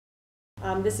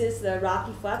This is the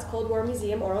Rocky Flats Cold War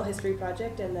Museum Oral History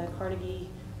Project and the Carnegie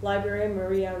Library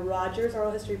Maria Rogers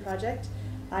Oral History Project.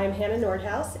 I am Hannah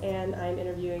Nordhaus, and I'm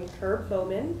interviewing Herb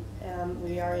Bowman.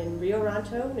 We are in Rio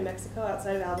Rancho, New Mexico,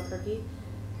 outside of Albuquerque,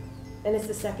 and it's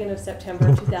the 2nd of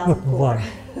September 2004.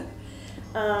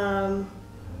 So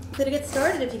to get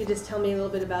started, if you could just tell me a little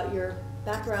bit about your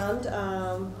background,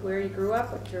 where you grew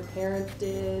up, what your parents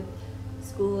did,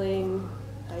 schooling,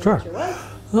 how you met your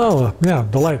wife. Oh, yeah,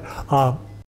 delight.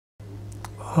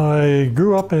 I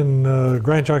grew up in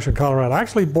Grand Junction, Colorado.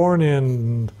 Actually born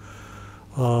in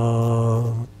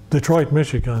Detroit,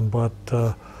 Michigan, but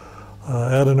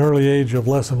at an early age of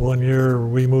less than 1 year,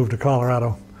 we moved to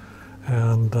Colorado.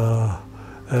 And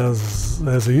as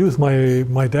a youth,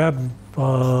 my dad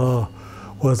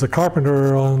was a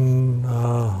carpenter on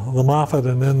the Moffett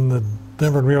and then the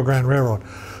Denver and Rio Grande Railroad.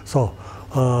 So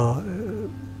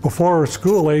before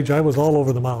school age, I was all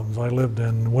over the mountains. I lived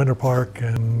in Winter Park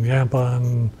and Yampa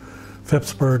and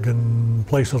Phippsburg and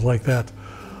places like that.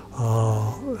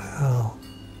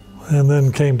 And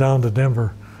then came down to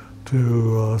Denver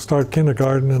to start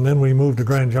kindergarten, and then we moved to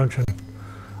Grand Junction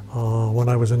when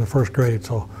I was in the 1st grade.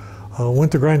 So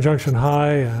went to Grand Junction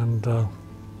High, and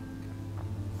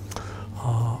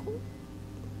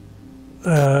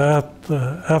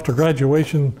after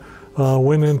graduation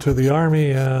went into the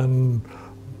Army, and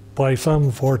by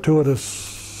some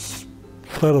fortuitous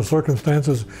set of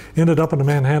circumstances ended up in the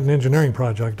Manhattan Engineering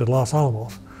Project at Los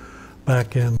Alamos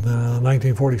back in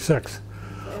 1946.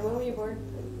 And when were you born?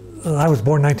 I was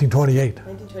born 1928.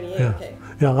 1928, yeah. okay.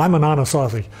 Yeah, I'm an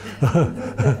Anasazi,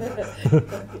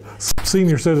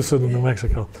 senior citizen in New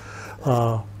Mexico.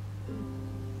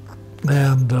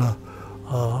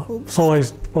 So I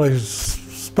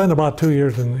spent about 2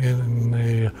 years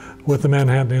with the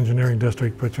Manhattan Engineering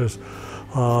District, which is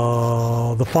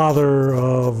the father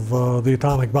of the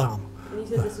atomic bomb. And you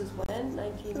said this was when?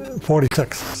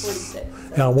 1946.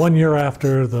 46. Yeah, 1 year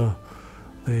after the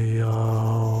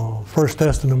first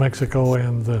test in New Mexico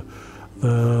and the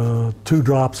 2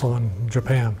 drops on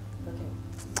Japan.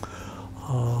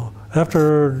 Okay.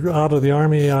 After out of the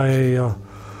Army, I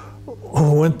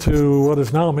went to what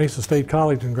is now Mesa State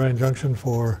College in Grand Junction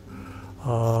for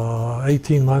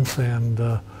 18 months and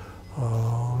an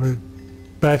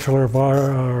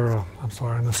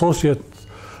associate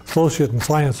in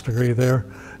science degree there,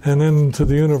 and then to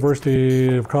the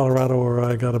University of Colorado where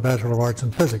I got a Bachelor of Arts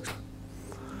in Physics.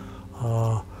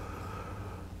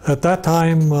 At that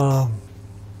time,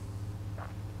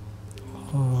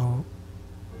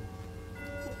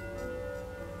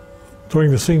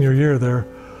 during the senior year there,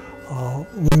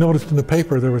 we noticed in the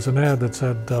paper there was an ad that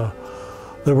said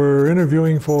they were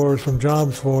interviewing for some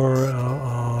jobs for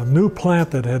a new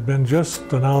plant that had been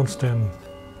just announced in,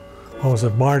 what was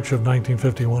it, March of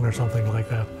 1951 or something like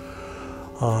that.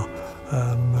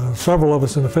 And several of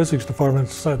us in the physics department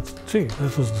said, gee,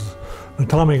 this is an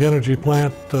atomic energy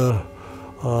plant.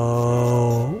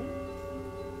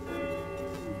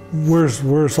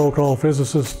 We're so-called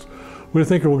physicists. We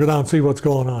think we'll go down and see what's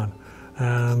going on.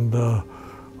 And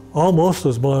almost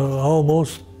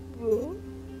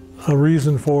a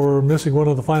reason for missing one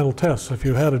of the final tests. If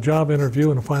you had a job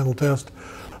interview and a final test,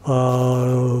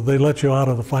 they let you out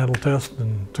of the final test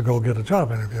and to go get a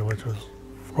job interview, which was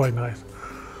quite nice.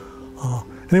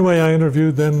 Anyway, I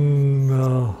interviewed then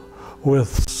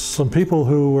with some people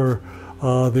who were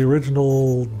the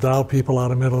original Dow people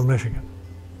out of Midland, Michigan.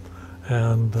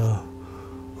 And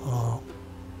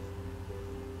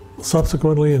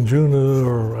subsequently in June,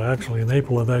 or actually in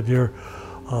April of that year,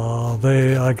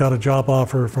 I got a job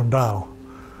offer from Dow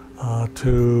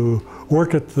to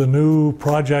work at the new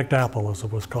Project Apple, as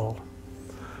it was called.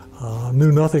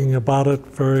 Knew nothing about it.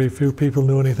 Very few people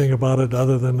knew anything about it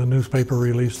other than the newspaper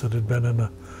release that had been in the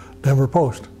Denver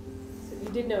Post. So you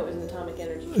did know it was an atomic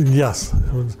energy? Yes.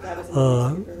 It was, that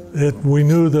was we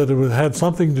knew that it had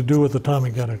something to do with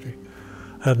atomic energy.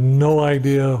 Had no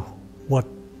idea what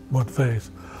phase.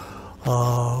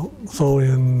 So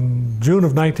in June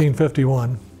of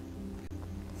 1951,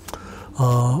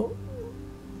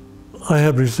 I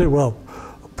had received, well,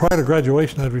 prior to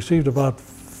graduation, I'd received about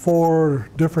 4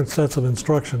 different sets of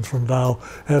instructions from Dow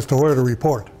as to where to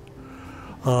report.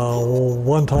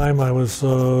 One time I was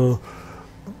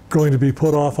going to be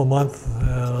put off a month.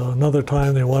 Another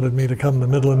time they wanted me to come to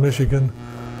Midland, Michigan.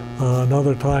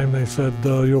 Another time they said,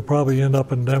 you'll probably end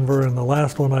up in Denver. And the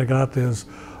last one I got is,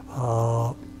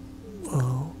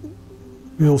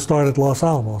 you'll start at Los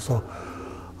Alamos. So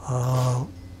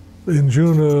in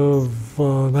June of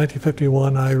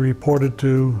 1951, I reported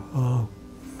to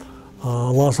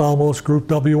Los Alamos Group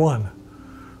W1,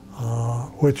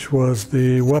 which was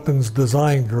the weapons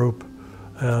design group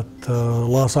at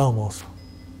Los Alamos.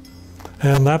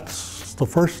 And that's the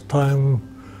first time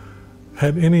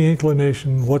had any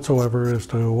inclination whatsoever as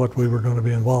to what we were going to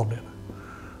be involved in.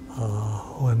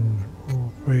 When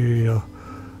we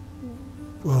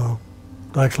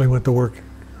actually went to work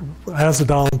as a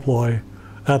Dow employee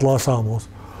at Los Alamos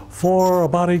for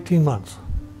about 18 months.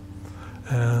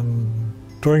 And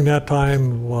during that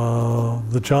time,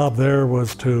 the job there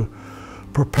was to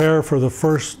prepare for the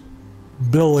first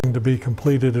building to be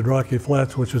completed at Rocky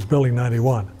Flats, which is Building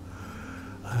 91.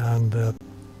 And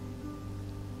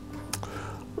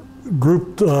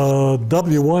Group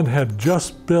W1 had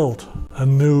just built a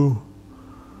new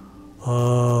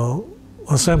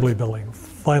assembly building,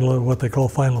 what they call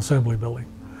final assembly building.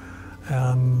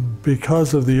 And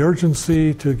because of the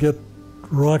urgency to get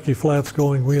Rocky Flats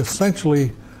going, we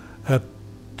essentially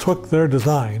took their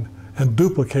design and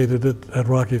duplicated it at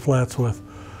Rocky Flats with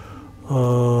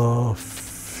a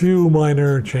few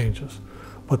minor changes.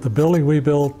 But the building we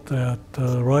built at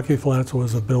Rocky Flats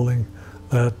was a building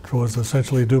that was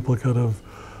essentially a duplicate of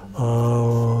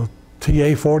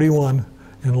TA 41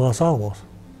 in Los Alamos.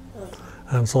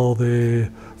 And so the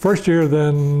first year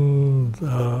then,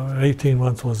 18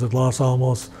 months, was at Los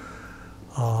Alamos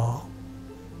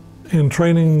in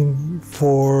training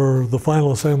for the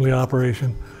final assembly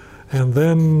operation. And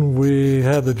then we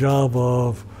had the job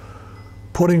of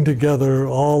putting together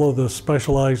all of the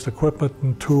specialized equipment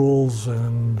and tools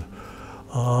and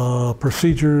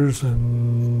procedures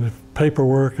and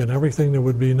paperwork and everything that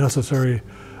would be necessary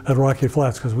at Rocky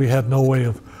Flats, because we had no way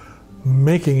of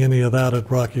making any of that at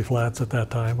Rocky Flats at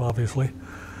that time, obviously.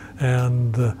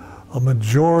 And a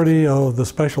majority of the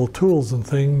special tools and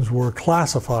things were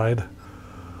classified,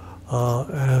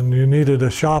 and you needed a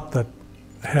shop that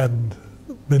had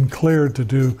been cleared to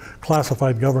do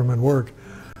classified government work,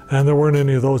 and there weren't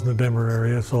any of those in the Denver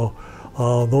area, so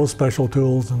those special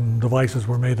tools and devices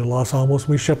were made at Los Alamos.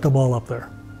 We shipped them all up there.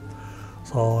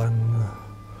 So in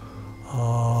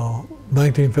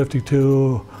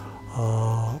 1952,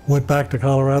 went back to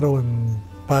Colorado and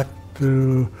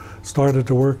started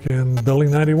to work in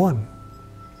Building 91.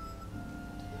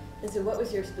 And so what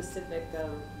was your specific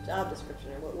job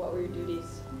description, or what were your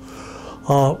duties?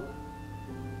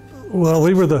 Well,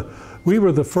 we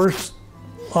were the first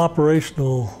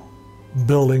operational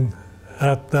building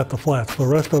at the flats. The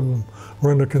rest of them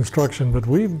were under construction, but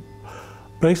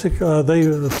they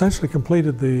essentially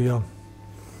completed the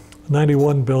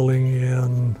 91 building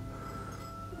in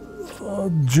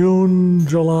June,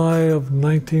 July of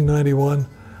 1991.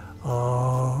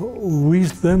 We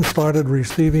then started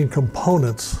receiving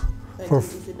components for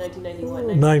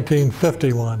 1991,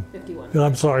 1951. 51.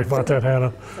 I'm sorry about that,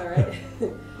 Hannah. All right.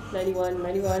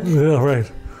 91. Yeah,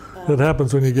 right. It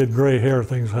happens when you get gray hair,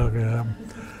 things happen.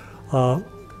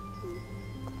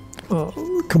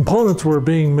 Components were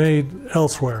being made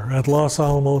elsewhere, at Los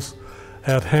Alamos,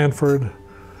 at Hanford,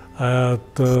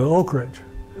 at Oak Ridge.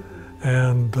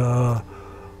 And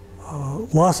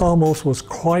Los Alamos was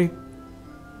quite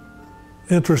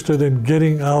interested in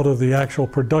getting out of the actual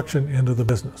production into the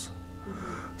business.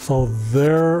 So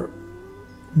their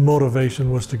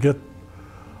motivation was to get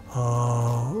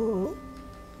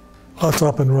us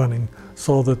up and running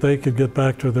so that they could get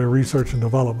back to their research and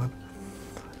development.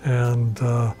 And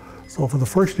so for the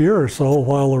first year or so,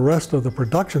 while the rest of the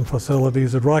production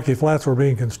facilities at Rocky Flats were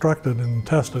being constructed and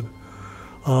tested,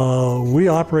 we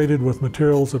operated with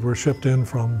materials that were shipped in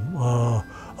from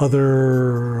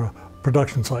other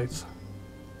production sites.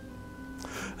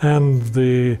 And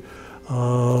the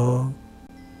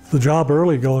job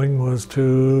early going was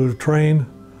to train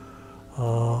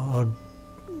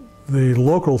the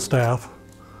local staff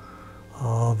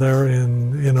there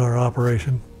in our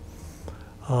operation.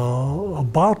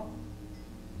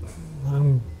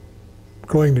 I'm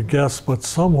going to guess, but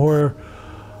somewhere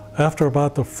after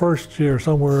about the first year,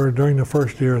 somewhere during the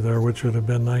first year there, which would have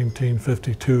been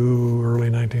 1952, early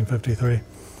 1953,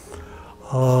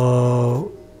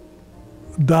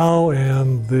 Dow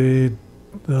and the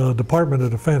Department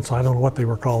of Defense, I don't know what they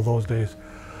were called those days,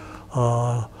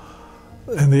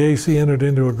 and the AC entered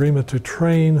into agreement to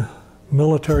train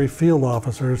military field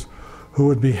officers who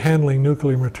would be handling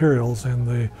nuclear materials and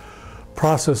the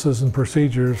processes and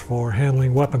procedures for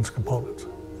handling weapons components.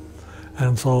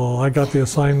 And so I got the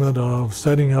assignment of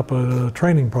setting up a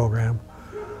training program.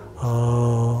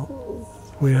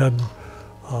 We had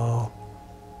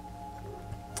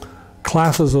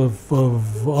classes of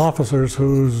officers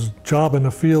whose job in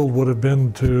the field would have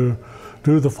been to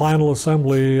do the final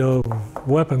assembly of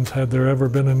weapons had there ever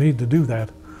been a need to do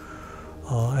that.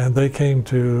 And they came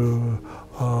to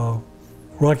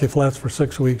Rocky Flats for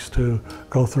 6 weeks to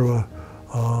go through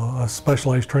a a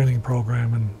specialized training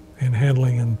program in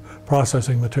handling and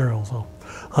processing materials. So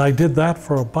I did that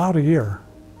for about a year.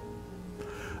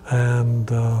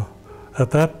 And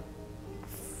at that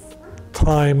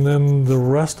time, then the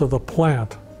rest of the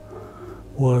plant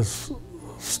was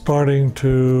starting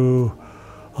to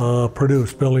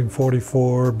produce. Building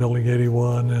 44, Building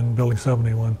 81, and Building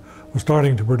 71 was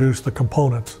starting to produce the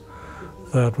components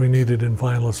that we needed in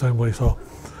final assembly. So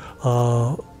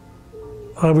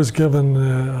I was given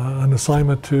an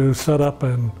assignment to set up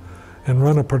and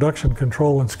run a production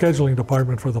control and scheduling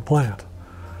department for the plant.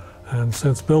 And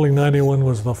since Building 91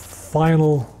 was the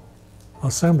final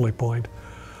assembly point,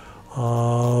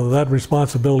 that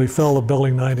responsibility fell to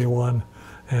Building 91,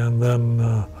 and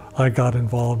then I got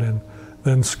involved in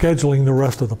then scheduling the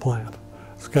rest of the plant,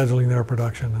 scheduling their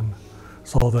production, and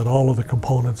so that all of the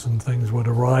components and things would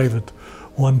arrive at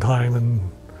one time, and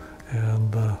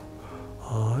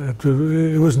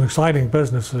it was an exciting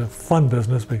business, a fun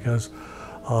business, because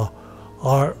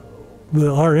our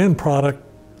end product,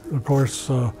 of course,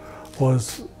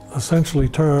 was essentially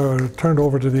turned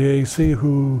over to the AEC,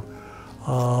 who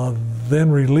then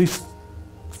released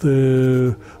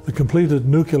the completed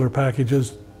nuclear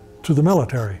packages to the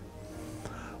military.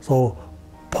 So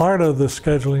part of the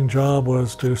scheduling job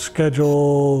was to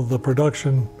schedule the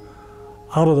production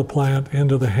out of the plant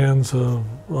into the hands of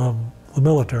the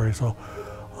military. So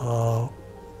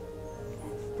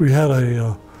we had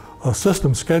a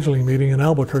system scheduling meeting in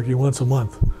Albuquerque once a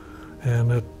month.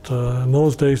 And in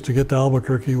those days, to get to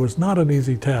Albuquerque was not an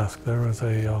easy task. There was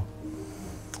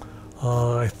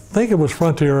I think it was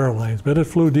Frontier Airlines, but it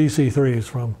flew DC-3s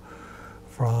from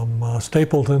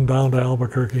Stapleton down to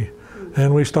Albuquerque.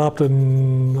 And we stopped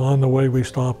on the way we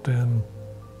stopped in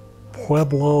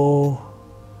Pueblo,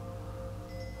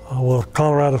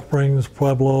 Colorado Springs,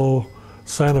 Pueblo,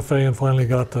 Santa Fe, and finally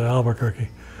got to Albuquerque.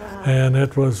 Wow. And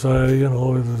it was, it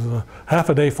was a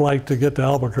half-a-day flight to get to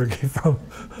Albuquerque from.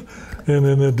 And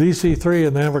in the DC-3,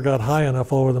 it never got high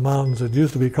enough over the mountains. It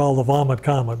used to be called the Vomit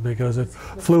Comet because it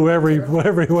flew every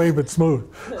way but smooth.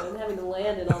 And having to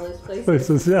land in all those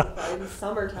places, yeah. In the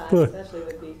summertime especially,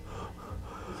 would be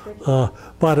tricky.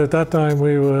 But at that time,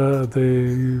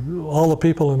 all the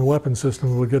people in the weapons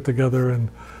system would get together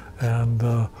and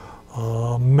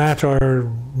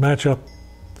match up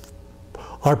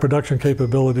our production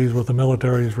capabilities with the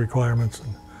military's requirements,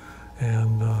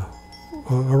 and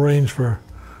arrange for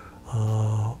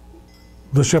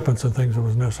the shipments and things that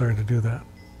was necessary to do that.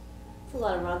 It's a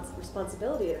lot of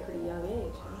responsibility at a pretty young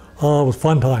age. It was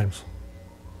fun times.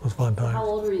 It was fun times. How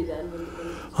old were you then?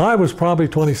 I was probably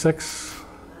 26,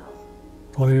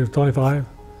 Wow. 25.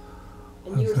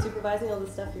 And you were supervising all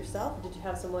this stuff yourself, or did you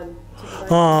have someone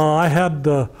supervising? I had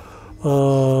a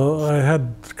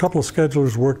couple of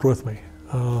schedulers worked with me.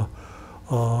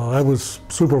 I was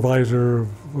supervisor,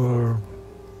 or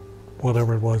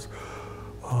whatever it was,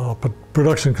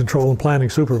 production control and planning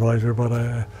supervisor, but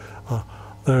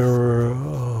there were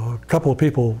a couple of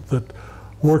people that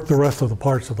worked the rest of the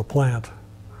parts of the plant.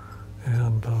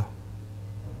 And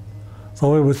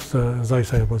so it was, as I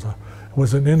say, it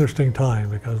was an interesting time,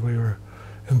 because we were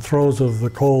in throes of the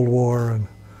Cold War,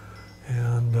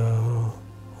 and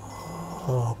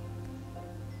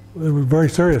it was a very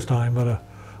serious time, but a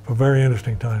very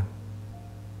interesting time.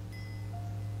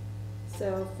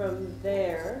 So from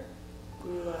there,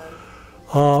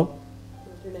 what was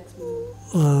your next move?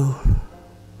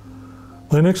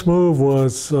 My next move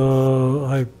was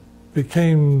I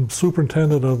became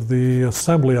superintendent of the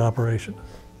assembly operation.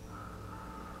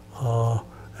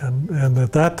 And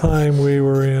at that time, we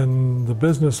were in the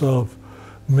business of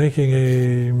making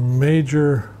a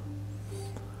major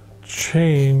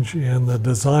change in the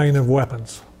design of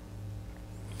weapons.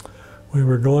 We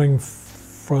were going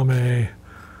from a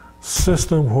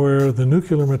system where the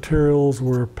nuclear materials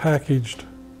were packaged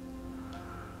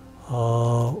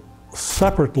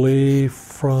separately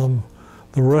from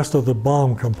the rest of the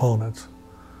bomb components,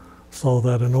 so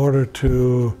that in order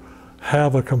to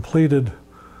have a completed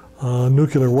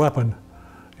nuclear weapon,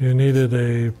 you needed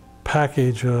a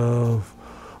package of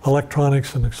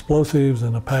electronics and explosives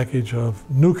and a package of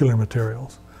nuclear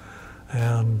materials.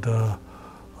 And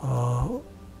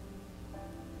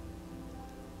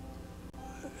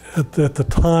at the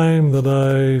time that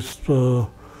I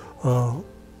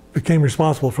became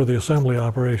responsible for the assembly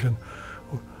operation,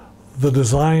 the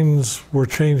designs were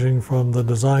changing from the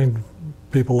design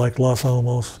people like Los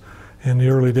Alamos in the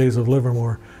early days of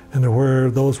Livermore, into where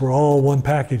those were all one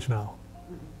package now.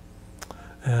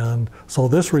 And so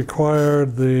this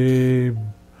required the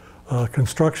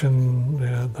construction,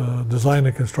 the design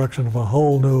and construction of a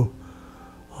whole new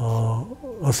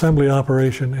assembly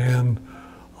operation, and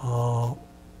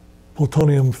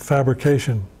plutonium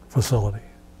fabrication facility.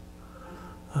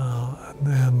 I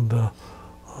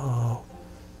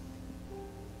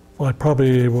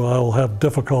probably will have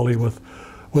difficulty with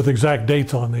exact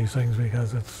dates on these things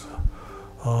because it's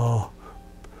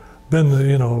been,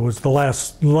 you know, it was the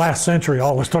last century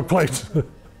all this took place.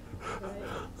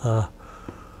 My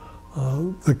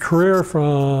career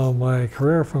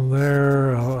from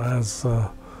there as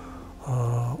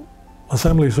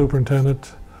assembly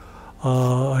superintendent,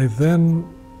 I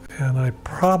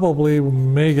probably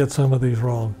may get some of these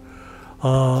wrong.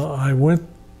 I was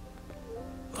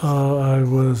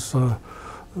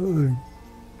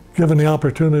given the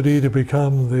opportunity to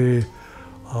become the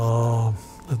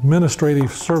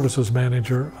administrative services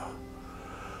manager,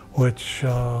 which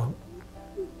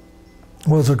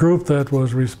was a group that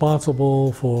was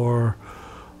responsible for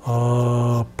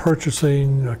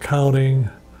purchasing, accounting,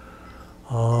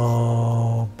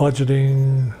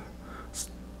 budgeting,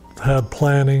 had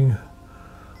planning,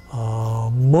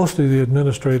 mostly the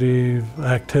administrative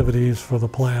activities for the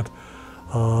plant,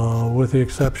 with the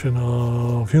exception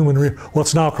of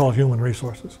what's now called human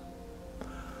resources.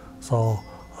 So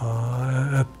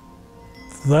at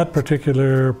that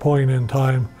particular point in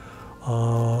time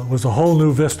was a whole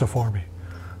new vista for me,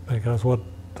 because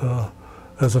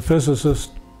as a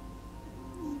physicist,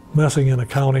 messing in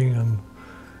accounting and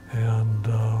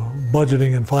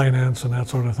budgeting and finance and that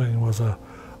sort of thing was a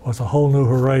whole new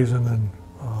horizon and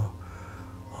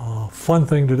fun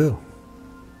thing to do.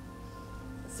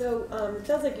 So it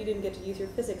sounds like you didn't get to use your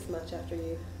physics much after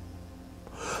you.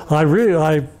 I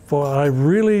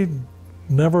really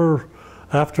never,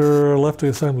 after I left the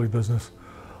assembly business,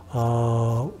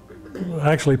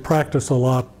 actually practiced a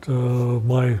lot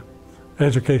my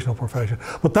educational profession.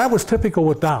 But that was typical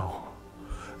with Dow.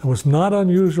 It was not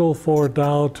unusual for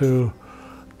Dow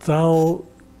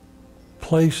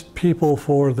placed people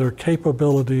for their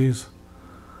capabilities,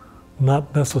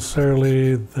 not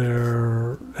necessarily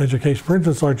their education. For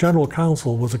instance, our general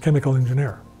counsel was a chemical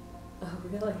engineer. Oh,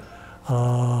 really?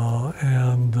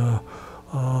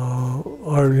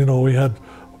 We had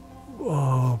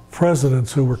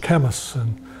presidents who were chemists,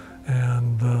 and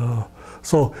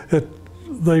so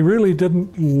they really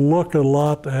didn't look a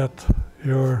lot at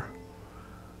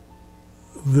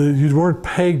you weren't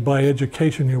pegged by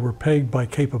education, you were pegged by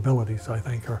capabilities, I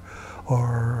think,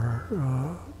 or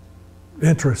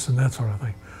interests and that sort of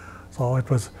thing. So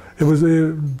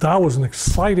Dow was an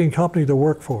exciting company to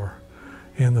work for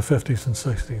in the 50s and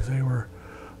 60s.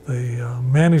 The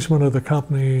management of the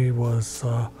company was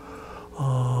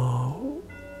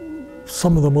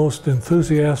some of the most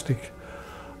enthusiastic,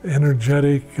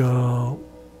 energetic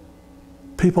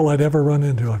people I'd ever run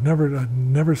into. I've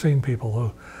never seen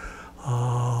people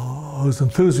whose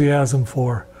enthusiasm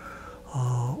for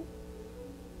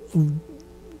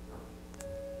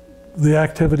the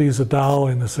activities of Dow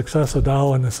and the success of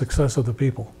Dow and the success of the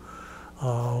people.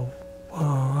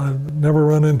 I've never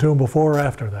run into them before or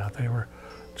after that. They were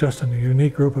just a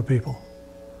unique group of people.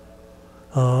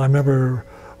 I remember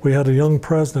we had a young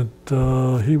president,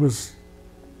 he was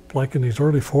like in his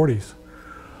early 40s,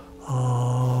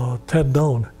 Ted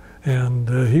Doan, and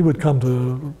he would come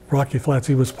to Rocky Flats.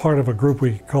 He was part of a group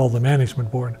we called the management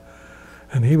board,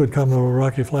 and he would come to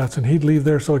Rocky Flats and he'd leave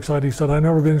there so excited. He said, "I've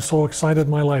never been so excited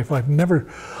in my life.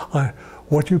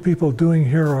 What you people are doing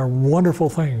here are wonderful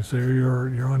things.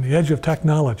 You're on the edge of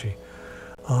technology.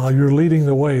 You're leading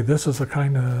the way. This is the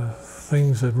kind of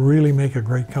things that really make a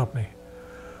great company."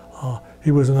 He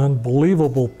was an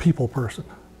unbelievable people person.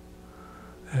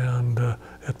 And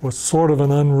it was sort of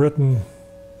an unwritten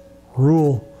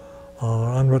rule,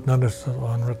 unwritten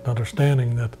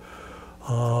understanding that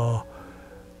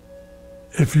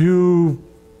if you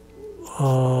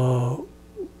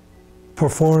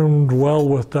performed well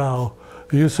with Dow,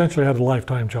 you essentially had a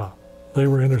lifetime job. They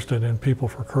were interested in people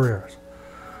for careers.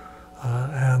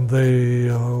 And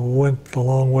they went a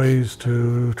long ways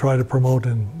to try to promote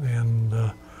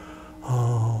and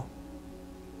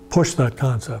push that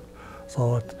concept.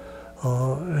 So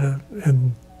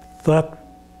in that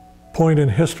point in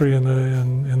history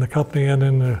in the company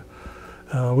and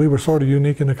we were sort of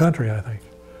unique in the country, I think.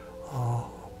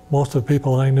 Most of the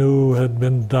people I knew had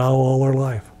been Dow all their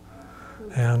life.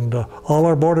 And all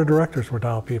our board of directors were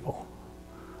Dow people.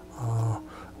 It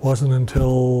wasn't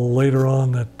until later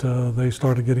on that they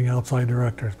started getting outside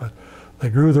directors, but they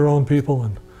grew their own people,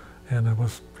 and it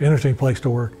was an interesting place to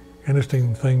work,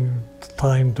 interesting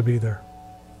time to be there.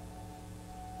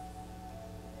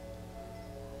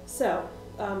 So,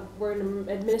 we're in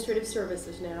administrative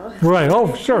services now. Right,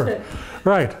 oh, sure,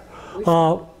 right.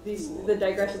 The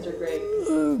digressions are great.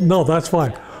 No, that's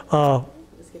fine.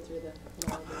 Just get through the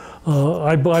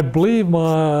I believe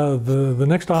the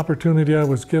next opportunity I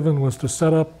was given was to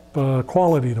set up a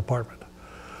quality department.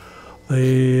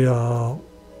 To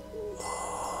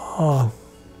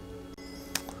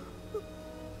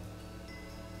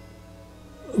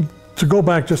go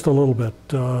back just a little bit,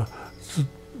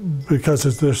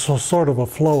 because there's sort of a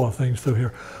flow of things through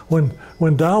here.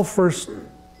 When Dow first,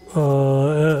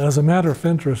 as a matter of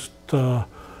interest, Dow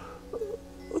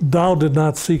did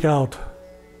not seek out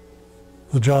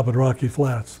the job at Rocky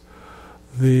Flats.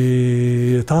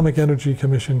 The Atomic Energy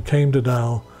Commission came to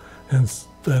Dow and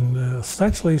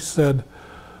essentially said,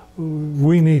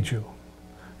 we need you,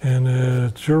 and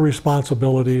it's your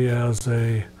responsibility as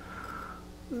a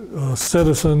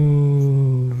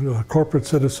citizen, a corporate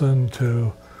citizen,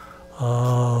 to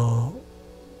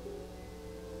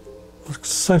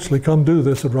essentially come do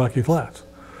this at Rocky Flats.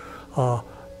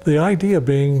 The idea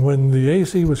being, when the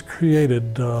AC was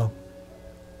created, a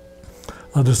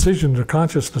decision, a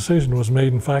conscious decision was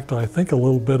made. In fact, I think a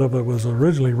little bit of it was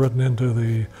originally written into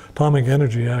the Atomic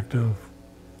Energy Act of,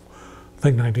 I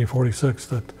think, 1946,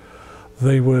 that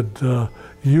they would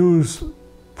use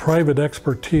private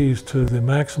expertise to the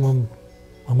maximum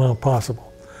amount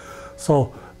possible.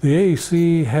 So the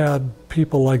AEC had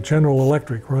people like General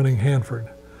Electric running Hanford,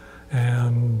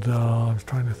 and I was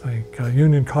trying to think,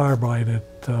 Union Carbide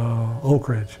at Oak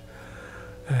Ridge,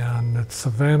 and at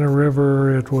Savannah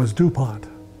River it was DuPont.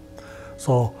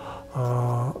 So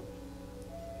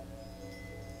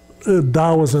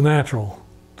Dow was a natural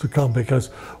to come, because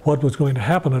what was going to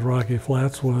happen at Rocky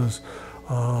Flats was,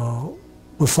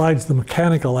 besides the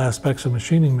mechanical aspects of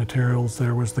machining materials,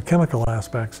 there was the chemical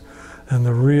aspects, and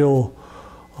the real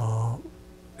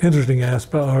interesting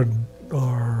aspect,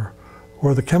 or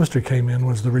where the chemistry came in,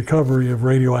 was the recovery of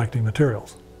radioactive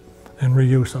materials and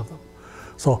reuse of them.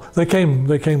 So they came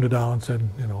to Dow and said,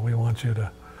 you know, we want you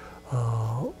to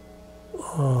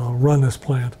run this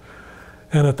plant.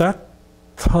 And at that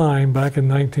time, back in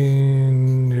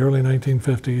the early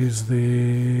 1950s,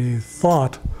 the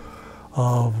thought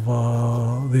of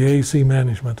the AC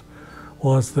management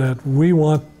was that we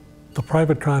want the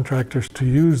private contractors to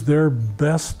use their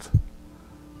best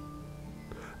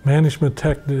management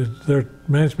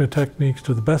techniques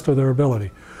to the best of their ability.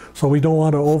 So we don't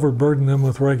want to overburden them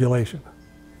with regulation.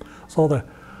 So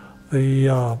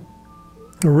the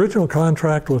original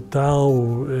contract with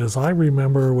Dow, as I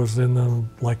remember, was in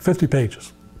like 50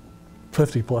 pages,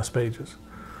 50 plus pages.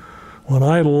 When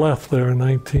I left there in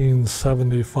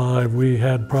 1975, we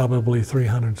had probably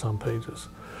 300 some pages.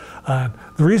 And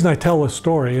the reason I tell this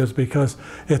story is because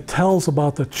it tells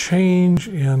about the change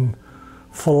in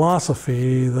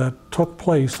philosophy that took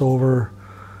place over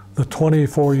the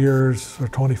 24 years or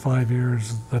 25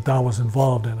 years that Dow was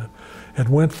involved in it. It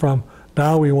went from,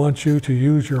 Dow, we want you to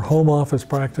use your home office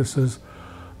practices,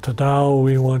 to Dow,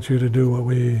 we want you to do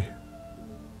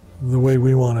the way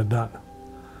we want it done.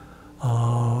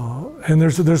 And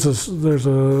there's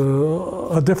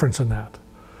a difference in that.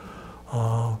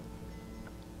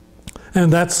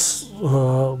 And that's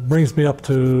brings me up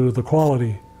to the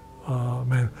quality.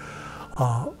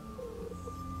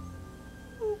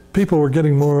 People were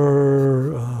getting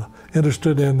more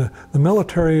interested in, the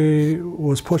military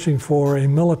was pushing for a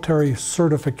military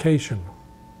certification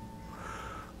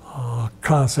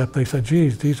concept. They said,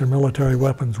 geez, these are military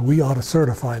weapons, we ought to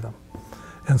certify them.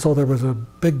 And so there was a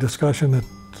big discussion that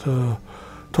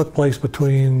took place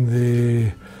between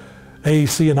the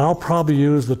AEC, and I'll probably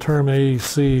use the term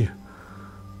AEC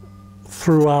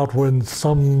throughout, when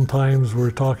sometimes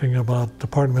we're talking about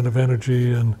Department of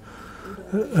Energy and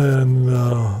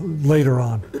later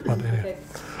on. But anyway.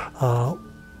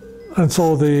 And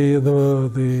so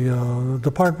the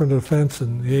Department of Defense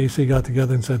and the AEC got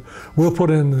together and said, we'll put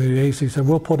in, the AEC said,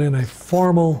 we'll put in a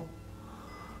formal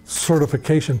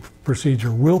certification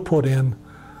procedure. We'll put in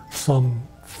some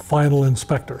final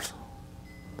inspectors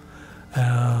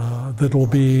that will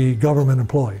be government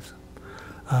employees.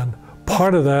 And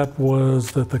part of that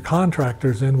was that the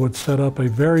contractors in would set up a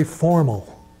very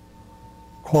formal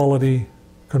quality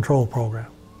control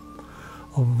program,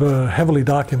 a heavily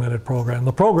documented program.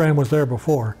 The program was there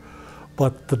before,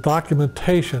 but the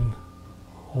documentation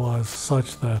was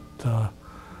such that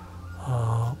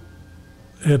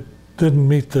it didn't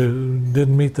meet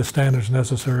the standards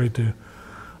necessary to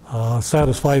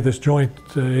satisfy this joint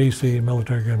AC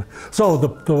military agreement. So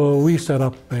we set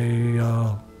up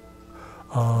a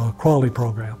quality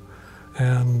program,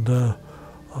 and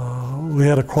we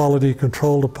had a quality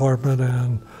control department,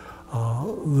 and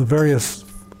the various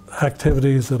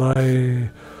activities that I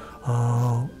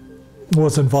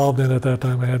was involved in at that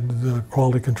time. I had the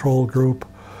quality control group.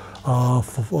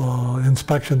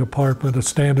 inspection department, a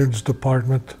standards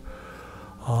department,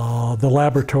 the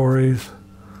laboratories,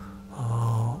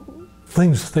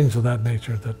 things of that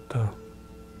nature.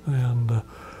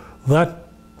 That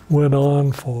went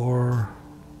on for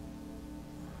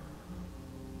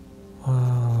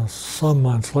some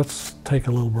months. Let's take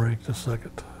a little break just a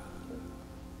second.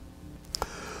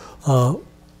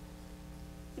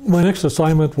 My next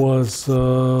assignment was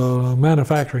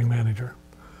manufacturing manager,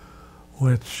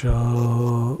 which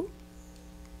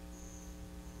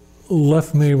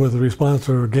left me with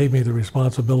gave me the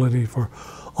responsibility for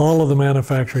all of the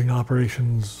manufacturing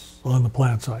operations on the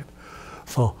plant site.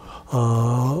 So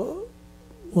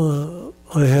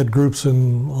I had groups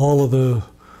in all of the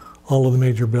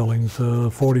major buildings,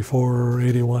 44,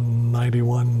 81,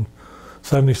 91,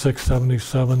 76,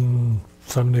 77,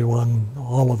 71,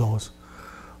 all of those.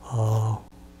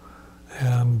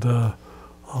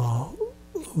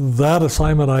 That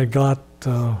assignment I got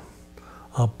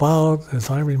about, as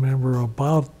I remember,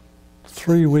 about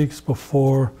 3 weeks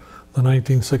before the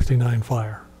 1969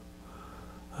 fire.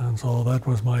 And so that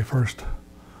was my first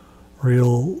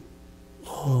real,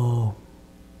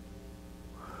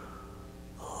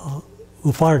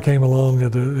 the fire came along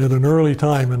at an early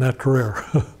time in that career.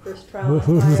 First trial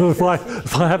by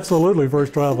fire. Absolutely,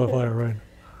 first trial by fire, right.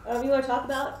 You want to talk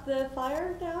about the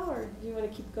fire now, or do you want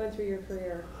to keep going through your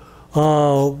career?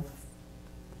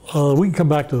 We can come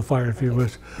back to the fire if you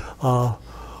wish. Well,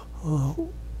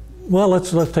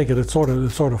 let's take it. It sort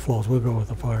of flows. We'll go with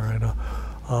the fire right now.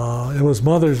 It was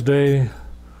Mother's Day,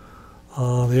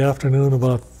 the afternoon,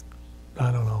 about,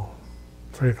 I don't know,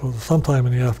 3 o'clock, sometime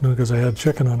in the afternoon, because I had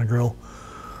chicken on the grill.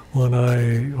 When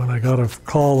I got a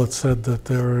call that said that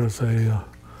there's a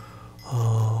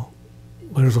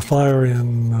fire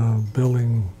in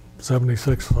building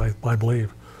 76, I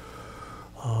believe.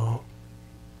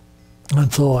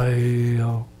 And so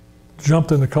I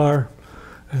jumped in the car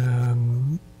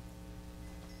and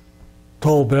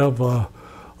told Bev,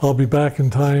 I'll be back in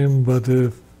time, but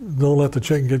if don't let the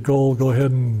chicken get cold, go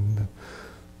ahead and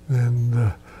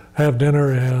have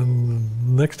dinner.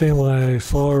 And next time I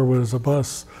saw her was a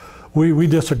bus. We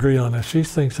disagree on this. She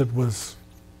thinks it was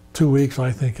 2 weeks.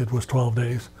 I think it was 12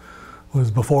 days. It was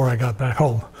before I got back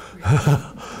home.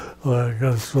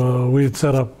 Because we had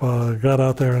set up, got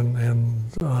out there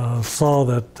and saw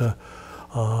that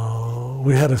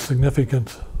we had a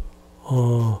significant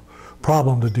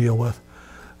problem to deal with.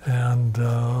 And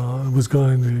it was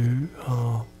going to,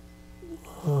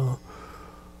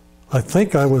 I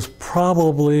think I was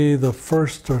probably the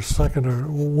first or second or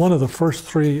one of the first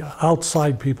 3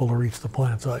 outside people to reach the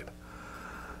plant site.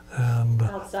 And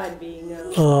outside being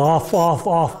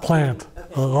off plant,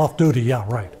 okay. Off duty. Yeah,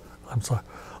 right. I'm sorry,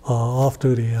 off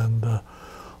duty. And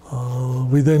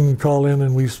we then called in,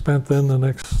 and we spent then the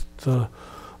next.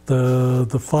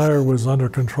 The fire was under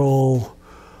control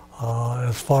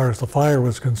as far as the fire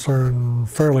was concerned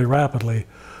fairly rapidly,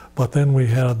 but then we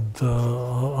had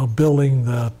a building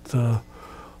that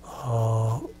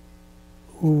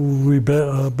we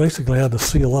basically had to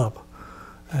seal up,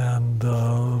 and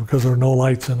because there were no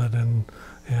lights in it,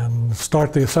 and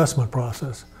start the assessment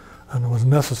process. And it was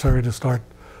necessary to start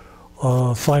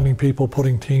finding people,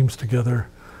 putting teams together,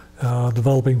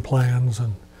 developing plans,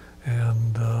 and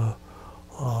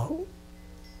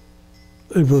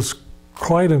it was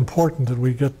quite important that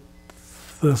we get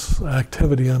this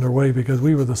activity underway, because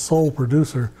we were the sole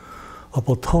producer of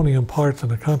plutonium parts in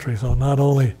the country. So not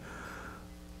only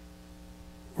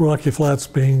Rocky Flats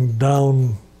being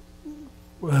down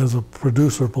as a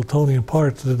producer of plutonium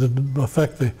parts, did it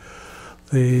affect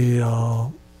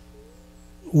the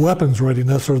weapons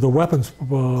readiness or the weapons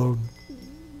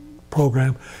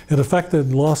program. It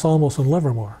affected Los Alamos and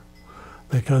Livermore,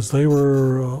 because they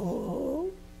were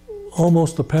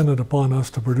almost dependent upon us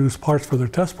to produce parts for their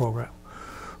test program.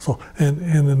 So, and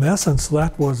in essence,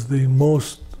 that was the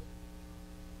most,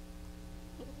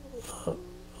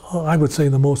 I would say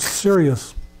the most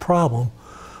serious problem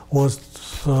was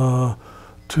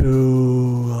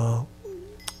to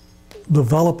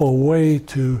develop a way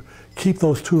to keep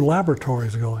those 2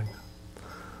 laboratories going.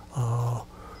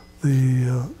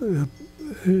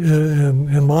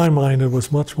 In my mind, it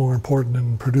was much more important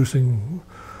in producing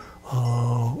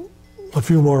a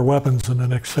few more weapons in the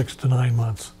next 6 to 9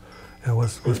 months. It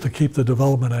was to keep the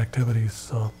development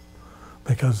activities,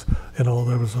 because there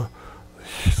was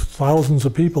thousands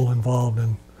of people involved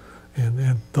in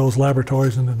those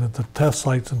laboratories and in the test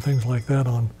sites and things like that,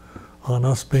 on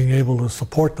us being able to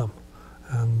support them.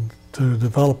 And to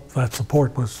develop that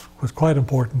support was quite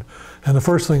important. And the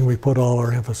first thing we put all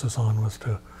our emphasis on was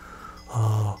to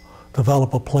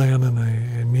develop a plan and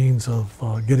a means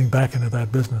of getting back into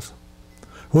that business,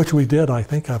 which we did, I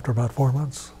think, after about 4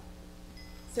 months.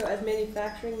 So as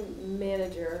manufacturing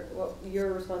manager, what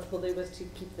your responsibility was to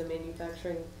keep the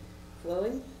manufacturing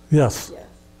flowing? Yes. Yes.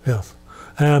 Yes.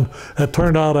 And it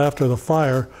turned out after the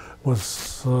fire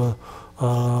was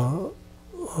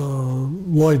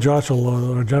Lloyd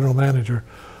Joshua, our general manager,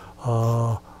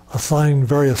 assigned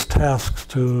various tasks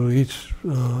to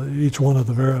each one of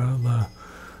the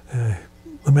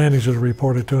managers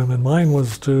reported to him, and mine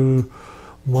was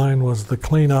the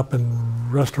cleanup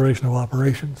and restoration of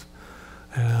operations.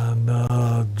 And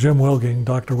Jim Wilging,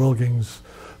 Dr. Wilging's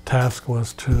task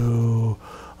was to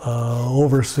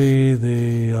oversee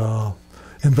the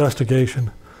investigation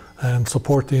and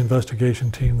support the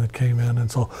investigation team that came in.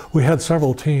 And so we had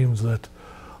several teams that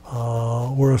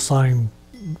were assigned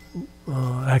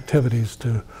activities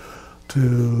to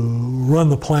run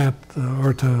the plant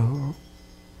or to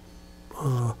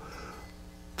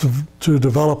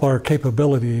develop our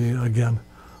capability again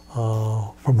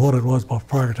from what it was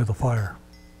prior to the fire.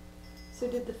 So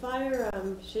did the fire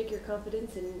shake your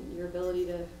confidence in your ability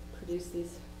to produce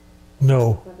these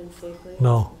weapons safely?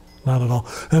 No, not at all.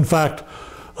 In fact,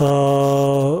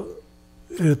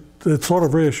 it sort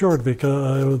of reassured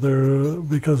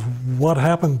because what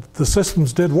happened, the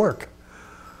systems did work.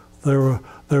 There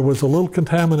was a little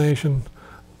contamination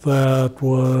that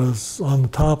was on the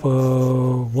top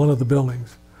of one of the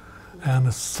buildings, and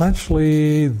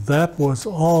essentially that was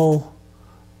all.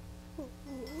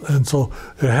 And so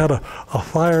it had a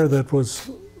fire that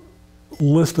was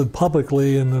listed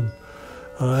publicly in the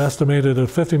estimated at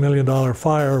 $50 million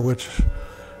fire, which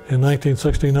in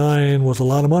 1969 was a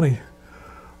lot of money.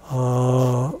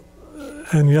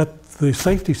 And yet the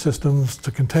safety systems to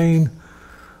contain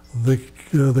the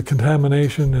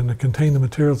contamination and to contain the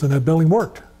materials in that building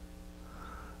worked.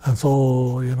 And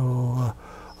so, you know,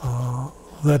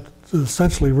 that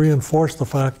essentially reinforced the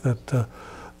fact that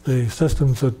the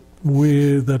systems that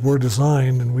were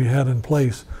designed and we had in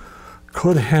place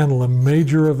could handle a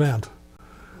major event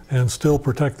and still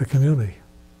protect the community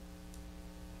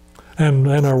and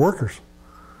our workers.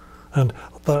 And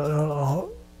the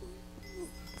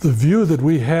view that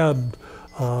we had,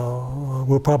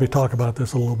 we'll probably talk about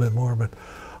this a little bit more, but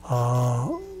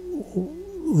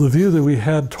the view that we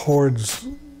had towards,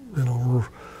 you know,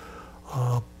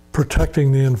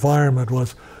 protecting the environment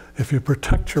was, if you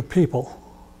protect your people,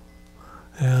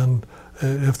 and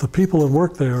if the people that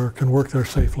work there can work there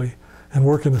safely and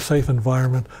work in a safe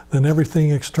environment, then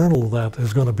everything external to that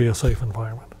is going to be a safe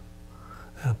environment.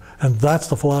 And that's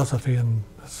the philosophy, and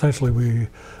essentially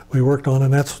we worked on,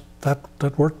 and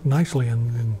that worked nicely,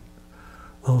 and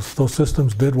those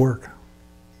systems did work.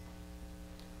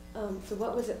 So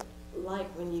what was it like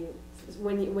when you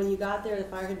got there? The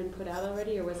fire had been put out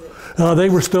already, or was it? They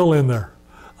were still in there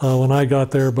when I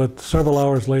got there, but several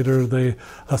hours later they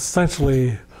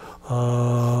essentially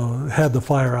had the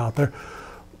fire out there.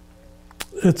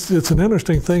 It's an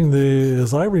interesting thing.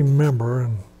 As I remember,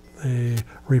 and the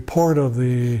report of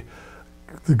the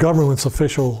government's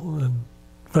official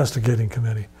investigating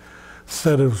committee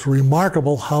said it was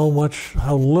remarkable how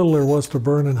little there was to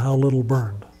burn and how little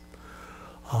burned.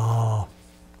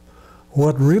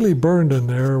 What really burned in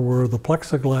there were the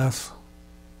plexiglass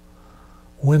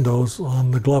windows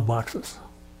on the glove boxes.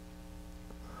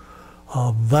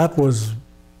 That was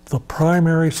the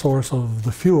primary source of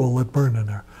the fuel that burned in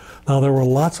there. Now, there were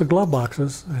lots of glove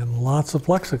boxes and lots of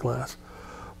plexiglass,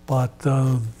 but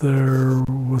there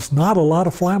was not a lot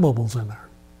of flammables in there.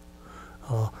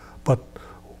 But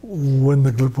when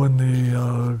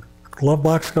the glove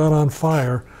box got on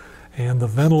fire and the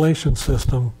ventilation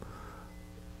system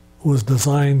was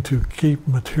designed to keep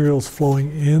materials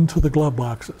flowing into the glove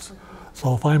boxes.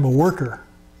 So if I'm a worker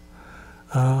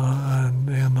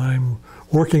and I'm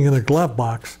working in a glove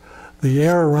box, the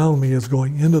air around me is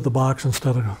going into the box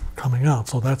instead of coming out.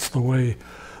 So that's the way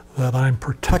that I'm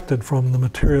protected from the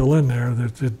material in there.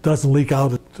 That it doesn't leak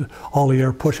out, all the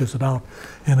air pushes it out.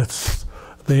 And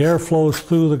the air flows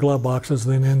through the glove boxes,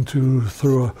 then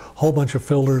through a whole bunch of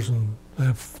filters, and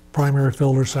primary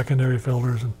filters, secondary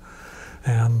filters,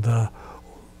 and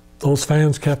those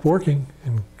fans kept working,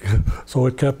 and so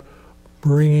it kept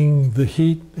bringing the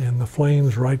heat and the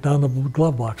flames right down the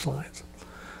glove box lines.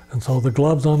 And so the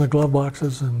gloves on the glove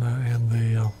boxes and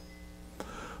the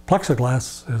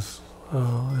plexiglass is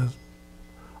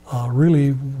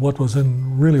really what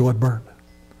burned.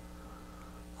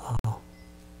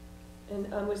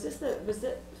 And was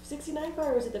the 69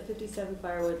 fire, or was it the 57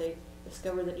 fire where they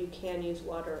discovered that you can use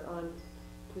water on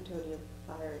plutonium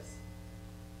fires?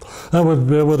 That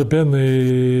would have been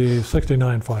the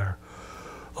 69 fire.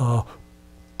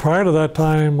 Prior to that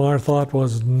time, our thought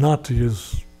was not to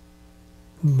use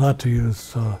water,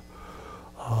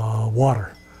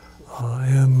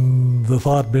 and the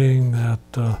thought being that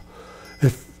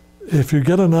if you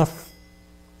get a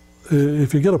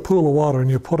pool of water and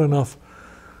you put enough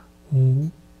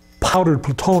powdered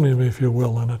plutonium, if you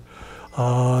will, in it,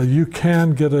 you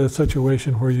can get a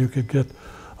situation where you could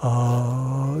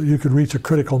reach a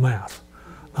critical mass.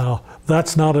 Now,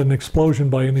 that's not an explosion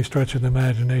by any stretch of the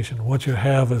imagination. What you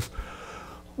have is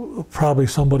probably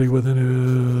somebody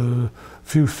within a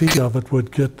few feet of it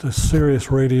would get a serious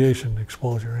radiation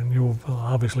exposure, and you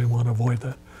obviously want to avoid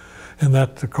that. And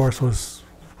that, of course, was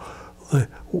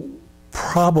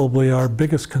probably our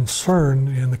biggest concern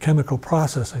in the chemical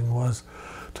processing, was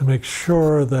to make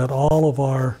sure that all of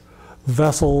our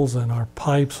vessels and our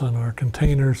pipes and our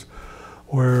containers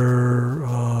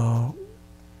were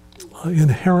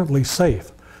inherently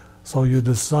safe. So you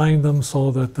designed them so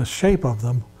that the shape of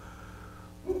them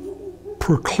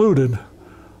precluded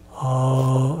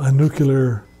a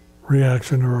nuclear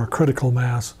reaction or a critical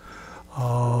mass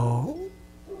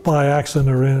by accident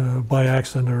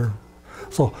or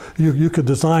so you could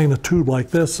design a tube like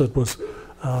this that was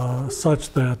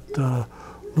such that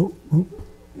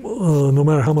no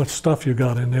matter how much stuff you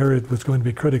got in there, it was going to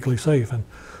be critically safe. And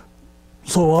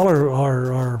so all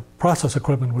our process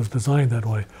equipment was designed that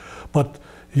way. But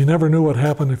you never knew what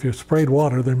happened if you sprayed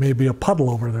water. There may be a puddle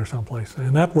over there someplace.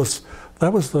 And that was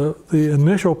the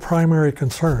initial primary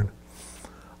concern,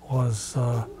 was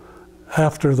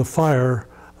after the fire,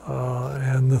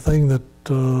 and the thing that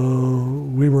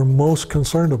we were most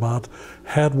concerned about,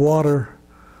 had water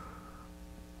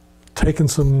taken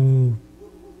some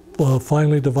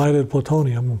finely divided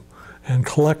plutonium and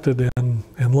collected in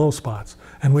low spots.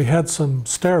 And we had some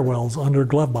stairwells under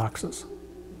glove boxes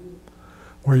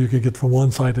where you could get from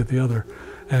one side to the other.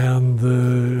 And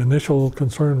the initial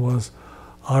concern was,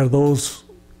 are those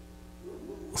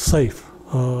safe,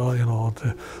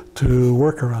 to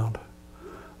work around?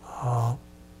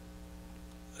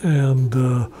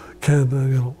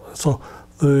 So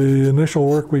the initial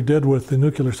work we did with the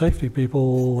nuclear safety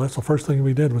people, that's the first thing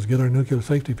we did, was get our nuclear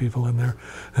safety people in there,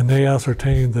 and they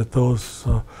ascertained that those,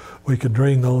 we could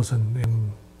drain those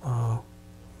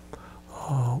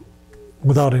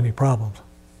without any problems.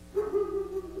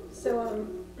 So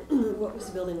what was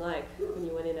the building like when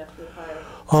you went in after the fire?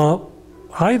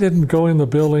 I didn't go in the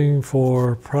building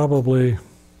for probably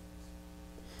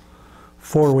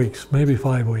 4 weeks, maybe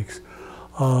 5 weeks.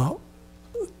 To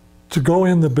go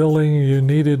in the building, you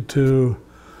needed to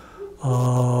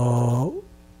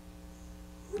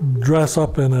dress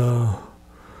up in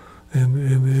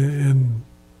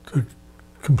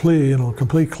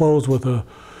complete clothes with a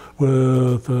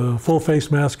full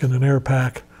face mask and an air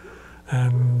pack,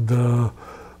 and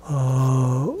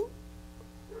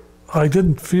I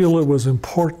didn't feel it was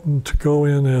important to go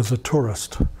in as a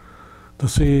tourist to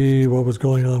see what was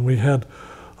going on. We had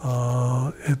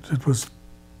it was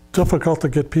difficult to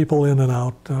get people in and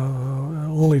out,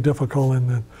 only difficult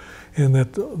in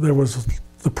that there was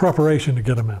the preparation to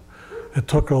get them in. It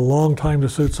took a long time to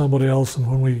suit somebody else,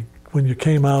 and when you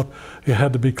came out, you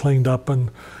had to be cleaned up, and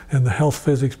the health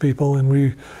physics people,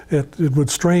 and it would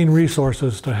strain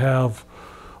resources to have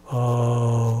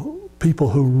people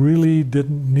who really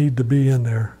didn't need to be in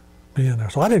there.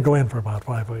 So I didn't go in for about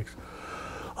 5 weeks.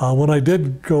 When I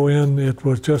did go in, there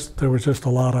was just a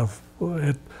lot of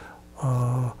it.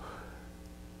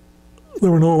 There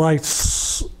were no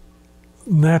lights.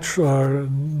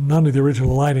 None of the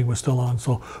original lighting was still on,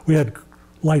 so we had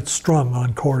lights strung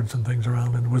on cords and things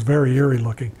around, and it was very eerie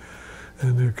looking.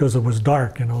 And because it was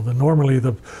dark, normally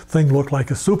the thing looked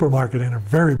like a supermarket in it,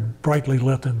 very brightly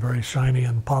lit and very shiny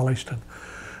and polished.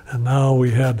 And now we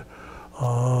had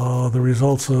the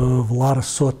results of a lot of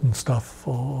soot and stuff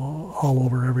all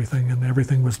over everything, and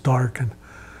everything was dark, and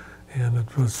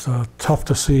it was tough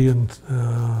to see, and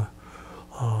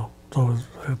so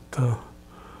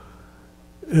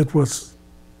it was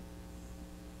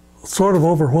sort of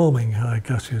overwhelming, I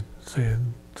guess you'd say,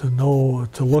 to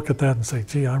look at that and say,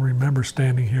 gee, I remember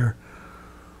standing here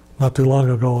not too long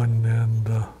ago, and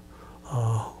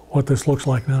what this looks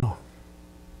like now.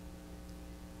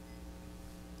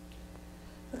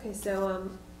 Okay, so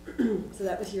so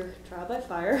that was your trial by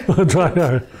fire.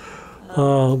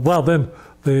 Well, then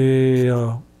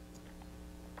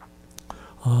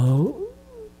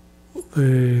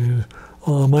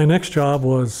my next job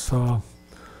was, and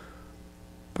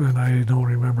I don't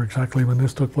remember exactly when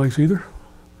this took place either.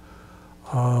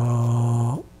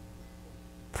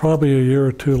 Probably a year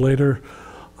or two later,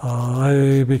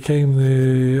 a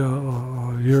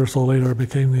year or so later, I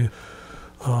became the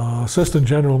assistant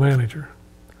general manager.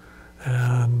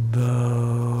 And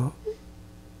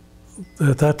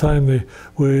at that time,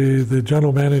 the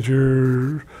general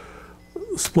manager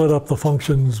split up the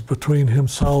functions between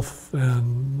himself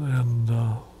and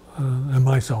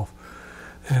myself.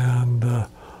 And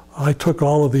I took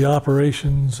all of the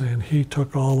operations, and he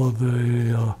took all of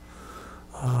the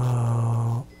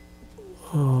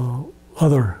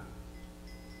other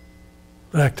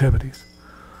activities.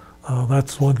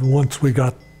 That's once we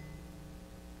got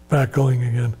back going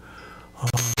again.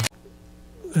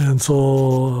 And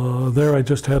so there I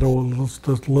just had a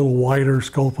little wider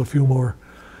scope. A few more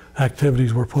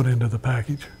activities were put into the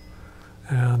package.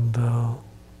 And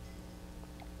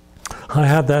I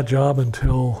had that job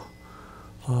until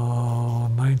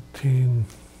 19,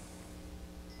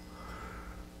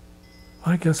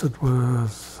 I guess it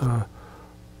was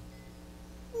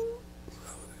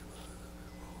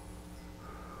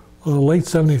late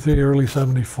 73, early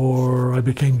 74, I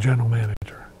became general manager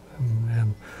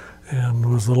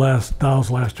and was Dow's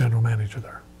last general manager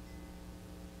there.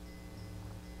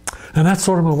 And that's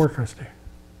sort of my work history.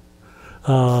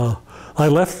 I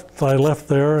left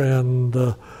there, and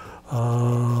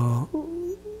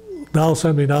Dow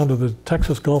sent me down to the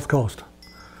Texas Gulf Coast,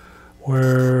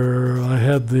 where I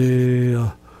had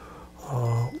the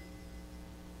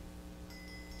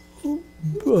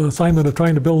assignment of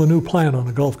trying to build a new plant on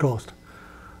the Gulf Coast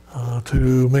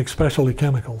to make specialty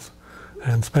chemicals,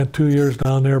 and spent 2 years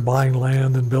down there buying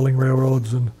land and building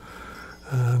railroads and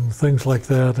things like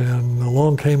that. And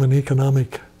along came an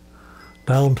economic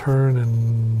downturn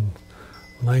in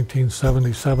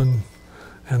 1977,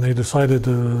 and they decided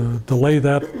to delay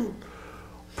that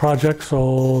project.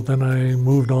 So then I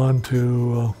moved on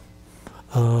to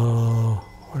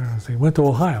went to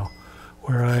Ohio,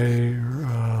 where I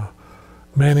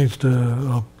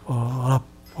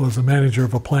was a manager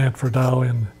of a plant for Dow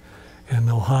in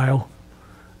Ohio,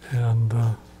 and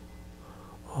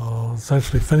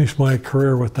essentially finished my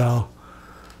career with Dow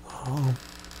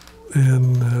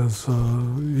as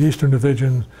Eastern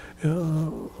Division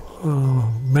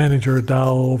manager at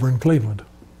Dow over in Cleveland,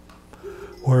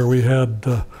 where we had,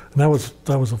 and that was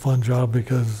a fun job,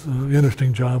 because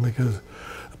interesting job, because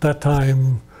at that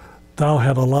time Dow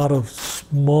had a lot of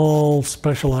small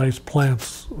specialized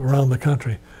plants around the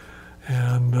country,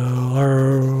 and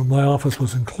my office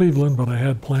was in Cleveland, but I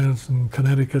had plants in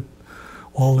Connecticut,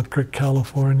 Walnut Creek,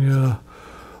 California,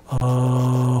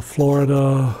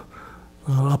 Florida,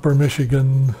 Upper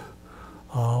Michigan,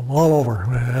 all over.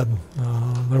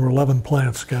 There were 11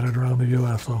 plants scattered around the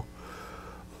U.S. So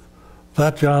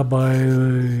that job,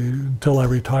 until I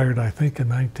retired, I think in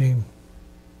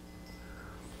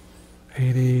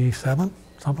 1987,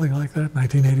 something like that,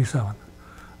 1987.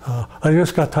 I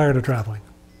just got tired of traveling.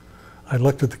 I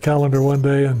looked at the calendar one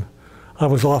day, and I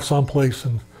was off someplace,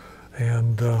 and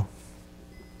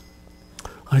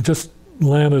I just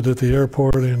landed at the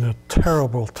airport in a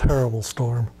terrible, terrible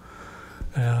storm,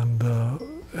 and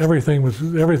everything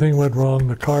went wrong.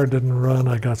 The car didn't run.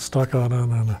 I got stuck on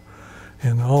it,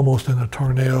 and almost in a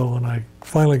tornado. And I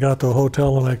finally got to a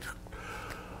hotel, and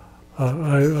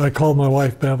I called my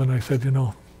wife Bev, and I said,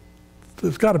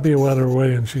 there's got to be a better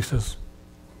way. And she says,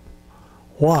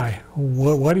 why?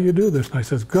 Why do you do this? And I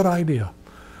says, good idea.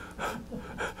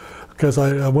 Because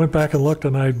I went back and looked,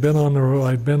 and I'd been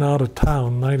out of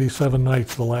town 97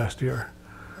 nights the last year,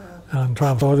 and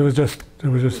travel. So it was just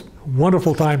a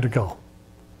wonderful time to go.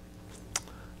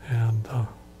 And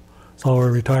so I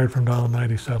retired from Dow in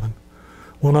 '97.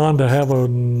 Went on to have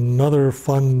another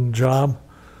fun job,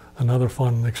 another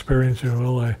fun experience, you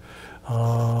will. I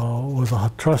was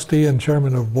a trustee and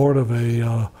chairman of board of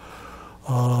a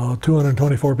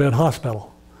 224-bed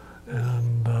hospital,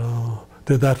 and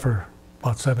did that for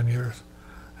about 7 years,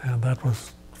 and that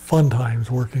was fun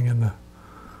times working in the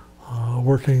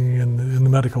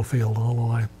medical field.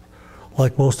 Although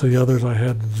like most of the others, I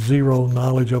had zero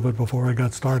knowledge of it before I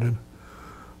got started.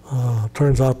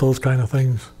 Turns out those kind of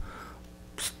things,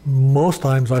 most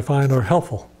times I find, are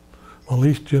helpful. At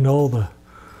least you know the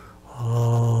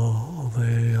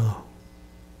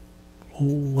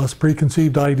less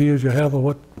preconceived ideas you have of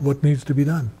what needs to be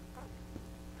done.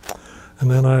 And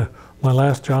then my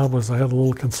last job was I had a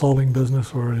little consulting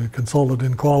business where I consulted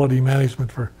in quality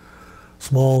management for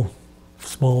small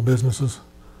businesses.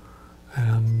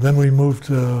 And then we moved,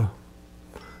 and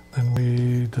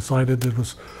we decided it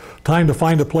was time to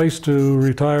find a place to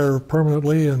retire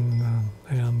permanently,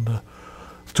 and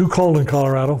it's too cold in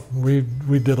Colorado. We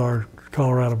did our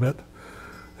Colorado bit.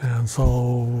 And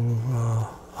so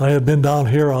I had been down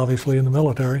here, obviously, in the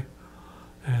military,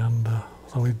 and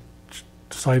so we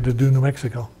decided to do New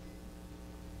Mexico.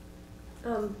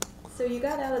 So you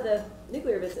got out of the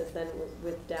nuclear business then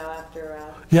with Dow after...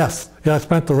 Yes. Yeah, I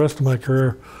spent the rest of my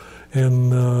career in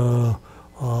the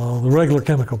regular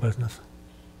chemical business.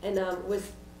 And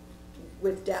with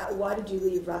Dow, why did you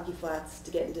leave Rocky Flats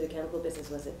to get into the chemical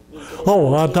business? Was it...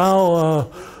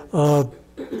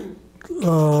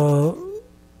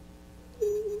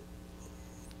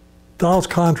 Dow's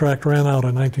contract ran out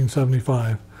in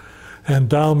 1975, and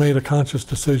Dow made a conscious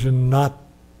decision not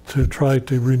to try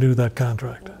to renew that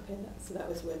contract. Okay, so that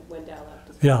was when Dow left.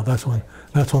 Yeah, that's when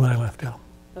I left. Yeah.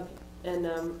 Okay, and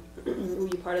were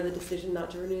you part of the decision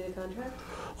not to renew the contract?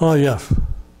 Oh yes.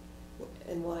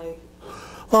 And why?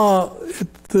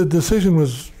 The decision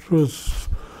was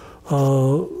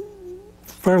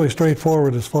fairly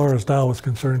straightforward as far as Dow was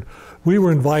concerned. We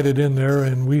were invited in there,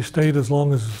 and we stayed as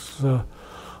long as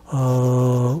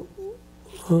I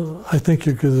think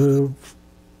you could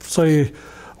say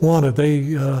wanted.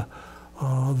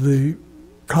 The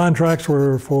contracts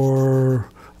were for,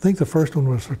 I think the first one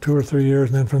was for 2 or 3 years,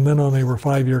 and then from then on they were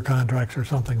 5-year contracts or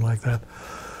something like that.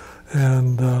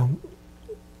 And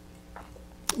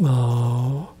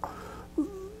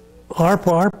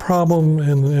our problem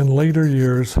in later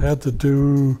years had to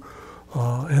do,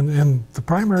 and the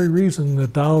primary reason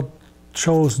that Dow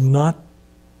chose not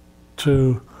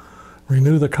to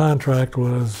renew the contract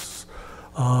was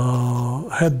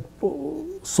had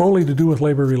solely to do with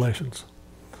labor relations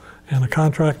and a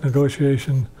contract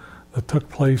negotiation that took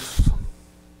place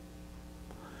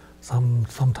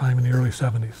sometime in the early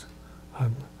 70s.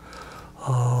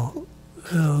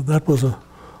 That was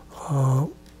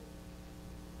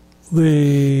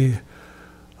the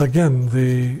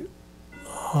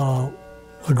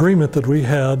agreement that we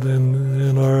had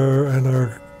in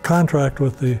our contract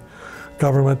with the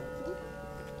government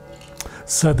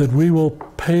said that we will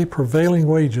pay prevailing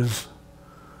wages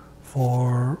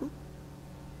for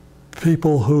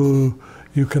people who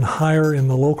you can hire in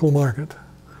the local market,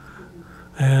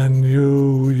 and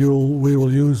we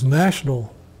will use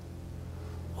national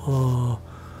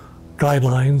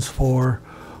guidelines for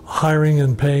hiring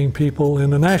and paying people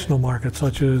in the national market,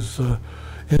 such as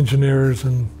engineers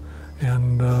and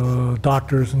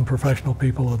doctors and professional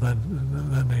people of that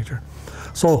nature.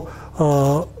 So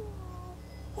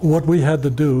what we had to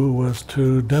do was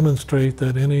to demonstrate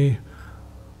that any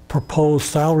proposed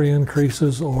salary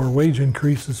increases or wage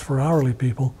increases for hourly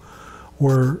people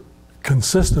were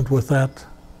consistent with that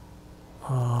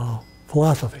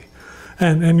philosophy.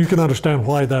 And you can understand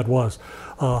why that was.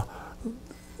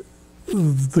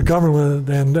 The government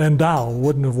and Dow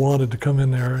wouldn't have wanted to come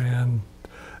in there and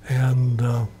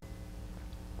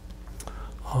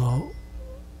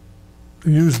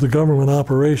use the government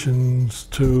operations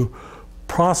to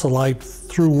proselyte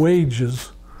through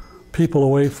wages people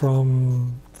away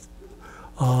from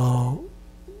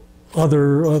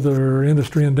other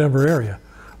industry in Denver area.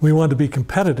 We wanted to be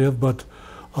competitive, but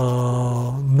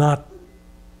not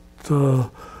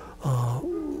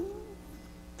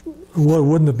what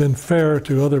wouldn't have been fair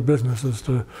to other businesses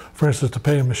to, for instance, to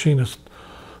pay a machinist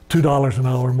 $2 an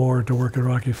hour more to work at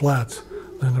Rocky Flats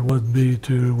than it would be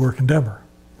to work in Denver.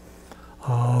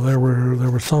 There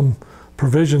were some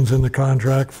provisions in the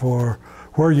contract for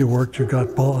where you worked, you got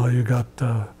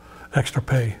extra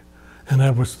pay, and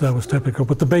that was typical.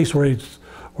 But the base rates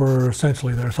were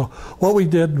essentially there. So what we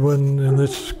did when in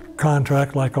this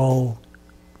contract, like all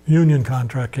union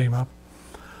contract came up,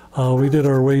 we did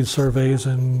our wage surveys,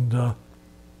 and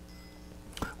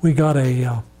we got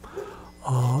an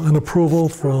approval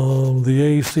from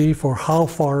the AEC for how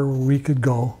far we could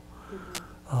go.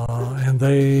 And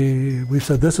we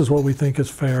said, this is what we think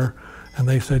is fair. And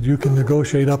they said, you can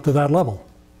negotiate up to that level,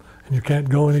 and you can't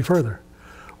go any further.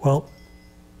 Well,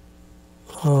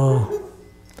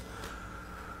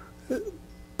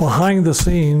 behind the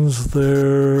scenes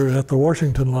there at the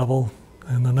Washington level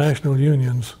and the national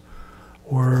unions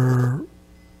were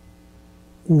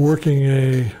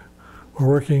working,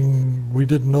 we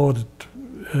didn't know it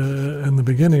in the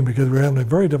beginning because we were having a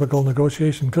very difficult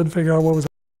negotiation, couldn't figure out what was this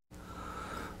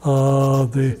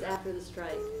was after the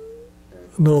strike?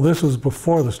 No, this was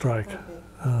before the strike.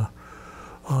 Okay.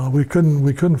 We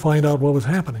couldn't find out what was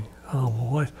happening.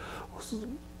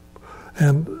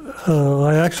 And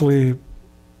I actually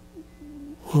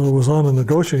was on a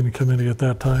negotiating committee at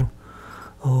that time,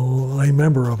 a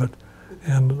member of it,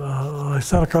 and I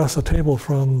sat across the table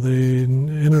from the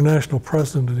international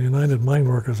president of the United Mine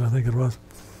Workers, I think it was,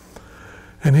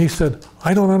 and he said,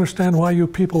 I don't understand why you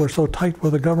people are so tight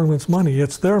with the government's money.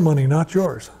 It's their money, not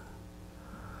yours.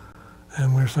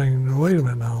 And we're saying, wait a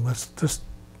minute now, that's just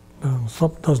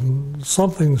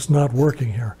something's not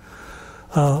working here.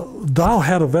 Dow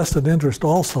had a vested interest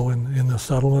also in the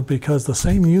settlement because the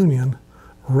same union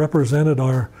represented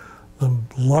the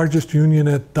largest union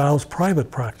at Dow's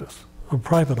private practice,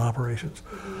 private operations.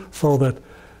 Mm-hmm. So that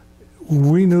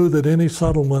we knew that any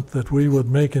settlement that we would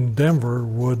make in Denver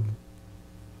would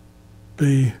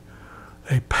be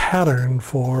a pattern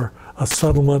for a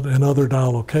settlement in other Dow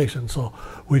locations. So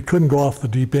we couldn't go off the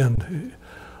deep end.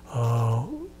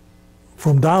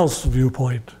 From Dow's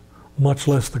viewpoint, much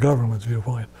less the government's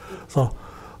viewpoint. So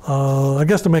I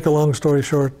guess to make a long story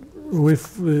short,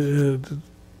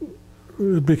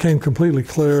 it became completely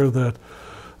clear that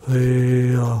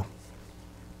the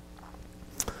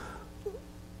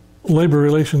labor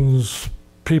relations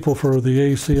people for the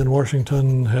AEC in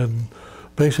Washington had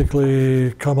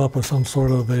basically come up with some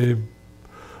sort of a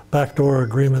backdoor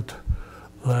agreement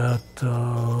that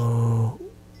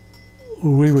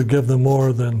we would give them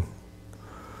more than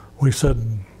we said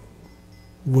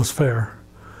was fair,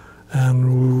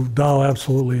 and Dow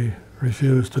absolutely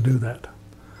refused to do that.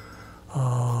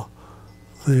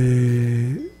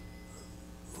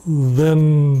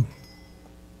 Then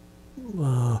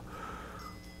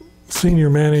senior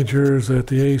managers at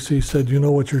the AEC said, "You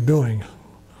know what you're doing.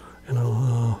 You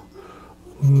know,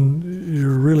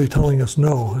 you're really telling us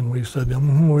no." And we said,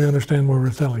 "We understand what we're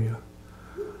telling you."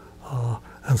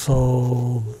 And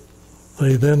so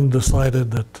they then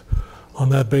decided that on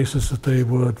that basis that they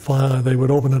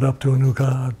would open it up to a new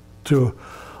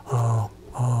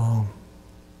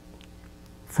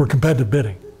for competitive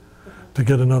bidding to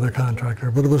get another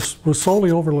contractor. But it was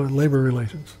solely over labor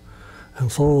relations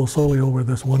and solely over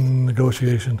this one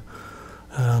negotiation.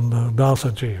 And Dow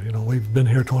said, "Gee, you know, we've been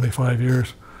here 25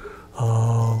 years.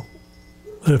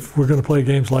 If we're going to play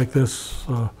games like this,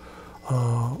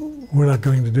 we're not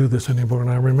going to do this anymore." And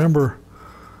I remember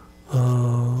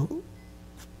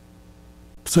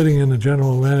sitting with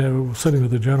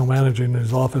the general manager in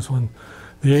his office when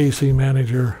the AEC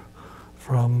manager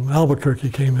from Albuquerque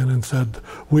came in and said,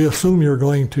 "We assume you're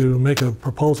going to make a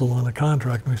proposal on a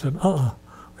contract." And we said,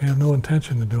 "We have no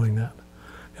intention of doing that."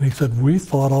 And he said, "We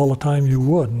thought all the time you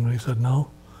would." And we said, "No,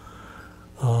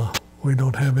 we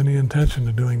don't have any intention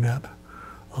of doing that.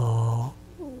 You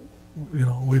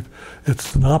know,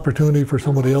 it's an opportunity for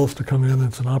somebody else to come in.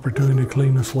 It's an opportunity to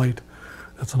clean the slate.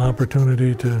 It's an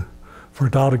opportunity for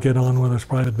Dow to get on with its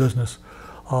private business."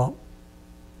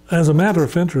 As a matter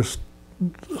of interest,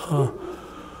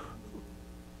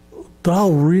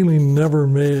 Dow really never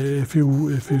made, if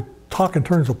you talk in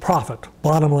terms of profit,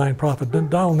 bottom line profit, then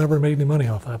Dow never made any money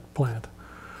off that plant.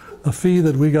 The fee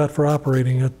that we got for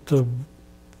operating it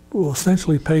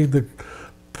essentially paid the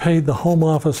home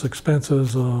office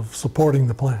expenses of supporting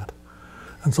the plant.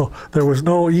 And so there was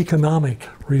no economic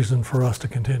reason for us to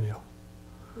continue.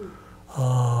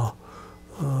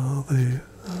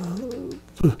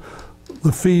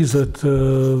 The fees that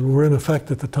were in effect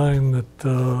at the time that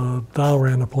Dow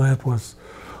ran the plant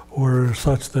were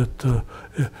such that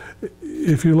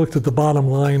if you looked at the bottom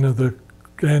line of the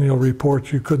annual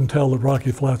report, you couldn't tell that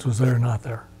Rocky Flats was there or not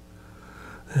there.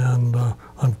 And I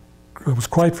was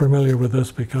quite familiar with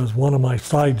this because one of my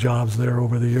side jobs there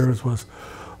over the years was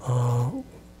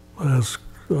as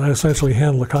I essentially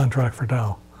handled a contract for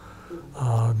Dow.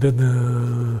 Did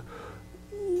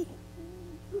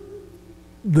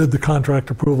the contract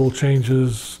approval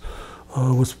changes,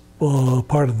 was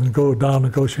part of the Dow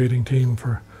negotiating team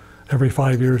for every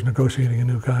 5 years negotiating a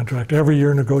new contract, every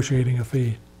year negotiating a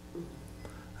fee.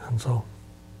 And so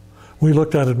we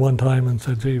looked at it one time and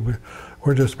said, "Gee,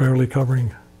 we're just barely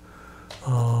covering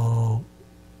our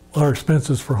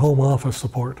expenses for home office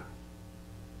support."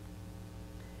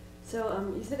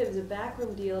 So you said it was a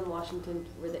backroom deal in Washington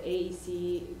where the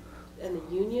AEC and the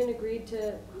union agreed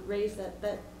to raise that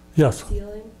Yes.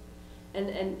 ceiling?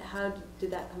 And how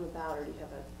did that come about, or do you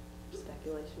have a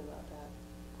speculation about that?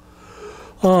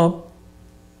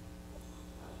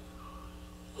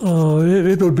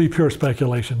 It would be pure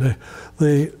speculation.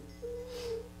 The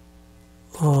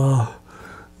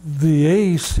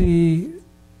AEC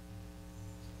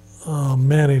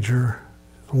manager,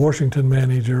 Washington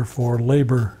manager for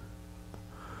labor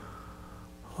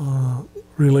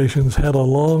relations, had a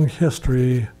long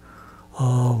history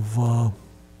of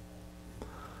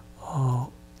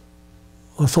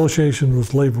association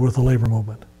with the labor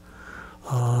movement.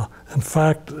 In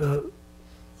fact,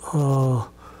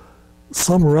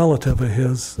 some relative of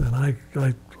his, and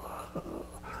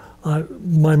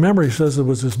my memory says it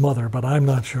was his mother, but I'm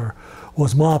not sure,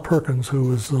 was Ma Perkins, who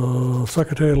was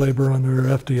Secretary of Labor under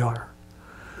FDR.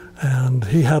 And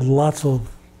he had lots of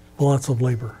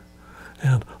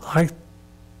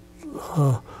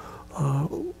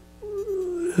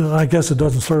I guess it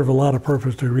doesn't serve a lot of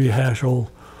purpose to rehash old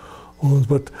wounds,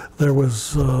 but there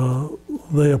was,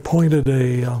 they appointed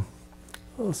a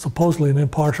supposedly an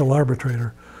impartial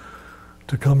arbitrator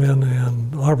to come in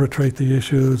and arbitrate the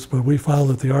issues, but we found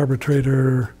that the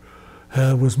arbitrator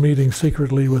was meeting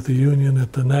secretly with the union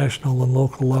at the national and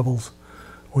local levels,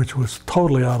 which was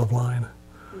totally out of line.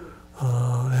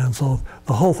 And so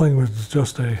the whole thing was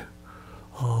just a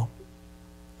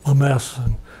mess,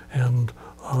 and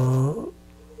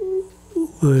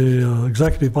the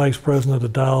executive vice president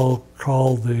of Dow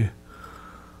called the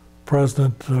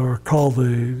president, or called the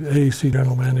AEC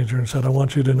general manager and said, I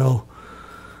want you to know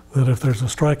that if there's a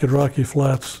strike at Rocky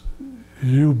Flats,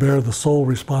 you bear the sole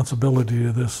responsibility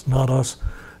of this, not us,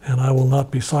 and I will not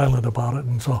be silent about it.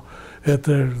 And so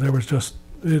there was just,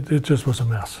 it just was a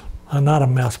mess. Not a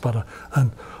mess, but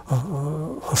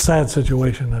a sad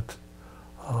situation that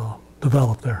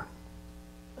developed there.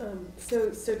 So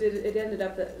did it ended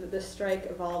up that the strike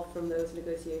evolved from those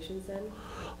negotiations then?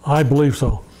 I believe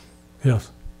so,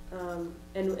 yes.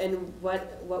 And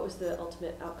what was the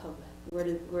ultimate outcome? Where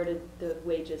did the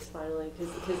wages finally?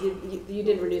 Because you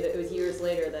didn't renew that. It was years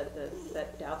later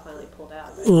that Dow finally pulled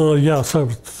out. Right? Yeah. So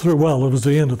it was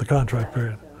the end of the contract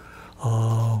period.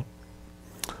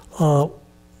 So.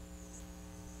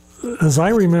 As I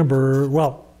remember,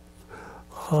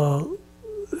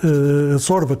 it's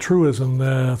sort of a truism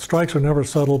that strikes are never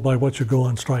settled by what you go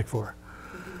on strike for.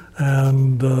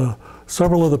 And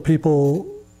several of the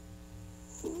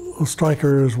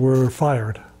strikers were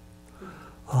fired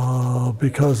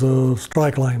because of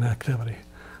strike line activity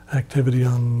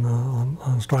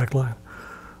on strike line,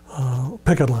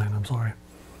 picket line, I'm sorry.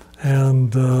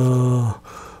 And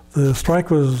the strike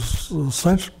was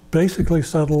basically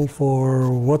settled for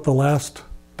what the last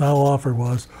Dow offer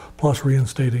was, plus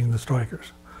reinstating the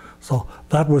strikers. So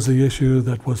that was the issue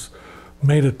that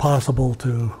made it possible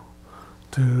to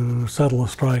settle a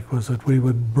strike, was that we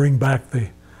would bring back the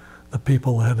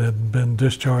people that had been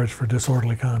discharged for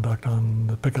disorderly conduct on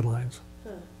the picket lines.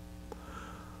 Huh.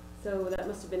 So that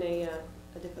must have been a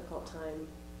difficult time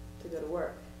to go to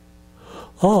work.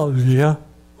 Oh yeah,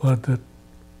 but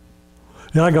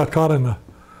yeah, I got caught in the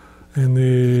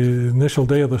initial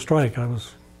day of the strike.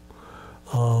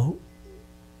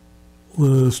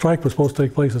 The strike was supposed to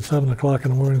take place at 7 o'clock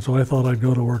in the morning, so I thought I'd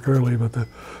go to work early, but the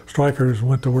strikers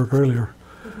went to work earlier.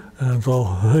 And so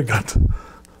I got,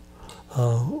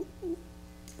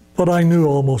 but I knew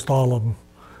almost all of them,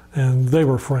 and they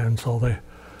were friends, so they,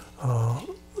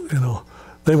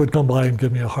 they would come by and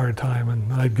give me a hard time,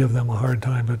 and I'd give them a hard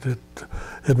time, but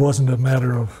it wasn't a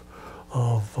matter of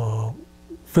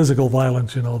physical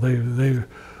violence. We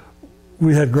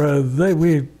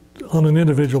on an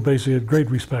individual basis, had great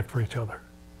respect for each other.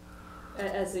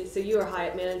 So you were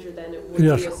Hyatt manager then. Were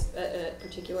yes. you a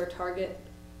particular target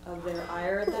of their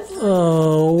ire at that time?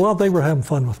 Well, they were having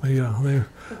fun with me. Yeah, they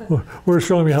were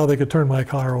showing me how they could turn my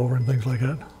car over and things like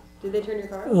that. Did they turn your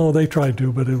car over? Oh, they tried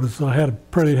to, but I had a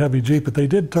pretty heavy Jeep, but they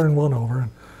did turn one over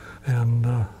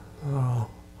and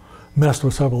messed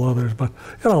with several others. But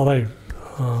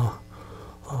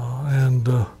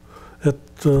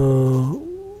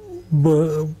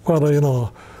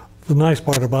the nice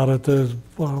part about it is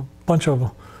a bunch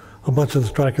of the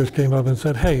strikers came up and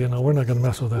said, "Hey, we're not going to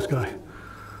mess with this guy."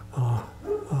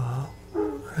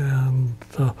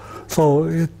 So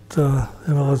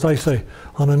as I say,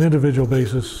 on an individual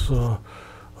basis,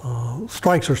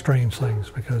 strikes are strange things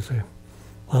because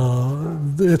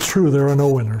it's true there are no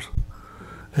winners,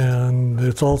 and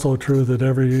it's also true that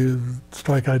every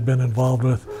strike I'd been involved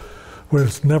with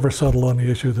was never settled on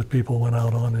the issue that people went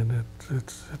out on, and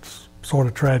it's sort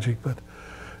of tragic, but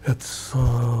it's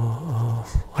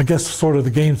I guess sort of the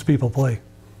games people play.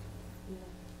 Yeah.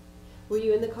 Were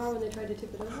you in the car when they tried to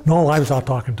tip it over? No, I was out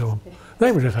talking to them. Okay.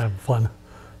 They were just having fun.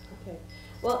 Okay.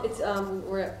 Well, it's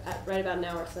we're at right about an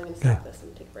hour, so I'm going to stop this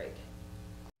and take a break.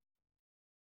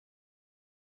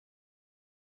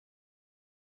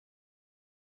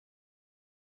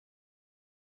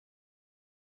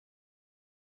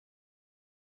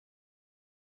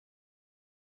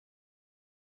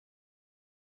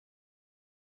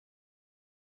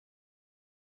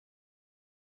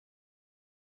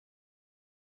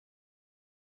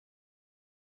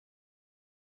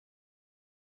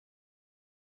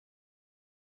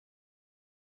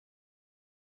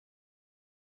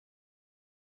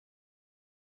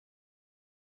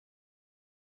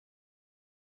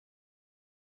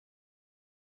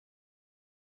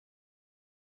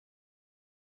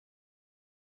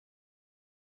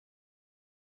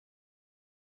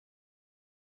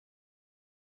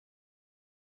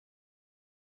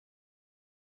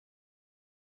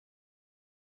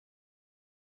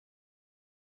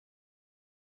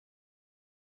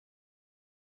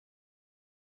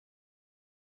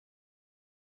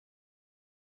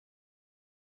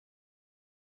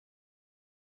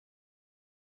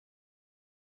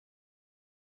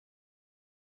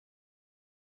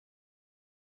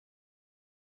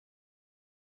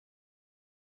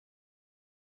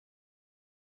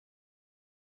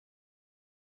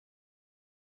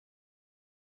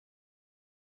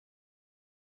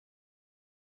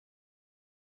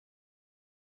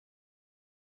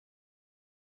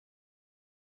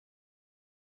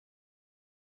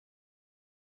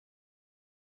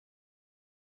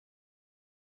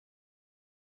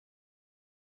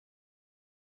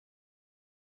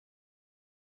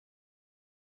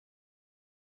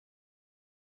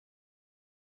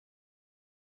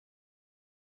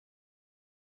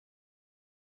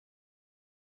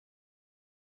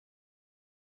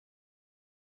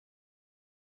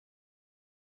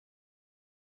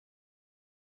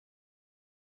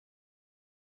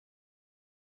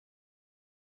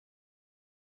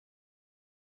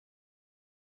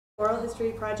 Oral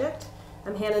History Project.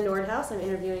 I'm Hannah Nordhaus. I'm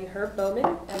interviewing Herb Bowman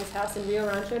at his house in Rio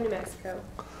Rancho, New Mexico.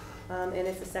 And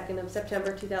it's the 2nd of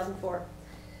September, 2004.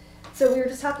 So we were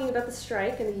just talking about the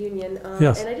strike and the union.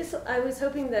 Yes. And I was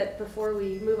hoping that before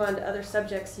we move on to other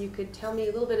subjects, you could tell me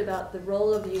a little bit about the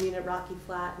role of the union at Rocky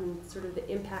Flat and sort of the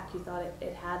impact you thought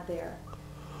it had there.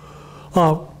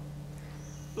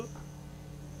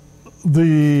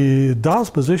 The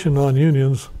Dow's position on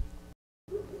unions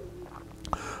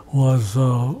was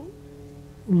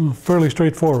fairly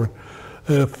straightforward.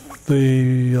 If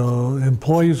the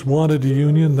employees wanted a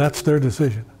union, that's their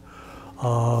decision.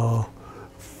 From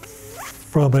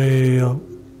a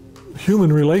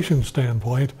human relations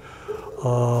standpoint,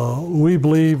 we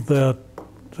believe that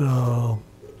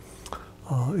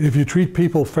if you treat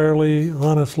people fairly,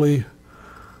 honestly,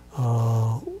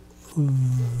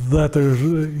 that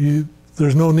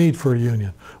there's no need for a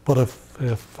union. But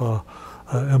if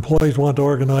employees want to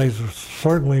organize,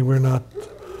 certainly we're not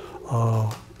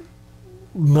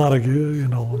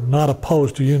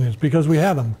opposed to unions, because we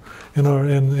have them in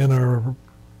our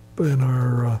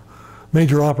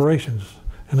major operations,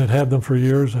 and had had them for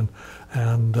years, and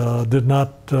did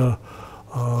not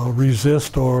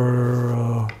resist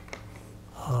or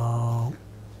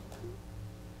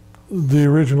the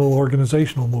original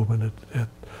organizational movement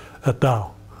at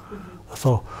Dow. Mm-hmm.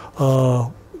 So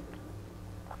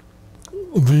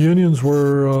the unions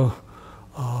were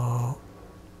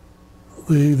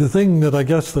the thing that I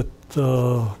guess that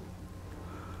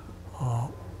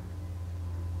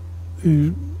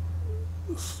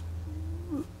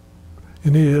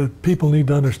people need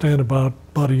to understand about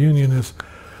a union is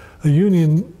a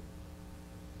union,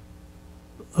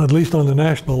 at least on the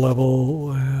national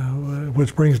level,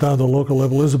 which brings down to the local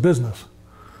level, is a business.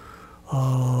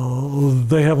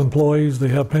 They have employees, they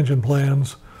have pension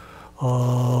plans,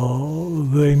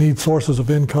 they need sources of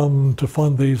income to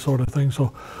fund these sort of things.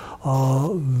 So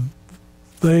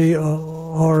they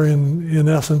are in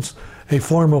essence a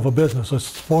form of a business, a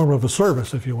form of a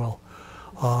service, if you will,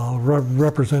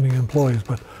 representing employees.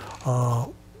 But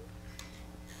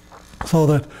so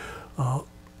that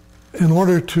in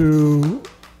order to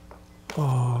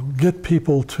get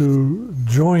people to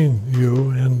join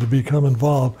you and to become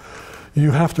involved,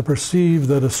 you have to perceive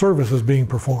that a service is being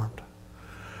performed.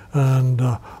 And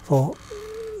so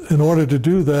in order to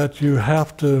do that, you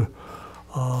have to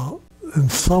in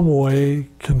some way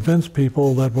convince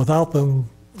people that without them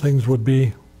things would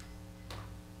be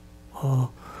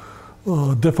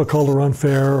difficult or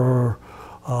unfair, or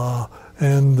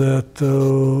and that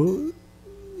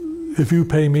if you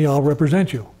pay me, I'll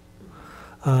represent you.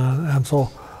 And so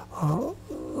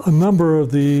a number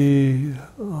of the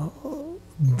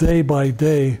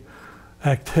day-by-day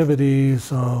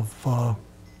activities of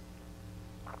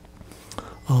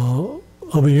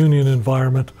a union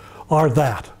environment are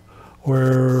that,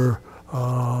 where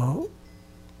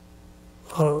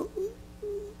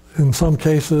in some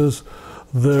cases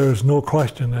there's no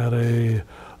question that a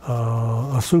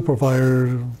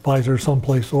supervisor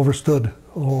someplace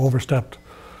overstepped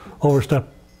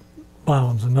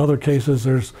bounds. In other cases,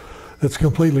 it's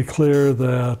completely clear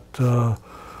that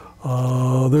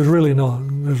there's really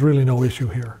no issue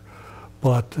here.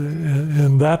 But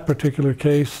in that particular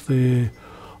case, the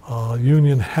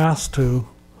union has to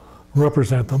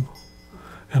represent them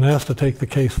and has to take the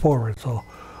case forward. So,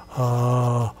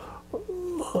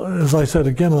 as I said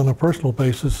again, on a personal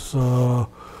basis, I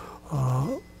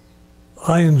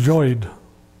enjoyed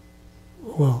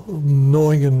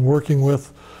knowing and working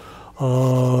with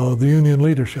the union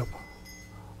leadership.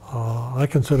 I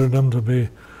consider them to be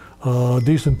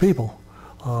decent people.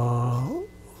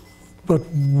 But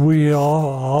we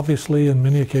all obviously, in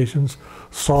many occasions,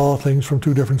 saw things from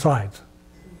two different sides.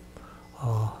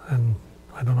 And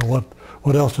I don't know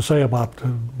what else to say about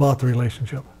the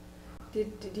relationship. Do you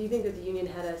think that the union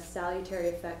had a salutary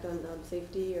effect on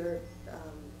safety or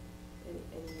any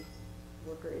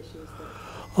worker issues there?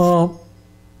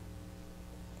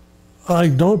 I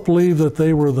don't believe that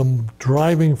they were the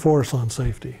driving force on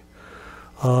safety.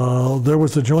 There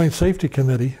was a joint safety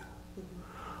committee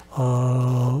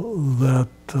that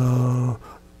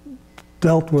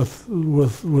dealt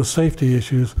with safety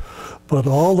issues, but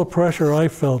all the pressure I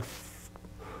felt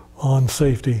on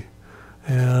safety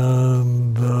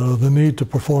and the need to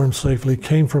perform safely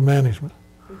came from management.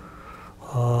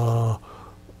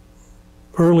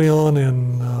 Early on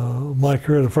in my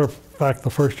career, in fact,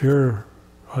 the first year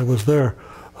I was there,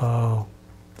 I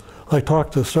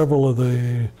talked to several of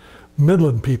the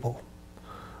Midland people,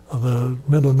 the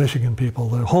Midland, Michigan people,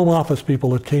 the home office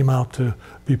people that came out to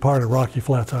be part of Rocky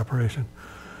Flats operation.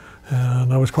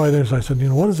 And I was quite interested. I said,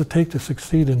 what does it take to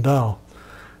succeed in Dow?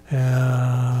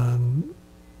 And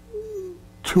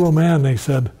to a man, they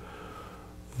said,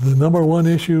 the number one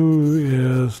issue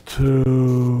is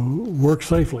to work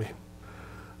safely.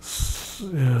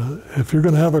 If you're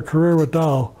going to have a career with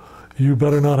Dow, you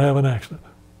better not have an accident.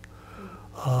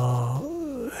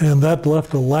 And that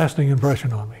left a lasting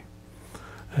impression on me.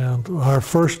 And our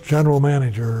first general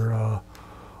manager,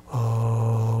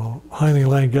 Heine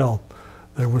Langell,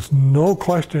 there was no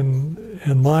question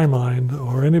in my mind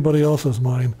or anybody else's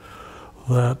mind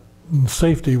that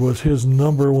safety was his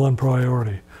number one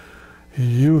priority.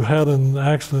 You had an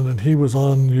accident and he was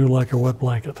on you like a wet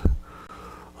blanket.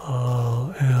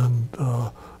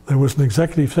 There was an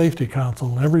executive safety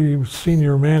council, and every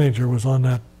senior manager was on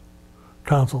that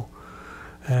council.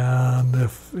 And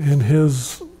if in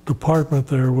his department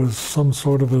there was some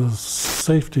sort of a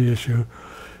safety issue,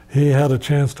 he had a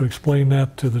chance to explain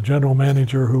that to the general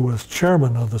manager, who was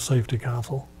chairman of the safety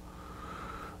council,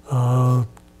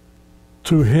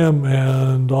 to him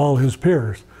and all his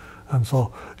peers. And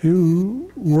so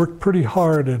you worked pretty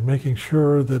hard at making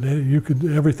sure that you could,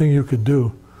 everything you could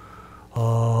do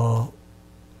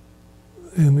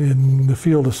in the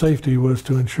field of safety was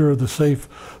to ensure the safe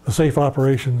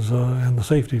operations and the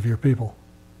safety of your people.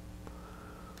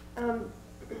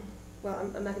 Well,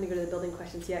 I'm not going to go to the building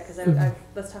questions yet, because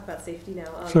let's talk about safety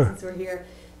now, Sure. since we're here.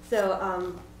 So,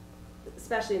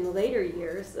 especially in the later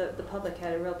years, the public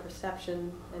had a real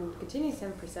perception, and continues to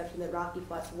have a perception, that Rocky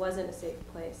Flats wasn't a safe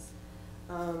place.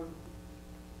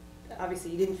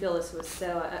 Obviously, you didn't feel this was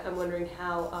so. I'm wondering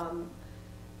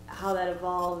how that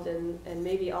evolved, and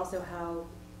maybe also how,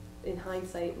 in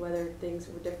hindsight, whether things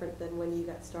were different than when you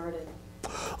got started.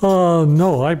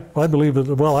 No, I believe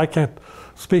that, well, I can't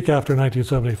speak after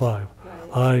 1975. Right.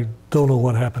 I don't know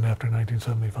what happened after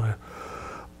 1975.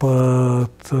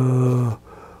 But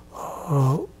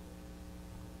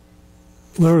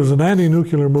there was an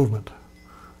anti-nuclear movement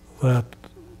that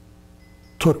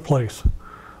took place.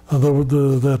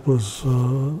 That was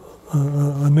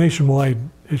a nationwide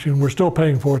issue, and we're still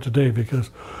paying for it today, because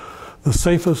the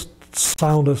safest,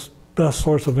 soundest, best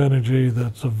source of energy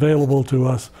that's available to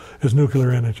us is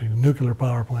nuclear energy. Nuclear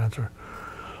power plants are,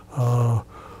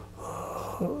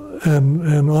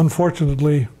 and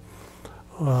unfortunately,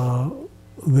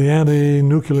 the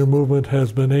anti-nuclear movement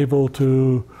has been able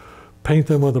to paint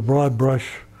them with a broad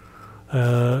brush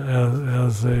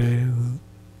as a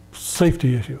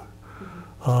safety issue,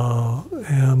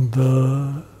 and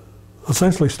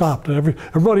essentially stopped.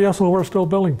 Everybody else in the world is still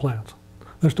building plants.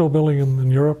 They're still building in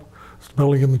Europe, still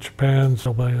building in Japan,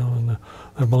 still building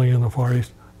they're building in the Far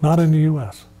East. Not in the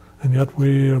U.S. And yet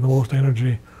we are the most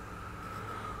energy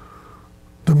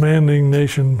demanding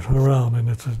nation around, and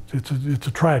it's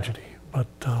a tragedy. But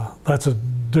that's a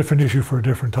different issue for a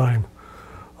different time.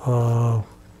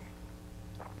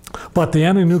 But the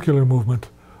anti-nuclear movement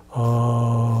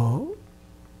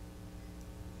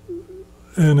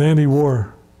and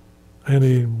anti-war,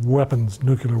 anti-weapons,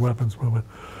 nuclear weapons movement,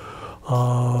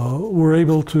 were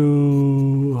able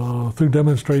to, through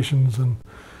demonstrations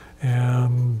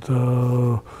and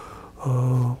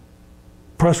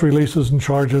press releases and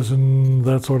charges and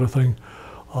that sort of thing,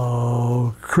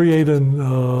 create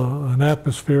an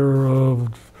atmosphere of,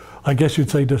 I guess you'd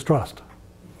say, distrust.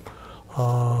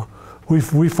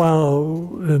 We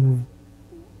found, and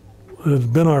it's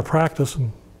been our practice,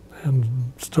 and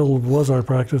still was our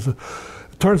practice, it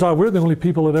turns out we're the only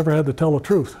people that ever had to tell the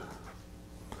truth.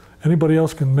 Anybody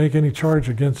else can make any charge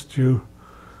against you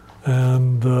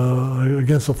and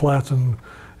against the flats, and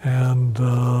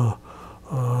you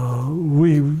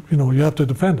have to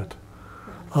defend it.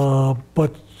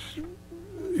 But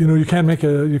you can't make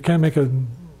an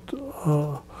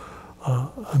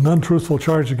untruthful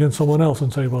charge against someone else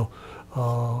and say, well,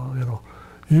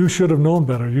 you should have known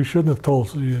better. You shouldn't have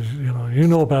told. You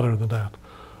know better than that.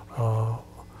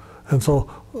 And so,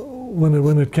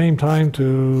 when it came time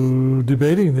to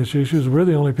debating these issues, we're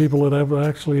the only people that ever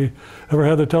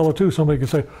had to tell the truth. Somebody could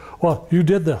say, "Well, you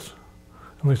did this,"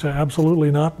 and we say,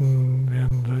 "Absolutely not,"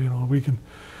 and we can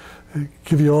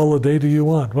give you all the data you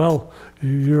want. Well,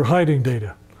 you're hiding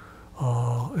data,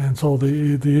 and so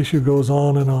the issue goes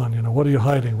on and on. What are you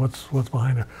hiding? What's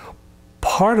behind there?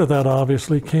 Part of that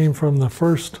obviously came from the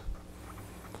first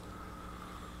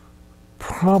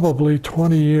probably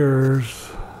 20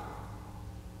 years,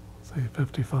 say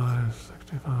 55,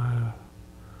 65,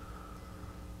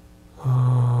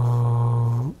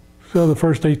 so the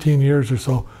first 18 years or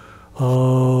so,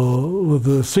 with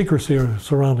the secrecy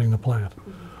surrounding the plant.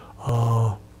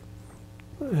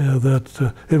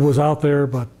 That it was out there,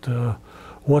 but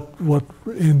what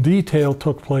in detail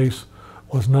took place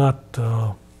was not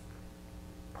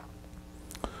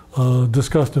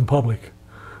discussed in public.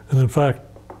 And in fact,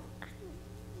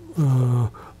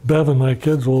 Bev and my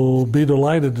kids will be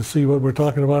delighted to see what we're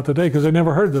talking about today because they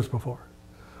never heard this before.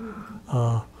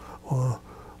 I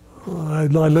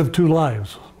lived two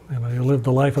lives. You know, you lived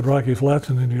the life at Rocky Flats,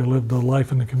 and then you lived the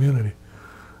life in the community.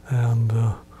 And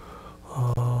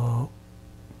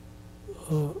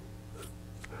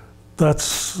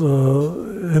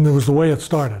and it was the way it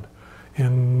started.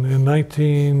 In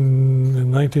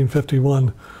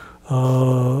 1951,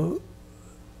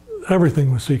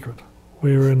 everything was secret.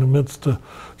 We were in the midst of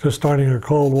just starting a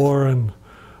Cold War, and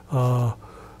the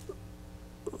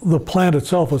plant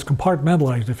itself was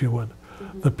compartmentalized, if you would.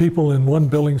 The people in one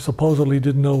building supposedly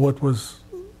didn't know what was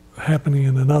happening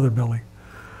in another building.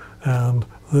 And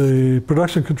the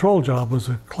production control job was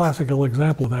a classical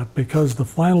example of that, because the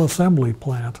final assembly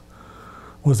plant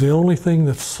was the only thing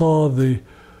that saw the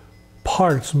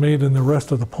parts made in the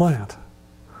rest of the plant.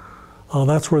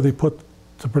 That's where they put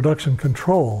the production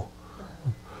control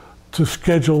to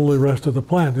schedule the rest of the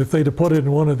plant. If they'd have put it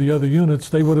in one of the other units,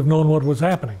 they would have known what was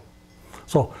happening.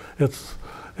 So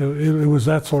it was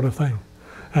that sort of thing.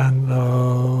 And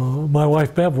my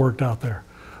wife Bev worked out there,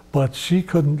 but she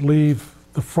couldn't leave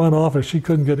the front office. She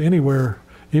couldn't get anywhere,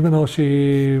 even though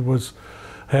she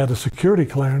had a security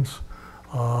clearance,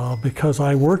 because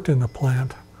I worked in the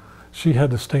plant. She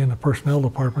had to stay in the personnel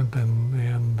department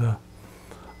and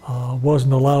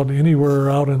wasn't allowed anywhere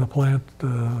out in the plant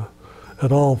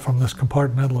at all from this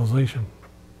compartmentalization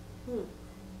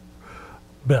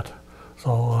bit.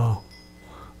 So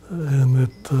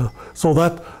so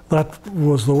that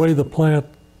was the way the plant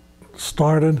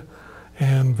started,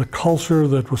 and the culture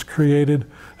that was created,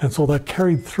 and so that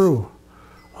carried through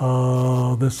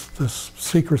this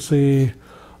secrecy,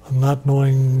 not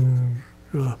knowing,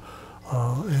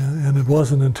 and it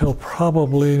wasn't until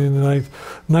probably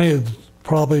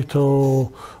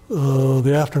till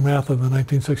the aftermath of the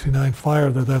 1969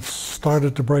 fire that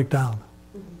started to break down.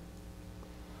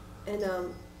 And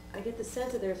I get the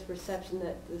sense that there's perception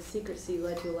that the secrecy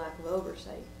led to a lack of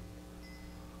oversight.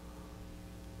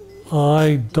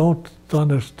 I don't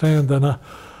understand that.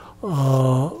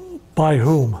 By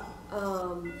whom?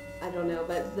 I don't know,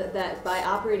 but that by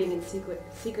operating in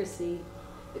secrecy,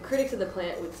 the critics of the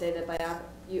plant would say that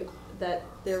that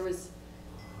there was,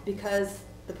 because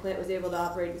the plant was able to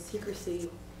operate in secrecy,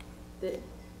 that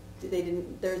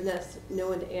there's no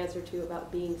one to answer to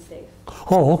about being safe.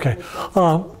 Oh, okay.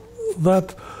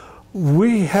 That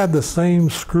we had the same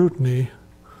scrutiny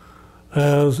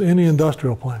as any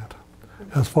industrial plant,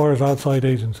 as far as outside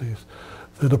agencies.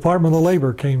 The Department of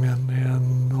Labor came in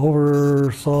and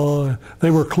oversaw. They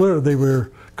were cleared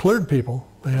people.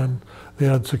 They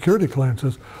had security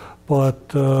clearances, but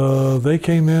they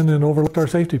came in and overlooked our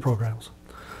safety programs.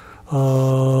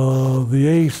 The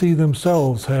AEC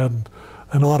themselves had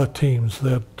an audit teams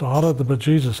that audited the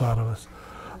bejesus out of us.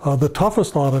 The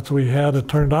toughest audits we had, it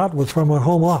turned out, was from our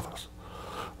home office.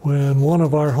 When one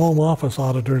of our home office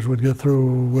auditors would get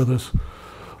through with us,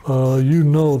 you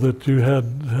know that you had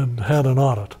an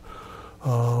audit,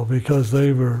 because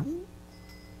they were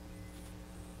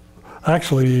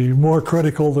actually more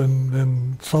critical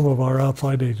than some of our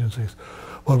outside agencies.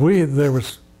 But there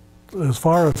was, as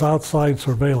far as outside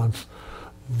surveillance,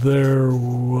 there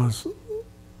was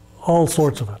all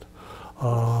sorts of it.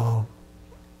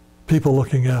 People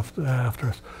looking after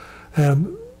us.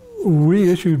 And we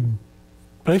issued,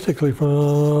 basically,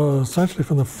 essentially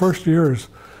from the first years,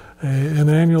 an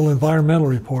annual environmental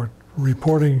report,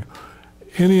 reporting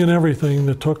any and everything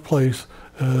that took place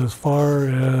as far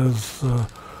as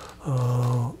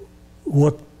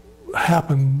what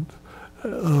happened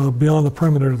beyond the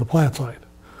perimeter of the plant site.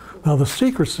 Now, the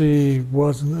secrecy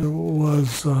was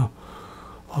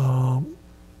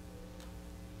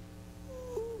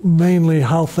mainly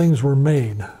how things were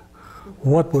made,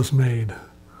 what was made,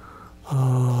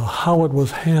 how it was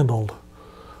handled,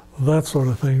 that sort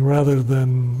of thing, rather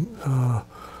than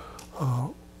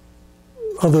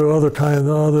other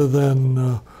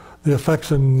than the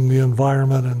effects in the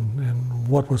environment and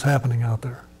what was happening out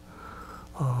there.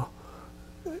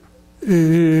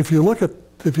 If you look at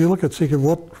secret,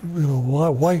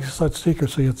 why such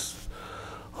secrecy? It's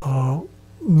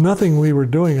nothing we were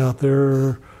doing out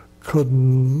there could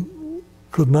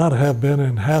not have been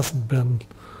and hasn't been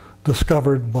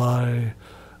discovered by,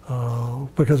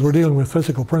 because we're dealing with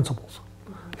physical principles,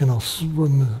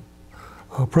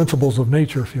 principles of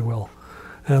nature, if you will.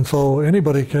 And so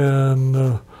anybody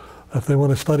can, if they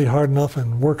want to study hard enough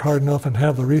and work hard enough and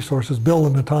have the resources, build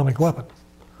an atomic weapon.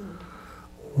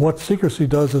 What secrecy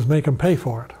does is make them pay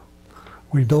for it.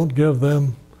 We don't give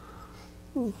them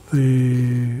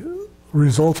the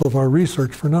results of our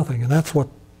research for nothing. And that's what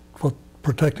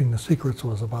protecting the secrets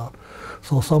was about.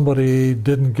 So somebody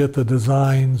didn't get the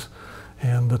designs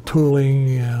and the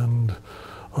tooling and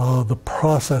the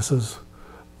processes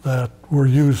that were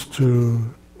used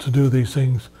to do these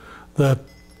things that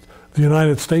the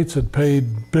United States had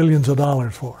paid billions of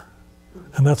dollars for.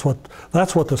 And that's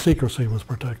what the secrecy was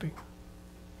protecting.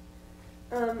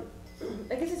 I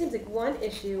guess it seems like one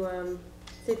issue,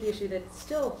 safety issue that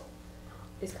still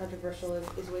is controversial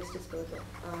is waste disposal,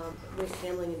 waste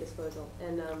handling and disposal,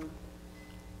 and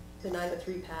the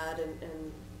 903 pad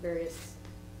and various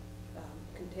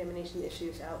contamination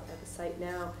issues out at the site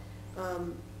now.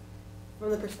 From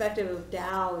the perspective of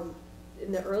Dow,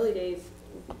 in the early days,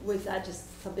 was that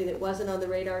just something that wasn't on the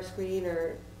radar screen,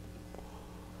 or?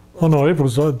 Oh no, it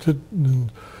was on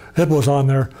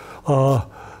there.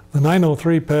 The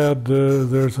 903 pad,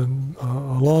 there's a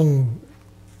long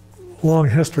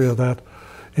history of that.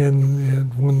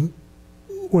 And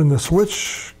when the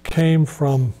switch came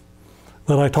from,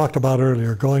 that I talked about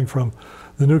earlier, going from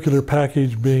the nuclear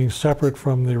package being separate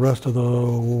from the rest of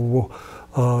the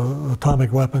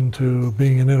atomic weapon to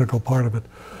being an integral part of it,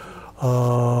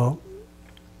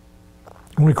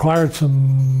 required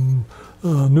some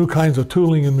new kinds of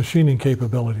tooling and machining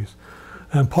capabilities.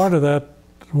 And part of that,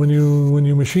 when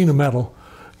you machine a metal,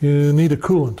 you need a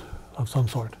coolant of some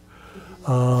sort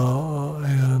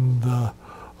and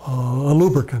a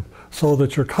lubricant, so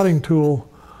that your cutting tool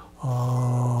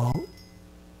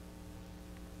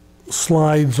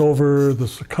slides over the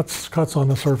cuts on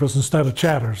the surface instead of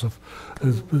chatters,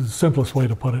 is the simplest way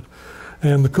to put it.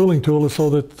 And the cooling tool is so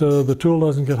that the tool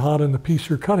doesn't get hot and the piece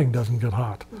you're cutting doesn't get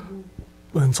hot.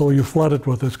 Mm-hmm. And so you flood it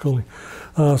with this cooling.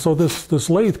 So this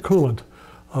lathe coolant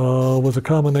was a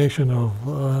combination of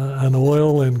an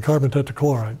oil and carbon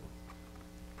tetrachloride.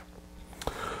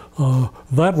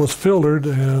 That was filtered,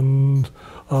 and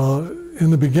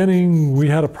in the beginning we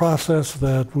had a process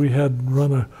that we had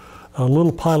run a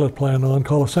little pilot plant on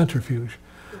called a centrifuge.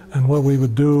 And what we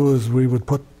would do is we would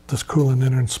put this coolant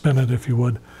in there and spin it, if you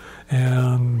would,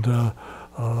 and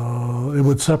it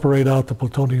would separate out the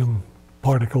plutonium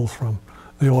particles from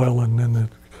the oil. And then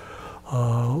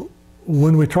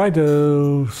when we tried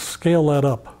to scale that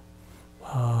up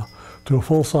to a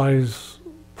full-size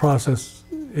process,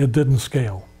 it didn't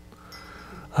scale.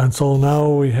 And so now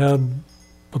we had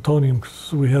some plutonium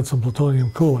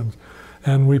coolant,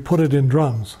 and we put it in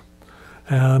drums.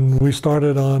 And we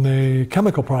started on a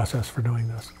chemical process for doing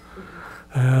this.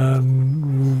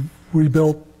 And we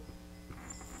built,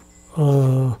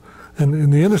 and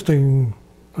the interesting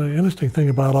thing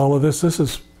about all of this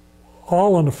is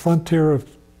all on the frontier of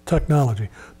technology.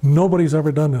 Nobody's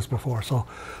ever done this before, so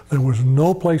there was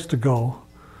no place to go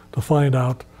to find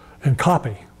out and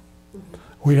copy.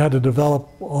 We had to develop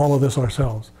all of this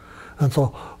ourselves. And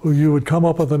so you would come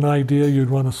up with an idea, you'd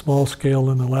run a small scale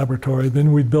in the laboratory,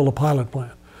 then we'd build a pilot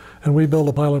plant. And we'd build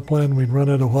a pilot plant, we'd run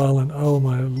it a while, and oh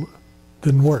my,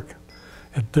 didn't work.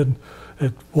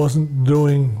 It wasn't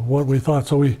doing what we thought,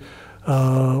 so we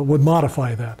would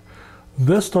modify that.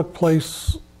 This took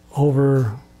place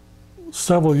over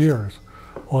several years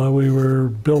while we were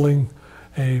building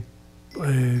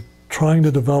trying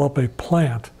to develop a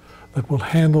plant that will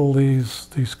handle these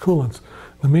coolants.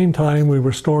 In the meantime, we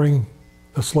were storing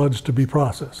the sludge to be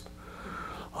processed.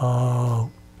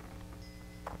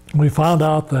 We found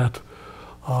out that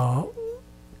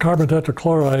carbon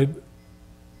tetrachloride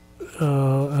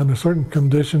under certain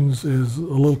conditions is a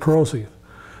little corrosive.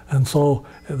 And so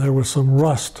there was some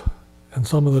rust in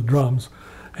some of the drums,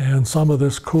 and some of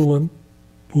this coolant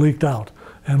leaked out.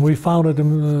 And we found it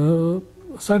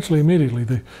essentially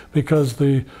immediately because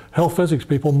the health physics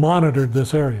people monitored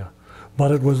this area, but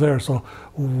it was there. So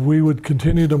we would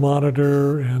continue to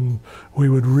monitor, and we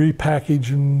would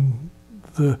repackage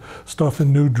the stuff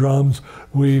in new drums.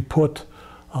 We put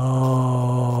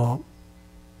an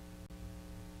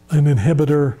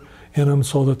inhibitor in them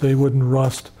so that they wouldn't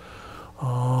rust.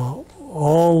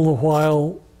 All the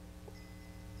while,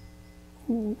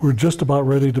 we're just about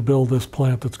ready to build this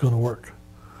plant that's going to work.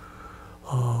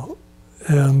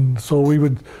 And so we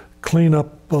would clean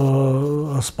up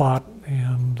a spot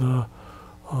and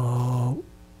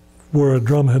where a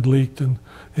drum had leaked,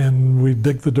 and we'd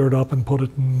dig the dirt up and put it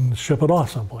and ship it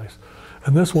off someplace.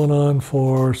 And this went on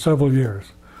for several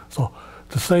years. So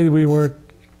to say we weren't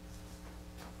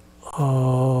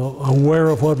aware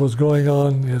of what was going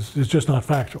on is just not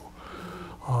factual.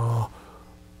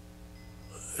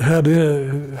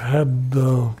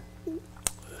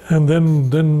 And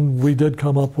then we did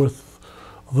come up with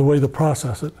the way to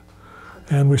process it.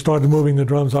 and we started moving the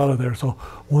drums out of there. So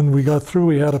when we got through,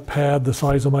 we had a pad the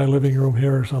size of my living room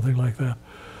here or something like that,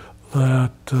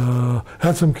 that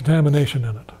had some contamination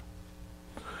in it.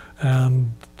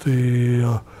 And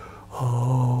the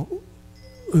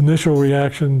initial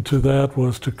reaction to that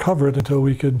was to cover it until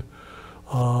we could,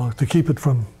 to keep it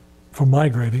from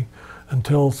migrating,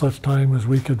 until such time as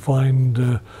we could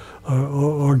find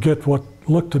or get what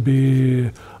looked to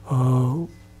be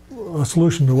a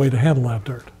solution, a way to handle that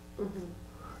dirt.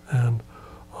 And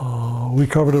we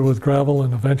covered it with gravel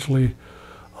and eventually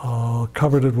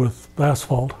covered it with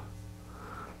asphalt.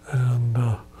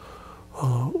 And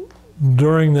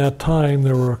during that time,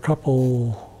 there were a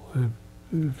couple,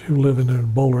 if you live in the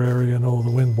Boulder area, you know the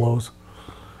wind blows.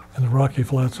 In the Rocky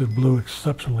Flats, it blew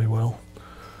exceptionally well.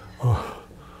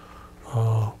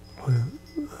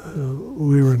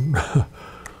 We were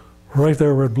right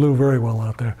there where it blew very well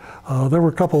out there. There were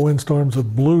a couple windstorms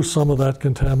that blew some of that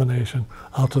contamination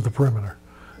out to the perimeter.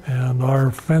 And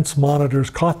our fence monitors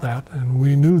caught that, and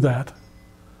we knew that.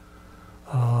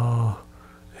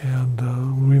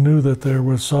 We knew that there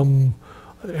was some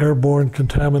airborne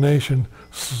contamination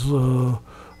still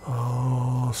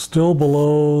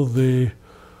below the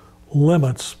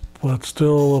limits, but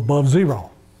still above zero.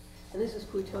 And this is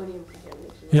plutonium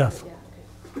contamination, right? Yes. Yeah,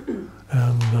 okay.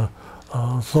 And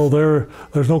so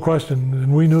there's no question,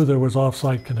 and we knew there was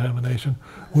off-site contamination.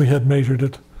 We had measured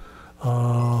it.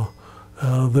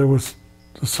 There was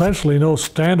essentially no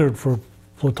standard for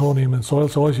plutonium in soil,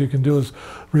 so all you can do is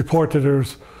report that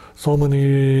there's so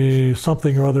many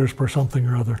something or others per something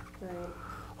or other.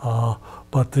 Right.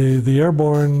 But the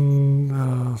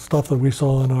airborne stuff that we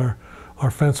saw in our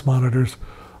fence monitors,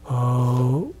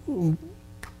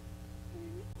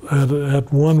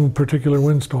 at one particular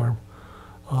windstorm,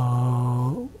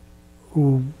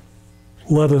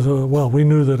 led us, well, we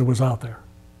knew that it was out there.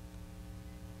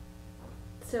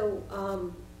 So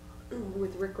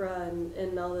with RCRA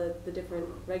and all the different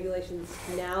regulations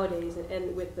nowadays,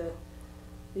 and with the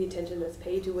attention that's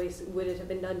paid to waste, would it have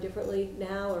been done differently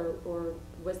now, or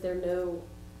was there no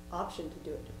option to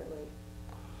do it differently?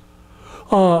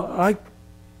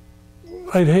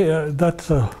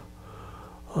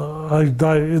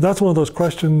 That's one of those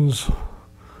questions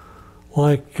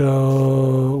like,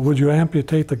 would you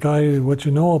amputate the guy, what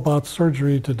you know about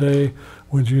surgery today,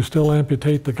 would you still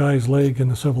amputate the guy's leg in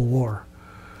the Civil War?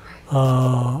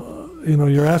 You know,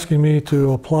 you're asking me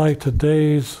to apply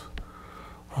today's,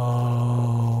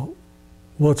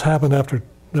 what's happened after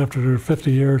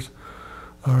 50 years,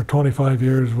 or 25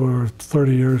 years, or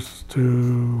 30 years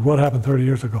to what happened 30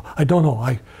 years ago. I don't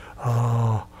know.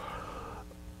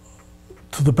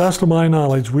 To the best of my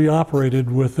knowledge, we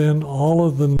operated within all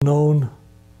of the known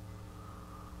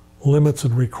limits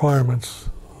and requirements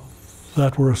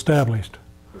that were established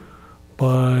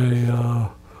by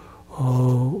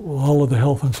all of the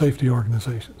health and safety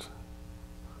organizations.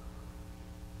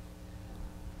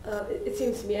 It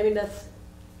seems to me, I mean, that's,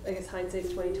 I guess hindsight's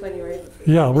 20/20, right?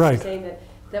 Yeah, right. You're saying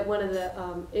that one of the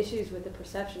issues with the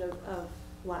perception of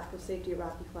lack of safety at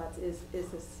Rocky Flats is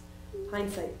this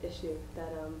hindsight issue, that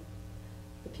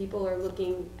the people are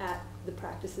looking at the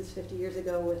practices 50 years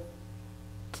ago with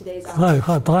today's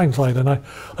hindsight, and I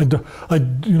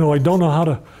don't know how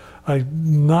to. I'm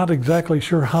not exactly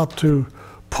sure how to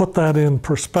put that in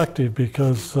perspective,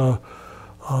 because the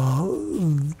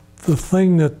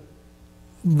thing that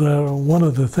one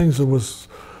of the things that was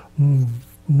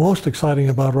most exciting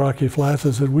about Rocky Flats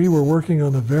is that we were working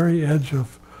on the very edge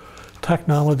of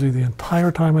technology the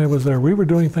entire time I was there. We were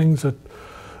doing things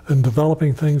and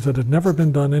developing things that had never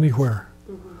been done anywhere,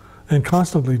 and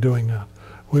constantly doing that.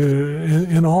 We're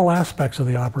in all aspects of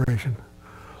the operation,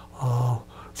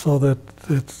 so that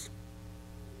it's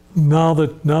now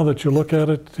that you look at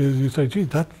it, you say, gee,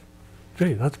 that's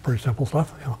pretty simple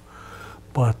stuff, you know.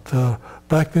 But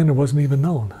back then it wasn't even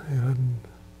known.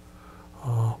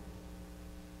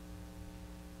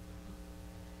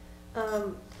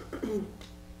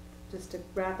 Just to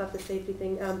wrap up the safety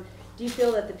thing, do you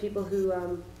feel that the people who,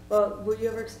 well, were you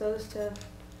ever exposed to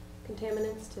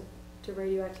contaminants, to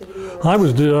radioactivity? Or I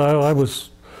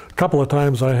was a couple of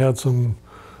times. I had some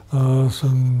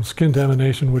skin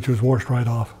contamination, which was washed right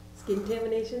off. Skin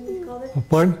contamination, you called it?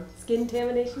 Pardon? Skin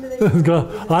contamination, do they call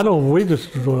it? I don't. We just.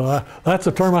 That's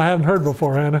a term I hadn't heard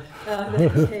before, Hannah.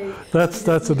 Okay. That's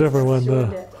a different one.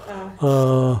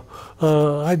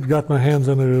 I got my hands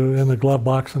in the glove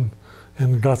box and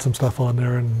got some stuff on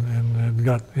there and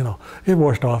got, you know, it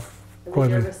washed off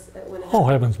quite a bit. Oh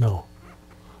heavens, no.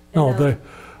 No, there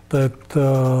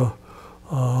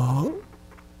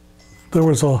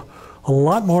was a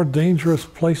lot more dangerous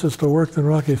places to work than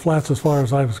Rocky Flats as far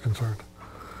as I was concerned.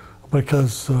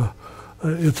 because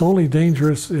it's only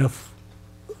dangerous if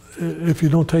you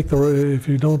don't take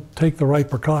the right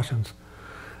precautions.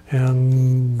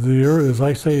 And as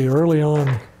I say, early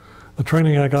on, the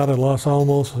training I got at Los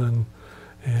Alamos and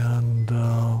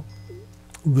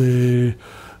the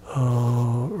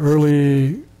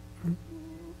early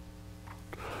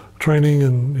training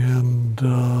and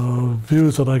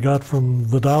views that I got from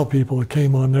the Dow people that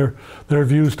came on their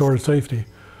views towards safety.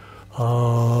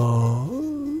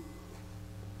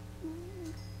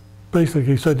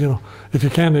 Basically said, you know, if you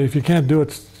can't do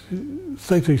it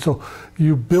safely, so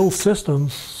you build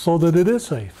systems so that it is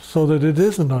safe, so that it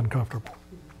isn't uncomfortable.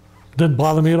 Didn't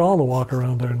bother me at all to walk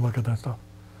around there and look at that stuff.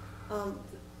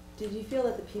 Did you feel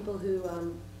that the people who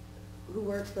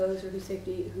were exposed or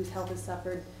whose health has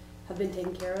suffered have been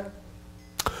taken care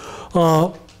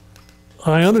of?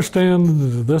 I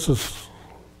understand this is.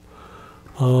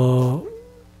 I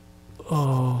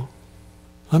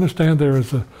understand there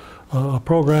is a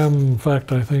program. In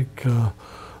fact, I think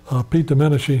Pete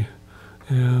Domenici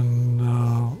and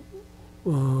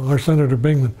our Senator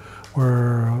Bingman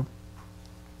were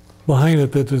behind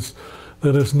it. That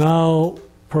is now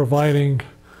providing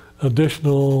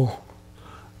additional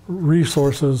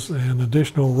resources and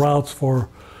additional routes for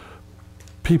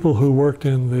people who worked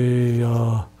in the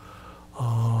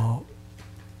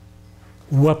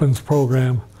weapons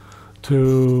program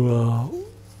to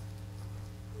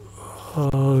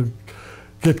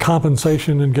get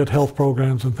compensation and get health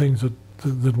programs and things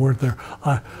that weren't there.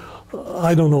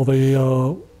 I don't know,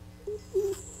 the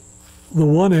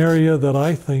one area that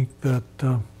I think that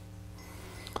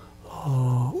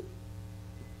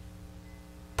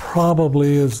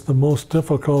probably is the most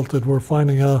difficult, that we're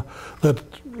finding out that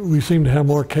we seem to have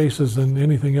more cases than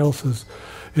anything else,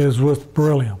 is with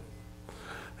beryllium.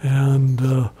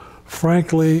 And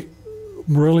frankly,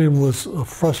 beryllium was a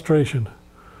frustration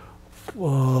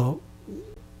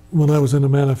when I was in the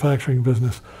manufacturing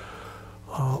business.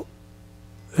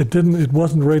 It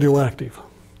wasn't radioactive,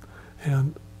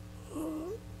 and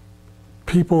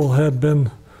people had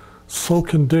been so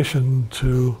conditioned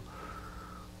to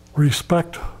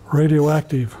respect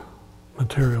radioactive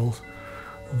materials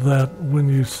that when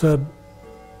you said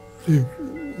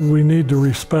we need to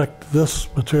respect this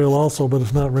material also, but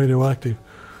it's not radioactive,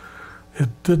 it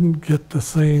didn't get the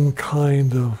same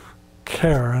kind of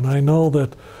care. And I know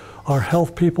that our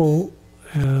health people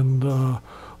and a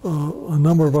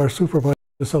number of our supervisors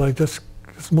said, it's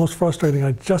most frustrating,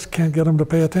 I just can't get them to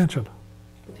pay attention.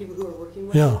 The people who are working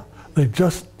with Yeah, they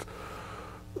just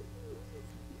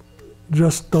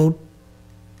don't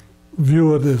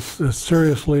view it as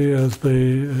seriously as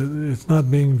it's not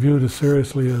being viewed as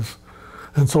seriously as,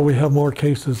 and so we have more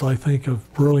cases, I think,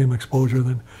 of beryllium exposure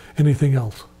than anything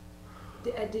else.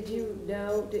 Did you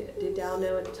know, did Dow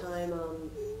know at the time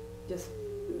just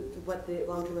what the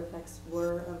long-term effects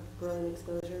were of beryllium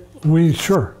exposure?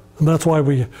 Sure, and that's why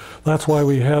we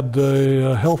had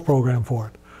a health program for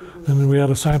it. Mm-hmm. And we had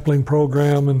a sampling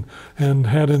program and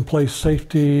had in place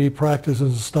safety practices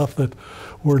and stuff that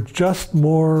were just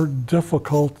more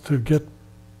difficult to get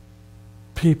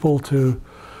people to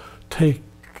take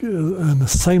in the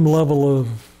same level of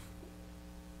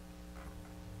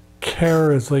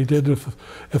care as they did if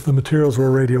the materials were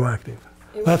radioactive.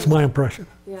 That's my impression.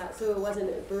 Yeah, so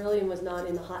beryllium was not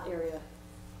in the hot area,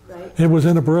 right? It was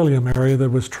in a beryllium area that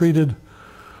was treated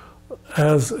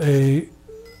as you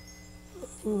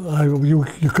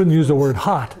couldn't use the word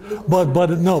hot,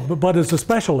 but it's a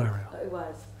special area. It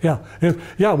was. Yeah, it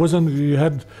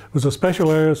was a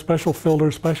special area, special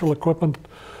filter, special equipment,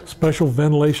 special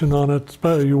ventilation on it.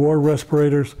 You wore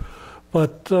respirators,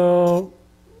 but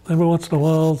every once in a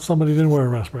while somebody didn't wear a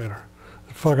respirator,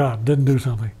 forgot, didn't do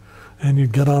something, and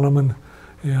you'd get on them and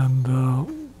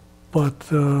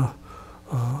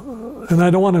I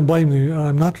don't want to blame you.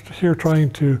 I'm not here trying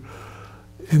to,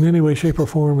 in any way, shape, or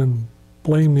form, and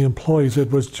blame the employees.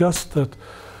 It was just that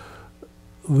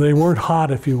they weren't hot,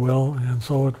 if you will, and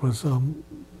so it was a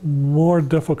more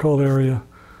difficult area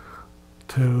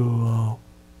to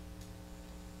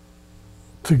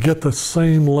get the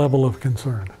same level of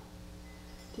concern.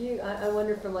 I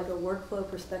wonder, from like a workflow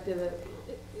perspective,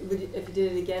 if you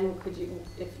did it again,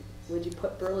 would you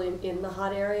put beryllium in the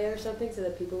hot area or something so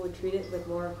that people would treat it with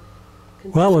more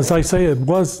concern? Well, as I say, it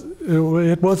was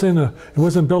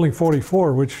in Building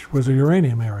 44, which was a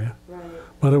uranium area. Right.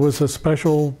 But it was a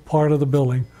special part of the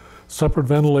building, separate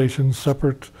ventilation,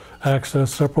 separate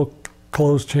access, separate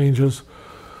closed changes,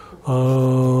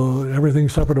 everything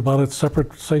separate about it,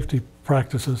 separate safety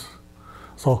practices.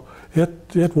 So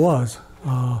it was,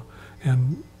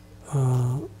 and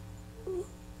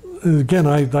again,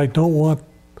 I don't want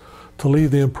to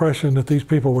leave the impression that these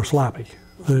people were sloppy,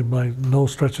 by no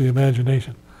stretch of the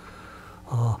imagination.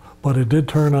 But it did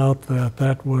turn out that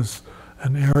that was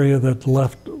an area that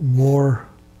left more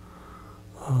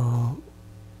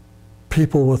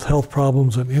people with health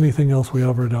problems than anything else we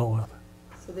ever dealt with.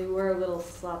 So they were a little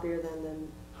sloppier than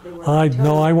they were.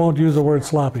 No, I won't use the word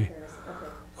sloppy.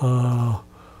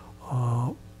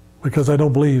 Okay. Because I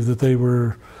don't believe that they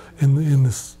were,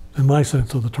 in my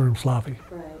sense of the term, sloppy.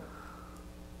 Right.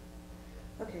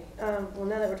 Okay. Well,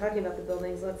 now that we're talking about the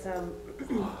buildings, let's. I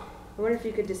wonder if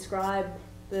you could describe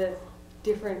the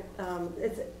different.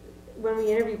 When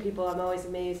we interview people, I'm always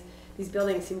amazed. These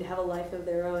buildings seem to have a life of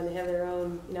their own. They have their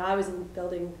own. You know, I was in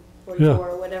building 44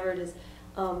 or whatever it is.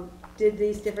 Did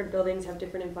these different buildings have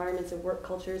different environments and work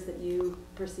cultures that you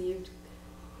perceived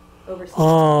overseas?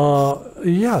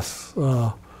 Yes,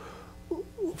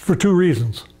 for two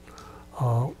reasons.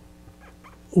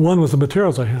 One was the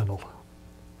materials I handled.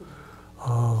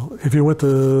 If you went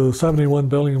to 71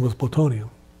 building, it was plutonium.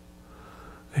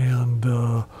 And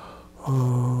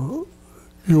of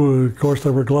course,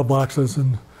 there were glove boxes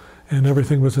and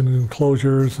everything was in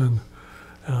enclosures, and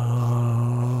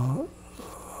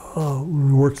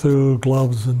we worked through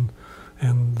gloves and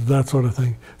that sort of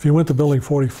thing. If you went to building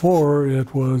 44,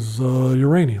 it was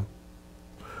uranium.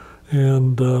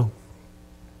 And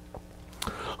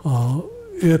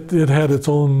it had its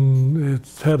own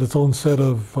set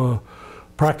of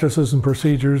practices and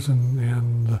procedures,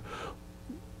 and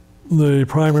the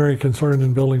primary concern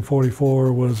in building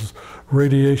 44 was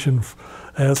radiation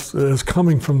as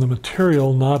coming from the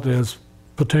material, not as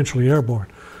potentially airborne.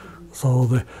 So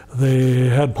they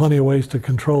had plenty of ways to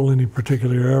control any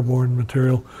particular airborne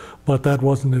material, but that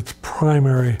wasn't its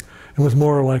primary. It was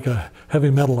more like a heavy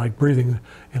metal, like breathing.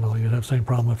 You know, you'd have the same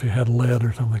problem if you had lead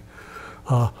or something.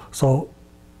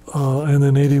 And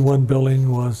then 81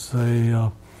 building was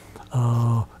an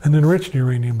enriched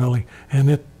uranium building, and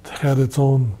it had its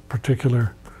own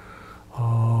particular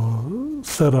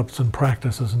setups and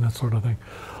practices and that sort of thing.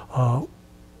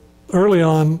 Early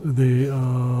on,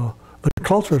 the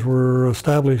cultures were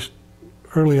established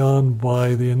early on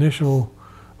by the initial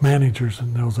managers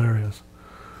in those areas.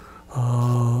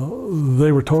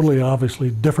 They were totally, obviously,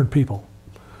 different people.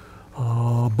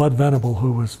 Bud Venable,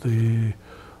 who was the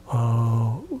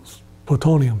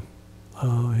plutonium,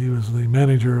 he was the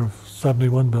manager of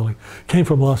 71 building, came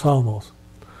from Los Alamos.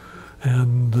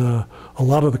 And a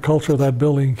lot of the culture of that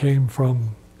building came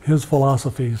from his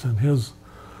philosophies and his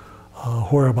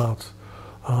whereabouts.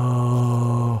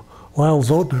 Lyle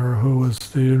Zotner, who was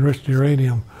the enriched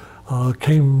uranium,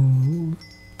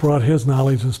 brought his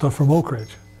knowledge and stuff from Oak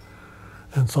Ridge.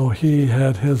 And so he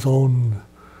had his own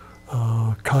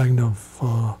kind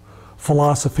of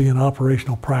philosophy and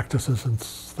operational practices and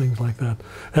things like that.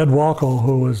 Ed Walco,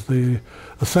 who was the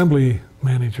assembly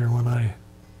manager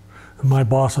my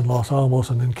boss in Los Alamos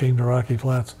and then came to Rocky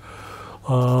Flats,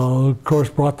 of course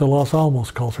brought the Los Alamos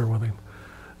culture with him.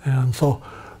 And so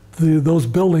those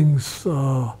buildings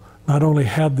not only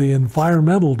had the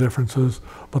environmental differences,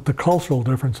 but the cultural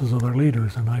differences of their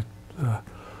leaders. And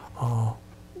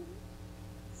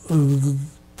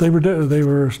they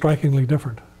were strikingly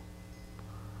different.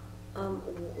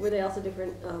 Were they also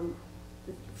different?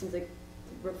 It seems like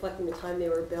reflecting the time they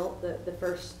were built. The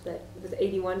first, that was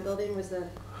 81 building was the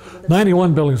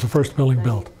 91 building is the first building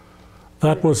built.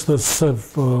 That was the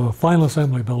final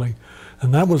assembly building,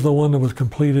 and that was the one that was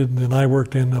completed, and I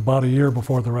worked in about a year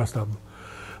before the rest of them.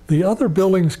 The other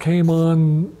buildings came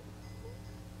on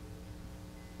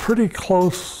pretty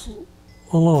close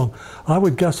along. I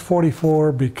would guess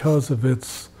 44 because of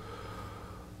its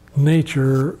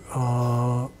nature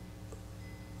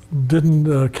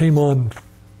came on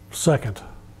second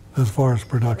as far as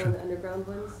production. The underground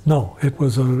ones? No, it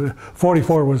was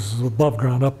 44 was above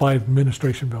ground, up by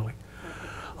administration building.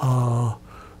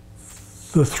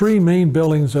 The three main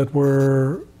buildings that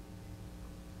were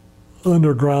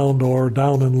underground or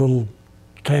down in little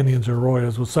canyons or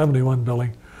arroyos was 71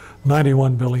 building,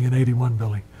 91 building, and 81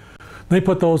 building. They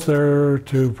put those there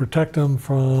to protect them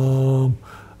from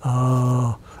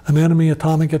an enemy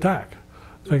atomic attack,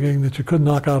 figuring that you could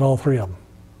knock out all three of them.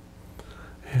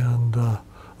 And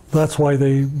that's why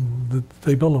they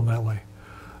build them that way.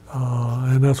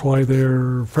 And that's why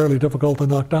they're fairly difficult to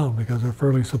knock down, because they're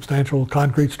fairly substantial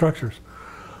concrete structures.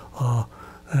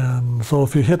 And so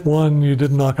if you hit one, you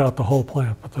didn't knock out the whole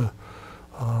plant. But the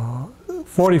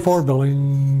 44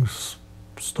 buildings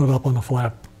stood up on the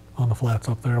flats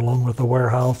up there, along with the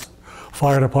warehouse,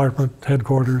 fire department,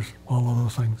 headquarters, all of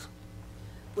those things.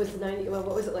 Was the what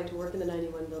was it like to work in the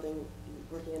 91 building,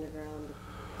 working underground?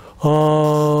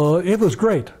 It was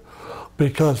great,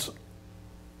 because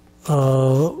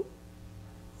the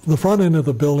front end of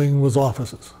the building was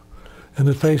offices, and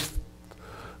it faced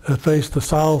the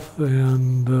south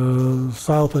and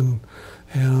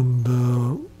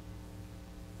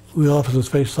the offices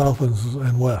faced south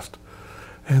and west.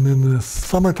 And in the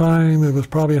summertime, it was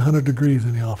probably 100 degrees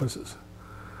in the offices.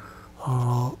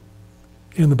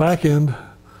 In the back end,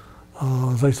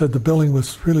 as I said, the building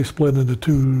was really split into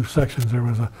two sections. There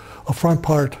was a front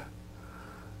part,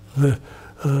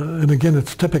 and again,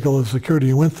 it's typical of security.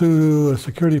 You went through a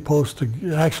security post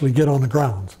to actually get on the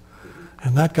grounds,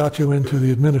 and that got you into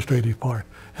the administrative part.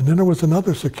 And then there was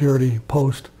another security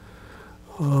post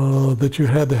that you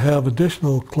had to have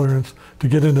additional clearance to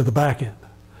get into the back end.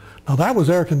 Now that was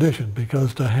air conditioned,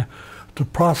 because to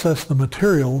process the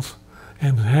materials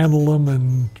and handle them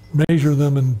and measure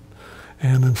them and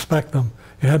inspect them,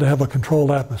 you had to have a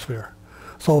controlled atmosphere.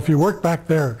 So if you worked back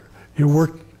there, you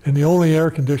worked in the only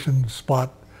air conditioned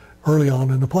spot early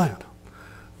on in the plant.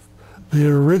 The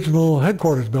original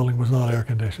headquarters building was not air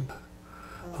conditioned.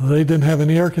 They didn't have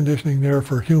any air conditioning there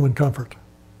for human comfort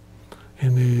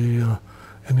in the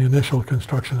initial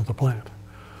construction of the plant.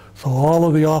 So all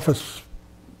the offices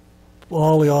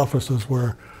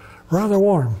were rather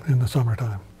warm in the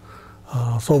summertime.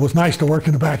 So it was nice to work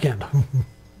in the back end.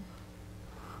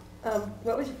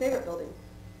 What was your favorite building?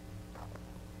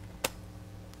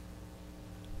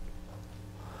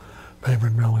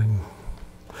 Favorite building?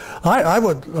 I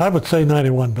would say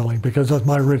 91 building, because that's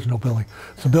my original building.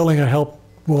 It's the building I helped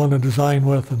go on the design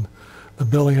with, and the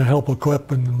building I helped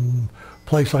equip, and the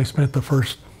place I spent the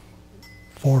first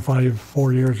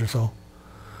 4 years or so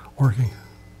working.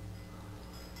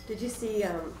 Did you see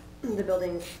the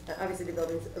buildings, obviously the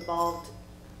buildings evolved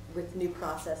with new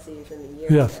processes in the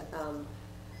years. Yes.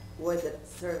 Was it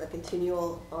sort of a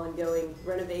continual, ongoing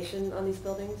renovation on these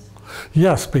buildings?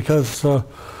 Yes, because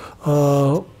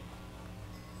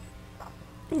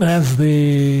as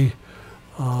the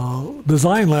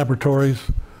design laboratories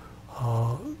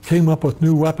came up with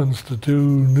new weapons to do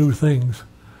new things,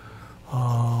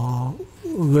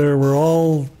 there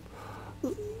were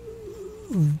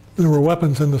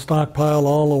weapons in the stockpile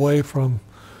all the way from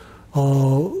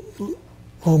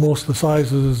almost the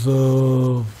sizes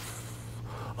of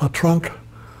a trunk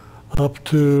up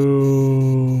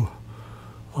to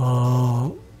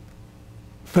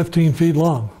 15 feet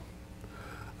long.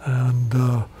 And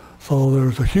so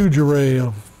there's a huge array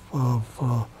of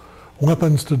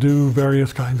weapons to do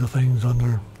various kinds of things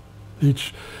under.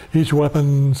 Each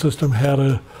weapon system had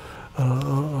a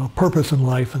purpose in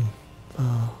life, and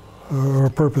or a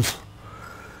purpose.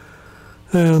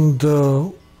 And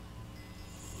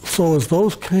so as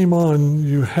those came on,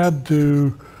 you had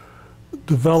to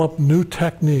develop new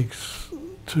techniques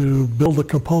to build the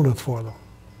components for them.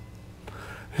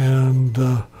 And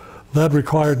that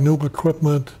required new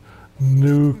equipment,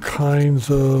 new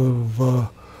kinds of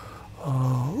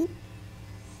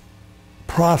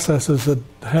processes that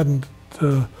hadn't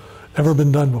ever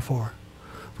been done before.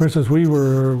 For instance, we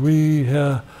were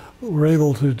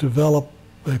able to develop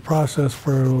a process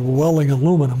for welding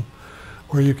aluminum,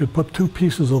 where you could put two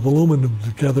pieces of aluminum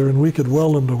together, and we could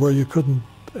weld them to where you couldn't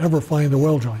ever find a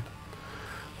weld joint,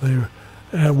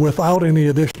 without any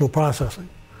additional processing.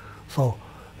 So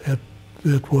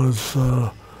it was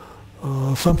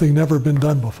something never been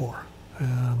done before,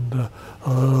 and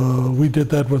we did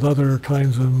that with other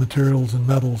kinds of materials and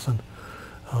metals, and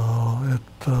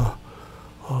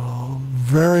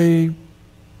very,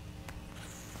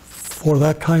 for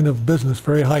that kind of business,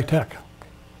 very high tech.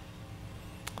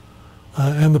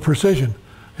 And the precision,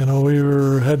 we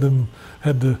had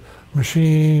to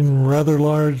machine rather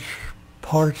large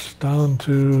parts down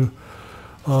to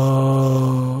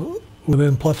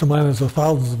within plus or minus a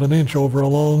thousandth of an inch over a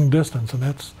long distance, and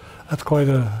that's quite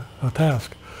a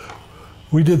task.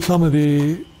 We did some of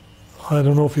the, I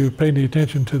don't know if you paid any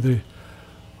attention to the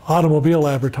automobile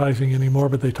advertising anymore,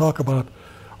 but they talk about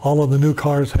all of the new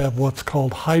cars have what's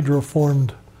called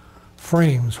hydroformed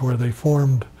frames, where they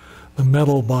formed the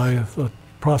metal by a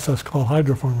process called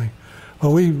hydroforming.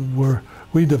 Well,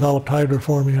 we developed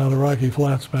hydroforming out of Rocky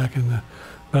Flats back in the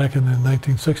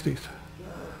 1960s.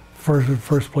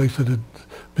 First place it had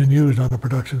been used on a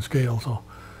production scale. So,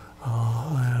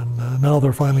 and now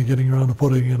they're finally getting around to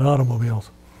putting it in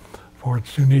automobiles for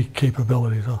its unique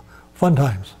capabilities. So, fun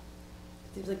times.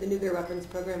 Seems like the nuclear weapons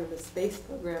program and the space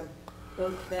program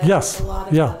both fed yes, a lot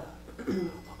of yeah.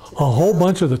 A whole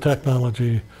bunch of the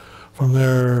technology from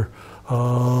there,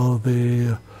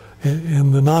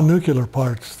 in the non-nuclear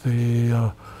parts,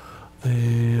 the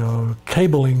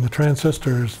cabling, the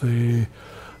transistors, the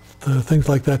things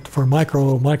like that for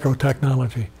micro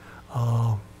technology,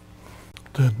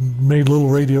 that made little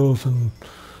radios and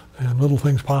little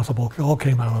things possible, all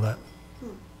came out of that.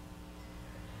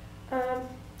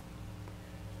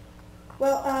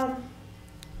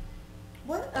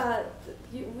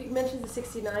 We mentioned the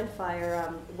 69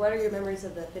 fire. What are your memories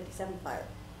of the 57 fire?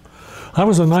 I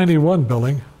was in 91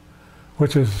 building,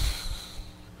 which is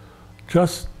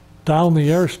just down the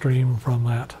airstream from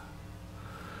that.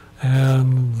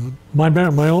 And my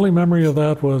only memory of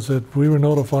that was that we were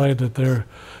notified that there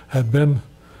had been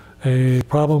a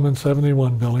problem in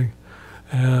 71 building,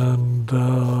 and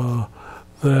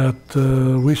that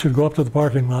we should go up to the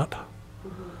parking lot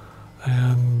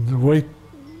and wait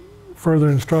further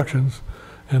instructions.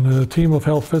 And a team of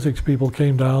health physics people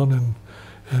came down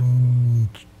and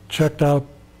checked out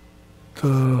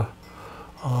the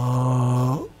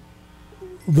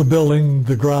building,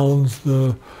 the grounds,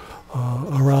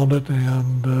 around it,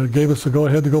 and gave us the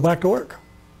go-ahead to go back to work.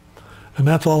 And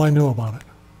that's all I knew about it.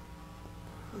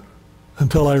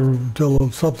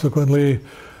 Until subsequently,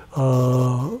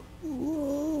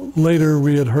 later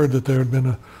we had heard that there had been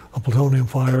a plutonium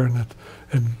fire and it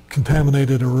had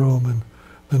contaminated a room, and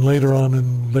then later on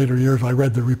in later years I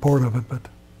read the report of it. But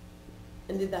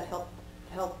and did that help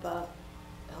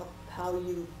how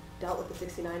you dealt with the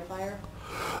 69 fire?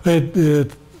 The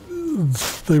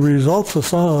results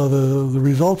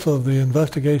of the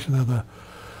investigation of the,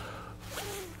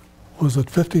 was it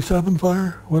 57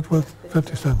 fire? What was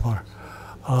 57 fire?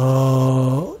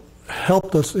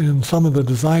 Helped us in some of the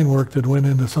design work that went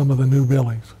into some of the new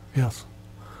buildings. Yes,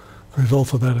 the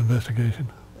results of that investigation.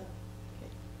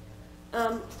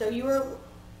 Okay. So you were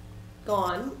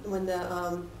gone when the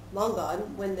long gone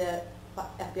when the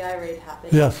FBI raid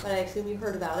happened. Yes. But I assume you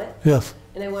heard about it. Yes.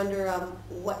 And I wonder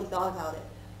what you thought about it.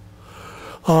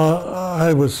 I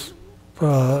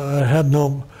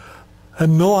had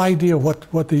no idea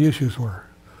what the issues were.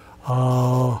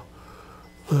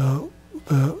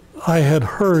 I had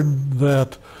heard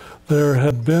that there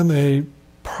had been a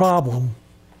problem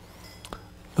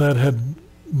that had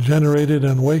generated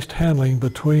in waste handling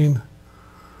between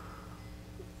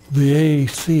the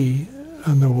AEC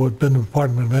and what had been the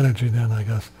Department of Energy then, I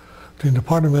guess, between the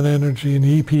Department of Energy and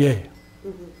the EPA.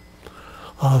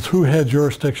 Who had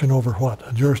jurisdiction over what,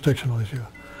 a jurisdictional issue.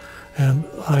 And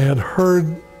I had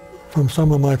heard from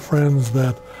some of my friends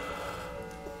that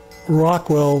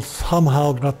Rockwell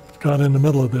somehow got in the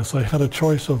middle of this. I had a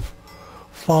choice of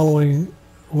following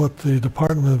what the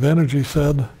Department of Energy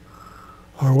said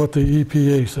or what the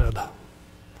EPA said.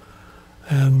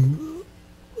 And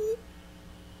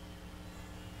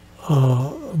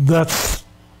that's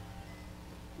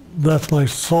my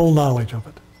sole knowledge of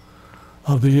it,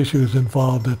 of the issues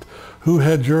involved, that who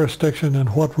had jurisdiction and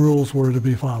what rules were to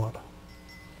be followed.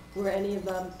 Were any of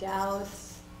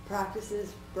Dow's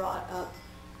practices brought up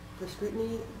for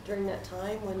scrutiny during that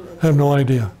time? I have no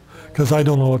idea, because I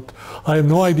don't know I have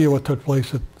no idea what took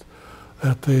place at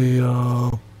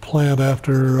the plant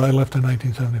after I left in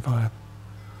 1975.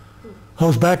 I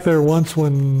was back there once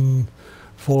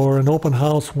for an open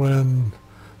house when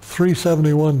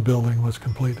 371 building was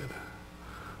completed.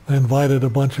 They invited a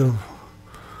bunch of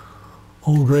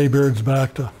old graybeards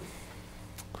back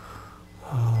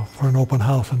for an open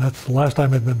house, and that's the last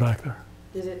time I'd been back there.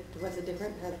 Was it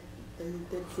different? Did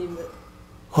it seem that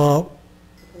the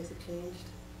place had changed?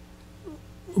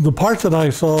 The parts that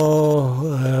I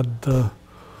saw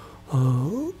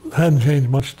hadn't changed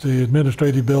much. The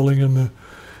administrative building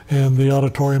and the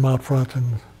auditorium out front,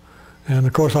 and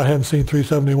of course I hadn't seen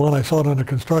 371. I saw it under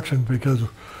construction because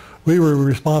we were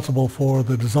responsible for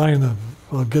the design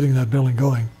of getting that building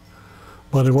going.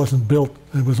 But it wasn't built,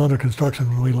 it was under construction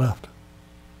when we left.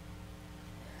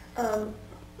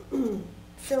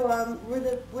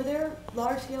 Were there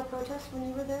large-scale protests when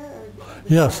you were there? Or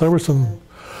yes, there were some.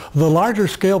 The larger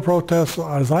scale protests,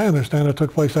 as I understand it,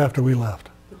 took place after we left.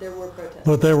 But there were protests?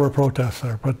 But there were protests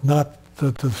there, but not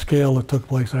at the scale that took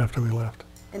place after we left.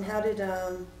 And how'd you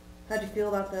feel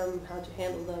about them? How'd you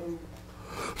handle them?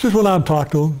 Just went out and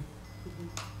talked to them.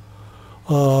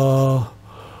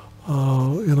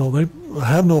 You know, they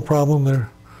have no problem there.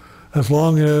 As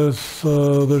long as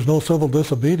there's no civil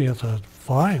disobedience,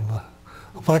 fine.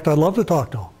 In fact, I'd love to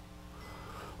talk to them.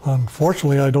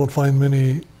 Unfortunately, I don't find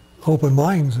many open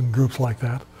minds in groups like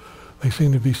that. They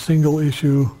seem to be single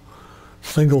issue,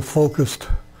 single focused,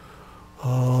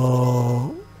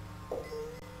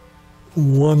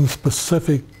 one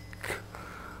specific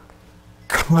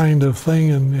kind of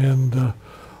thing, and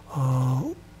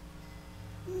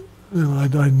you know,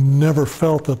 I never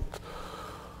felt that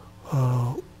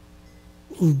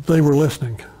they were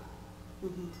listening.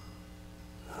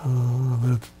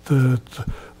 That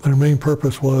their main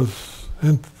purpose was,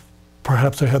 and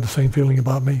perhaps they had the same feeling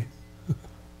about me.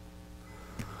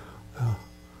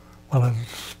 Well,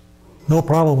 it's no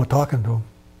problem with talking to them.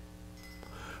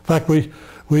 In fact,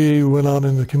 we went out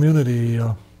in the community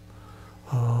in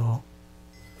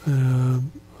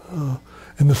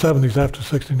the 70s after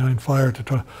 '69 fire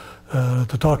to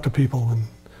talk to people and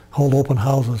hold open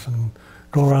houses and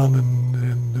go around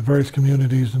in the various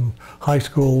communities and high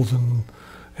schools and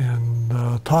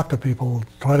talk to people,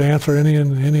 try to answer any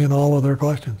and all of their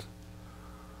questions.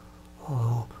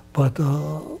 But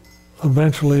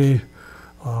eventually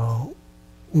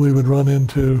we would run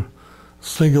into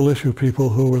single issue people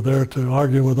who were there to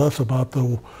argue with us about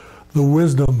the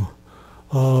wisdom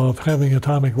of having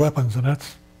atomic weapons, and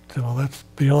that's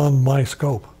beyond my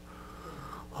scope.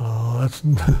 That's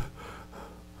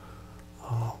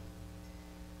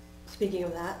Speaking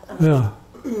of that, yeah.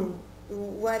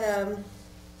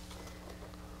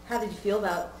 How did you feel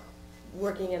about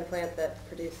working in a plant that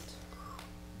produced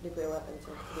nuclear weapons?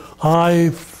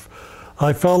 I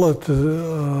felt it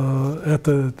at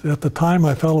the time.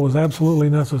 I felt it was absolutely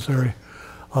necessary.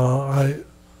 To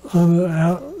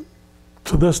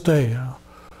this day,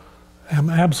 am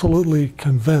absolutely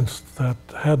convinced that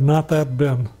had not that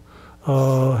been,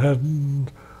 had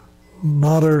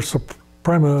not our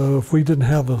suprema, if we didn't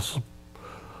have a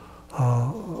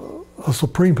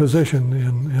supreme position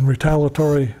in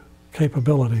retaliatory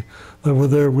capability, that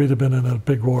we'd have been in a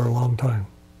big war a long time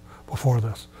before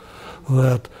this.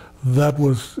 That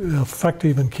was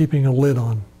effective in keeping a lid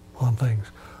on things.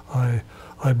 I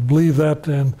believe that,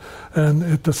 and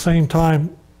at the same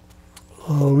time,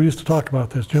 we used to talk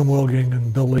about this, Jim Wilging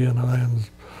and Bill Lee and I and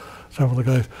several of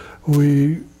the guys.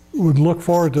 We would look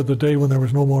forward to the day when there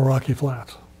was no more Rocky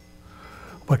Flats.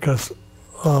 Because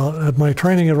at my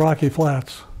training at Rocky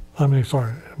Flats, my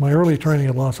early training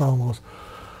at Los Alamos,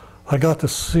 I got to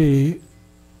see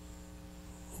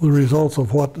the results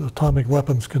of what atomic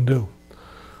weapons can do.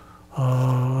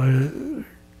 I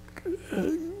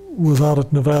was out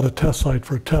at Nevada test site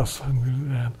for tests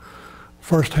and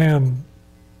firsthand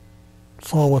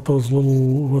saw what those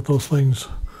things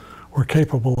were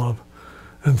capable of.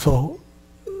 And so,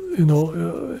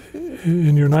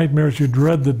 in your nightmares, you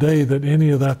dread the day that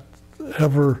any of that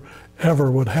ever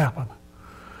would happen.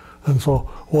 And so,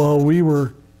 while we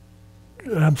were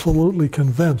absolutely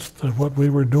convinced that what we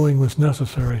were doing was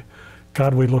necessary,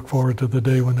 God, we look forward to the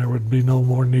day when there would be no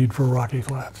more need for Rocky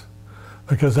Flats.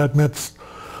 Because that meant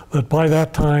that by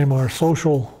that time, our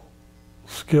social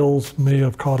skills may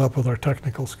have caught up with our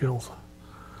technical skills.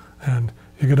 And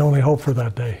you could only hope for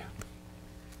that day.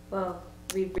 Well,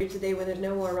 we've reached a day when there's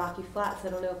no more Rocky Flats. I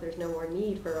don't know if there's no more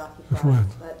need for Rocky Flats, right.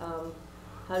 But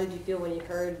how did you feel when you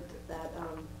heard that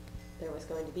there was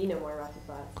going to be no more Rocky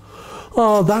Flats?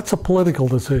 That's a political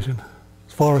decision,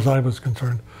 as far as I was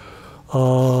concerned.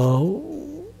 How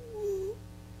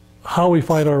we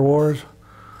fight our wars,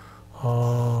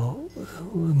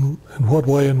 in what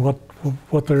way and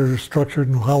what they're structured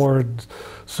and how our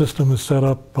system is set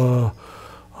up,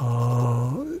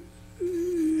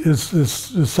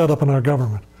 is set up in our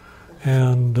government.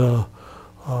 And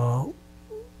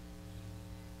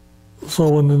so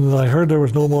when I heard there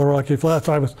was no more Rocky Flats,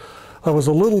 I was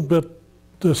a little bit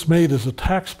dismayed as a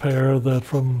taxpayer that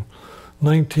from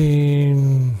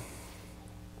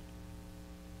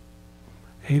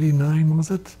 1989,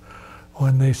 was it,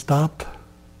 when they stopped?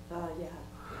 Yeah.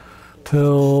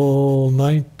 Till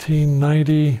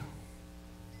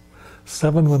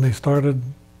 1997 when they started,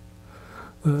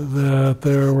 that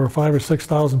there were 5,000 or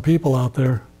 6,000 people out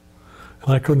there,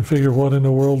 and I couldn't figure what in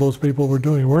the world those people were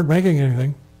doing. They weren't making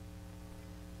anything.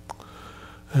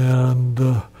 And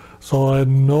so I had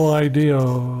no idea,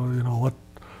 what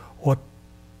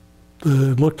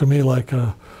it looked to me like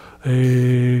a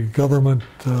government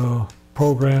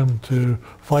program to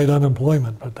fight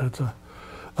unemployment, but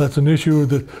that's an issue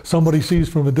that somebody sees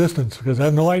from a distance, because I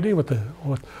have no idea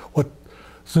what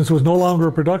since it was no longer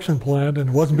a production plant and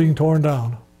it wasn't being torn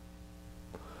down.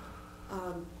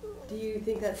 Do you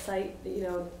think that site,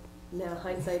 now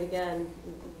hindsight again,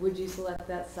 would you select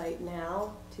that site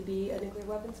now to be a nuclear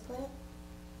weapons plant?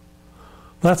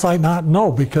 That site,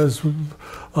 no, because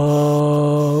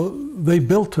they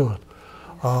built to it.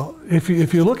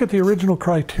 If you look at the original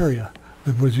criteria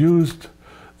that was used,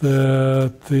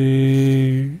 that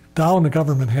the Dow and the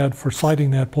government had for siting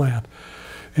that plant,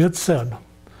 it said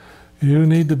you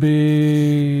need to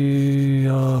be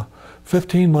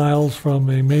 15 miles from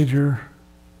a major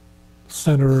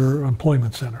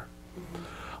employment center.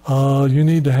 You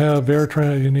need to have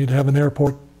you need to have an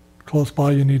airport close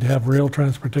by. You need to have rail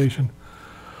transportation,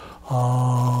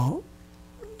 and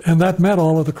that met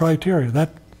all of the criteria.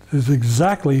 That is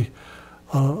exactly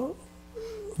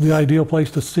the ideal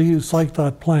place to site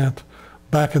that plant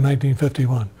back in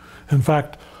 1951. In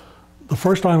fact, the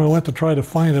first time I went to try to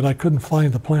find it, I couldn't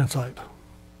find the plant site.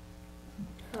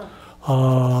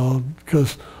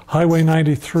 Because Highway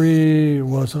 93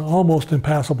 was an almost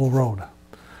impassable road.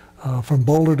 From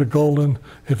Boulder to Golden,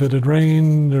 if it had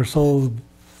rained or so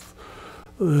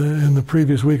in the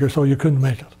previous week or so, you couldn't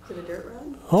make it. Is it a dirt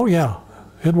road? Oh yeah,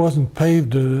 it wasn't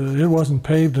paved. It wasn't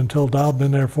paved until Dow had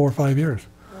been there 4 or 5 years.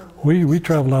 We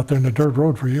traveled out there in a dirt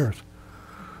road for years.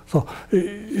 So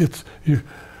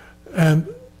and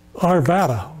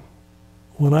Arvada.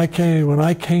 When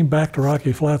I came back to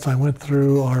Rocky Flats, I went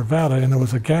through Arvada, and there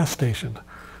was a gas station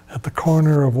at the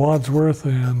corner of Wadsworth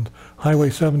and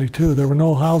Highway 72. There were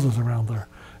no houses around there.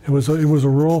 It was a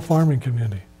rural farming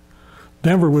community.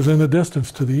 Denver was in the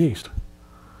distance to the east.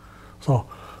 So,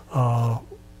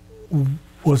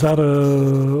 was that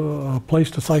a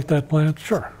place to site that plant?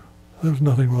 Sure. There's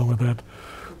nothing wrong with that.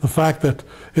 The fact that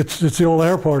it's the old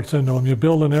airport syndrome. You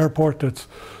build an airport that's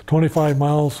 25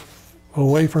 miles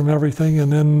away from everything,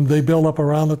 and then they build up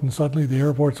around it, and suddenly the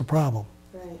airport's a problem.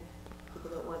 Right.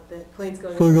 People don't want the planes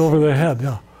going over their head,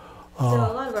 yeah. So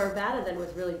a lot of Arvada then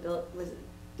was really built,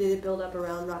 did it build up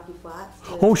around Rocky Flats?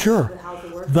 Oh, sure.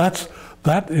 That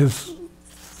is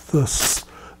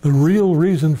the real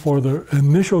reason for the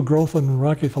initial growth in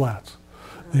Rocky Flats.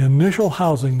 The initial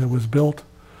housing that was built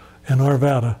in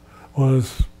Arvada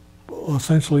was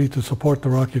essentially to support the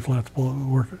Rocky Flats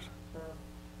workers.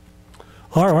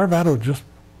 Arvada just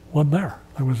wasn't there.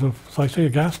 There was, as I say, a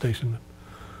gas station at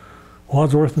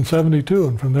Wadsworth and 72,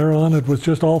 and from there on it was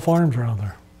just all farms around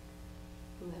there.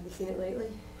 Have you seen it lately?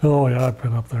 Oh yeah, I've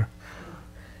been up there.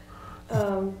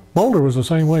 Boulder was the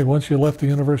same way. Once you left the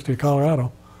University of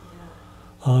Colorado,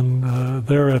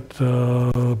 there at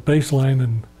Baseline,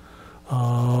 and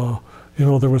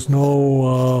there was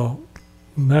no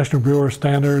National Bureau of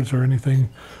Standards or anything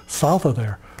south of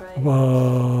there.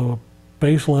 Right.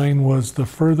 Baseline was the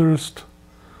furthest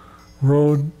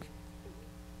road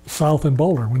south in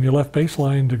Boulder. When you left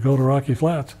Baseline to go to Rocky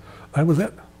Flats, that was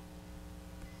it.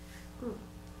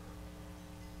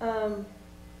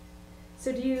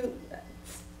 So do you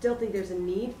still think there's a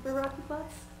need for Rocky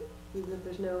Flats? Even if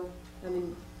there's no,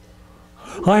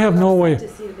 I have no way to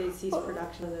see that they cease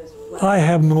production of those flats. I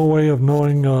have no way of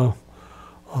knowing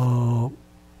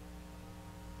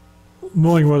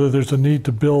whether there's a need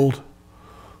to build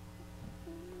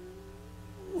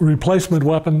replacement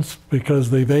weapons because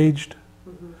they've aged,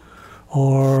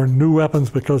 or new weapons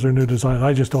because they're new design.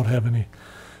 I just don't have any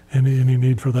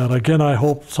need for that. Again, I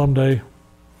hope someday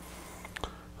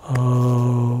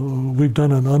we've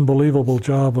done an unbelievable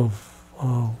job of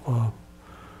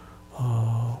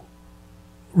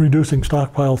reducing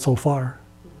stockpiles so far.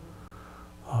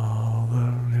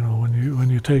 When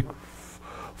you take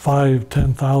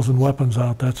 5,000-10,000 weapons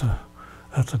out, that's a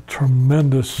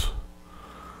tremendous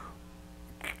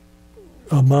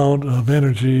amount of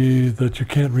energy that you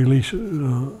can't unleash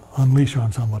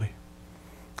on somebody.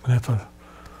 And that's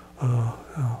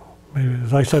maybe,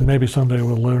 as I said, maybe someday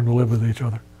we'll learn to live with each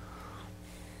other.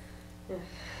 Yeah,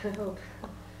 I hope.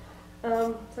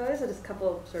 So I guess just a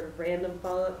couple of sort of random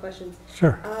follow-up questions.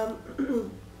 Sure.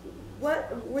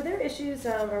 What were there issues,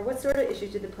 or what sort of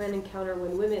issues did the plant encounter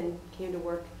when women came to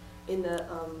work in the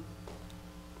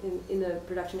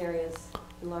production areas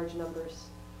in large numbers?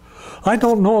 I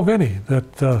don't know of any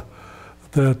that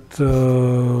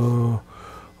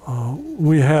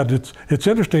we had. It's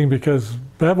interesting because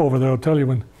Bev over there will tell you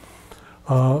when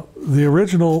the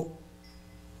original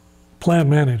plant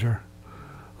manager,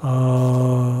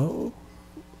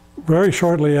 very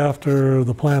shortly after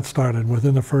the plant started,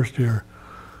 within the first year,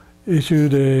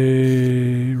 issued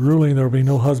a ruling there would be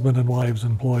no husband and wives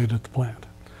employed at the plant.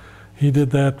 He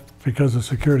did that because of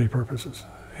security purposes.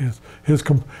 His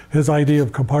idea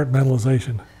of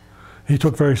compartmentalization, he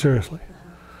took very seriously.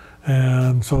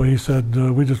 And so he said,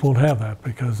 we just won't have that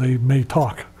because they may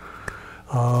talk.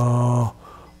 A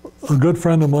good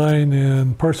friend of mine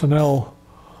in personnel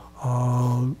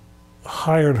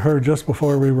hired her just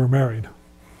before we were married.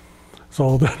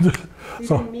 So you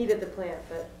didn't meet at the plant,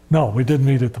 but... No, we didn't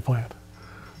meet at the plant.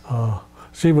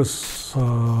 She was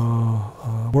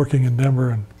working in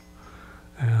Denver,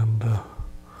 and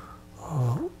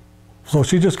so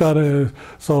she just got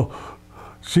so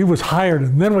she was hired,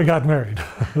 and then we got married.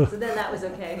 So then that was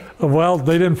okay. Well,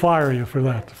 they didn't fire you for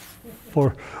that,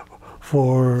 for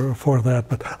that.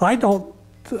 But I don't.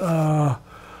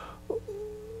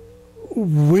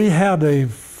 We had a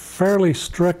fairly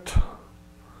strict,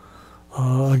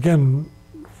 again,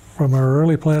 from our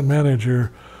early plant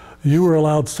manager, you were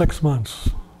allowed 6 months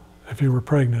if you were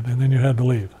pregnant, and then you had to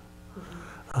leave.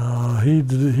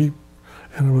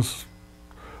 And it was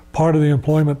part of the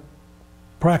employment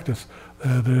practice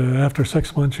that after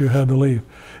 6 months you had to leave.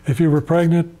 If you were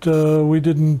pregnant, we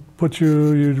didn't put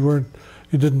you.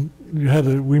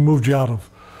 We moved you out of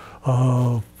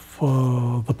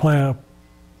the plant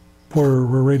where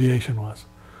radiation was,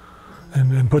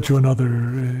 and put you in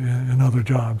other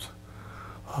jobs.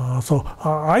 So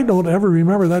I don't ever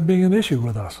remember that being an issue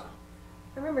with us.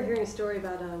 I remember hearing a story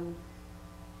about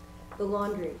the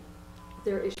laundry.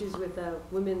 There are issues with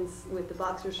with the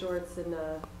boxer shorts and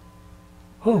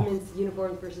women's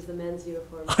uniforms versus the men's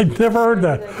uniforms. I never heard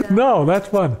that. Like that. No, that's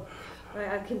fun.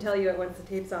 I can tell you it once the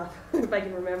tape's off if I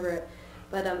can remember it.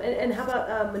 But and how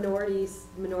about minority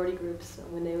groups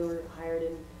when they were hired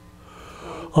in?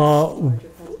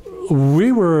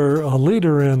 We were a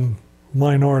leader in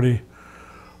minority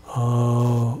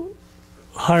hiring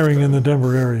in the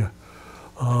Denver area.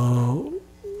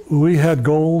 We had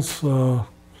goals for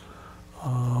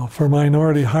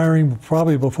minority hiring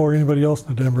probably before anybody else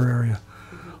in the Denver area.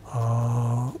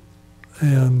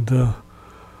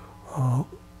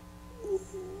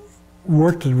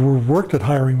 Worked at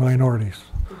hiring minorities.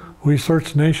 We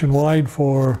searched nationwide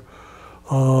for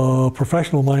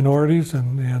professional minorities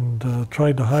and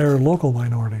tried to hire local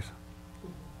minorities.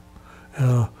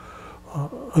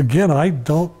 Again, I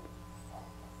don't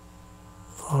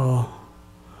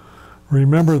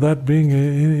remember that being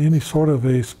any sort of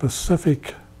a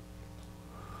specific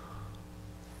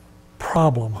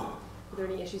problem. Were there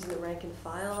any issues in the rank and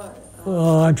file?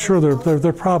 I'm sure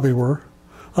there probably were.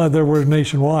 There were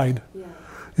nationwide. Yeah.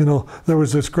 You know, there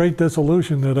was this great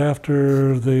disillusion that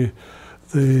after the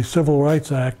Civil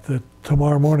Rights Act that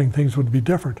tomorrow morning things would be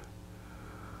different.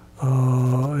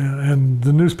 And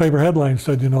the newspaper headlines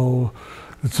said, you know,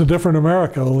 it's a different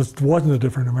America. Well, it wasn't a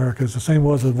different America. It's the same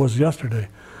as it was yesterday.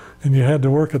 And you had to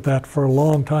work at that for a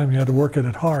long time. You had to work at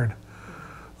it hard.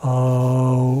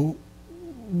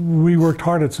 We worked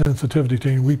hard at sensitivity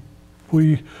training.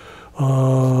 We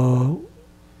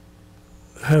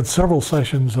had several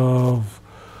sessions of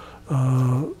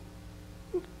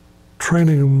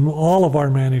training all of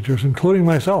our managers, including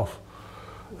myself,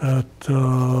 at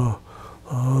the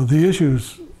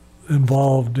issues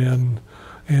involved in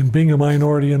being a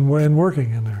minority and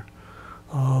working in there.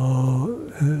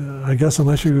 I guess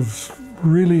unless you've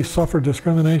really suffered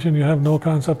discrimination, you have no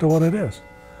concept of what it is.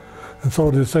 And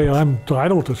so to say I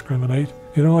don't discriminate,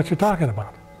 you don't know what you're talking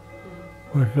about,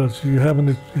 because you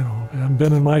haven't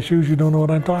been in my shoes. You don't know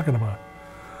what I'm talking about.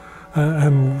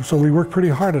 And so we work pretty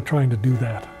hard at trying to do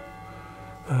that.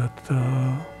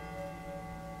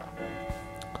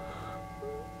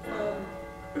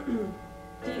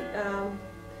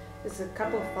 There's a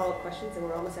couple of follow-up questions, and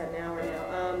we're almost at an hour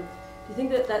now. Do you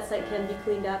think that site can be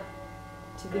cleaned up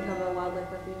to become a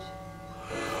wildlife refuge?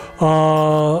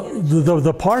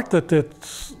 The part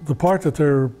that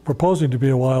they're proposing to be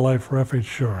a wildlife refuge,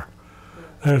 sure.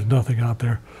 There's nothing out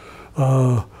there.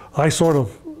 I sort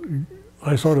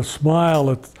of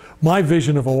smile at my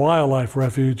vision of a wildlife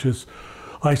refuge. Is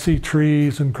I see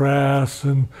trees and grass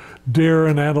and deer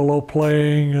and antelope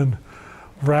playing and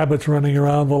rabbits running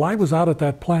around. Well, I was out at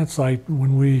that plant site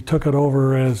when we took it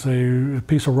over as a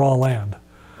piece of raw land.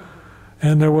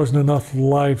 And there wasn't enough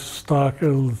livestock,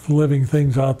 living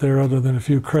things out there other than a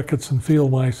few crickets and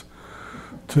field mice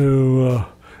to,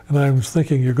 and I was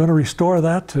thinking, you're going to restore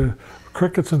that to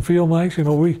crickets and field mice? You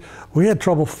know, we had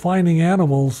trouble finding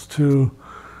animals to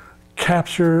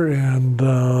capture and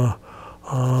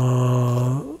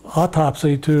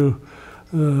autopsy to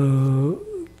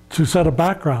set a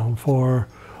background for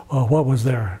what was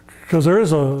there, because there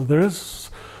is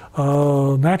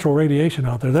natural radiation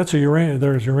out there.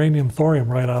 There's uranium thorium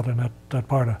right out in that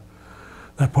part of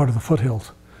the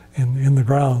foothills in the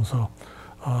ground. So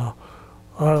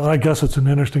I guess it's an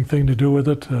interesting thing to do with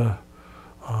it.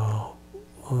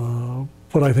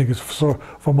 But I think it's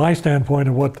from my standpoint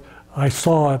of what I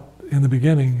saw in the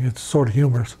beginning, it's sort of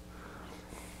humorous.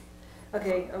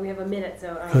 Okay, we have a minute,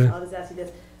 so Okay. I'll just ask you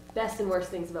this. Best and worst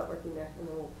things about working there, and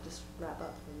then we'll just wrap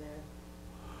up from there.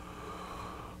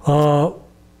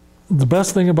 The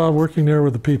best thing about working there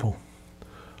were the people.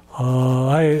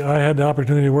 I had the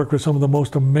opportunity to work with some of the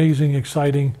most amazing,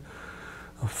 exciting,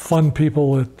 fun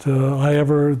people that I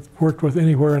ever worked with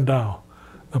anywhere in Dow.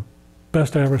 The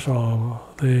best I ever saw.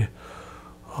 The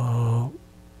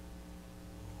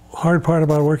hard part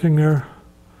about working there,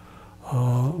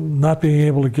 not being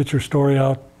able to get your story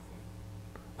out,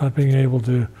 not being able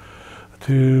to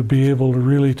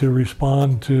really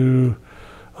respond to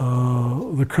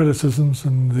the criticisms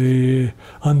and the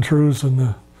untruths and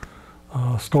the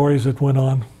stories that went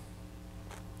on.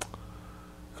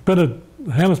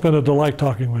 Hannah, it's been a delight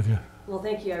talking with you. Well,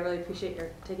 thank you. I really appreciate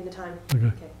your taking the time. Okay.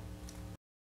 Okay.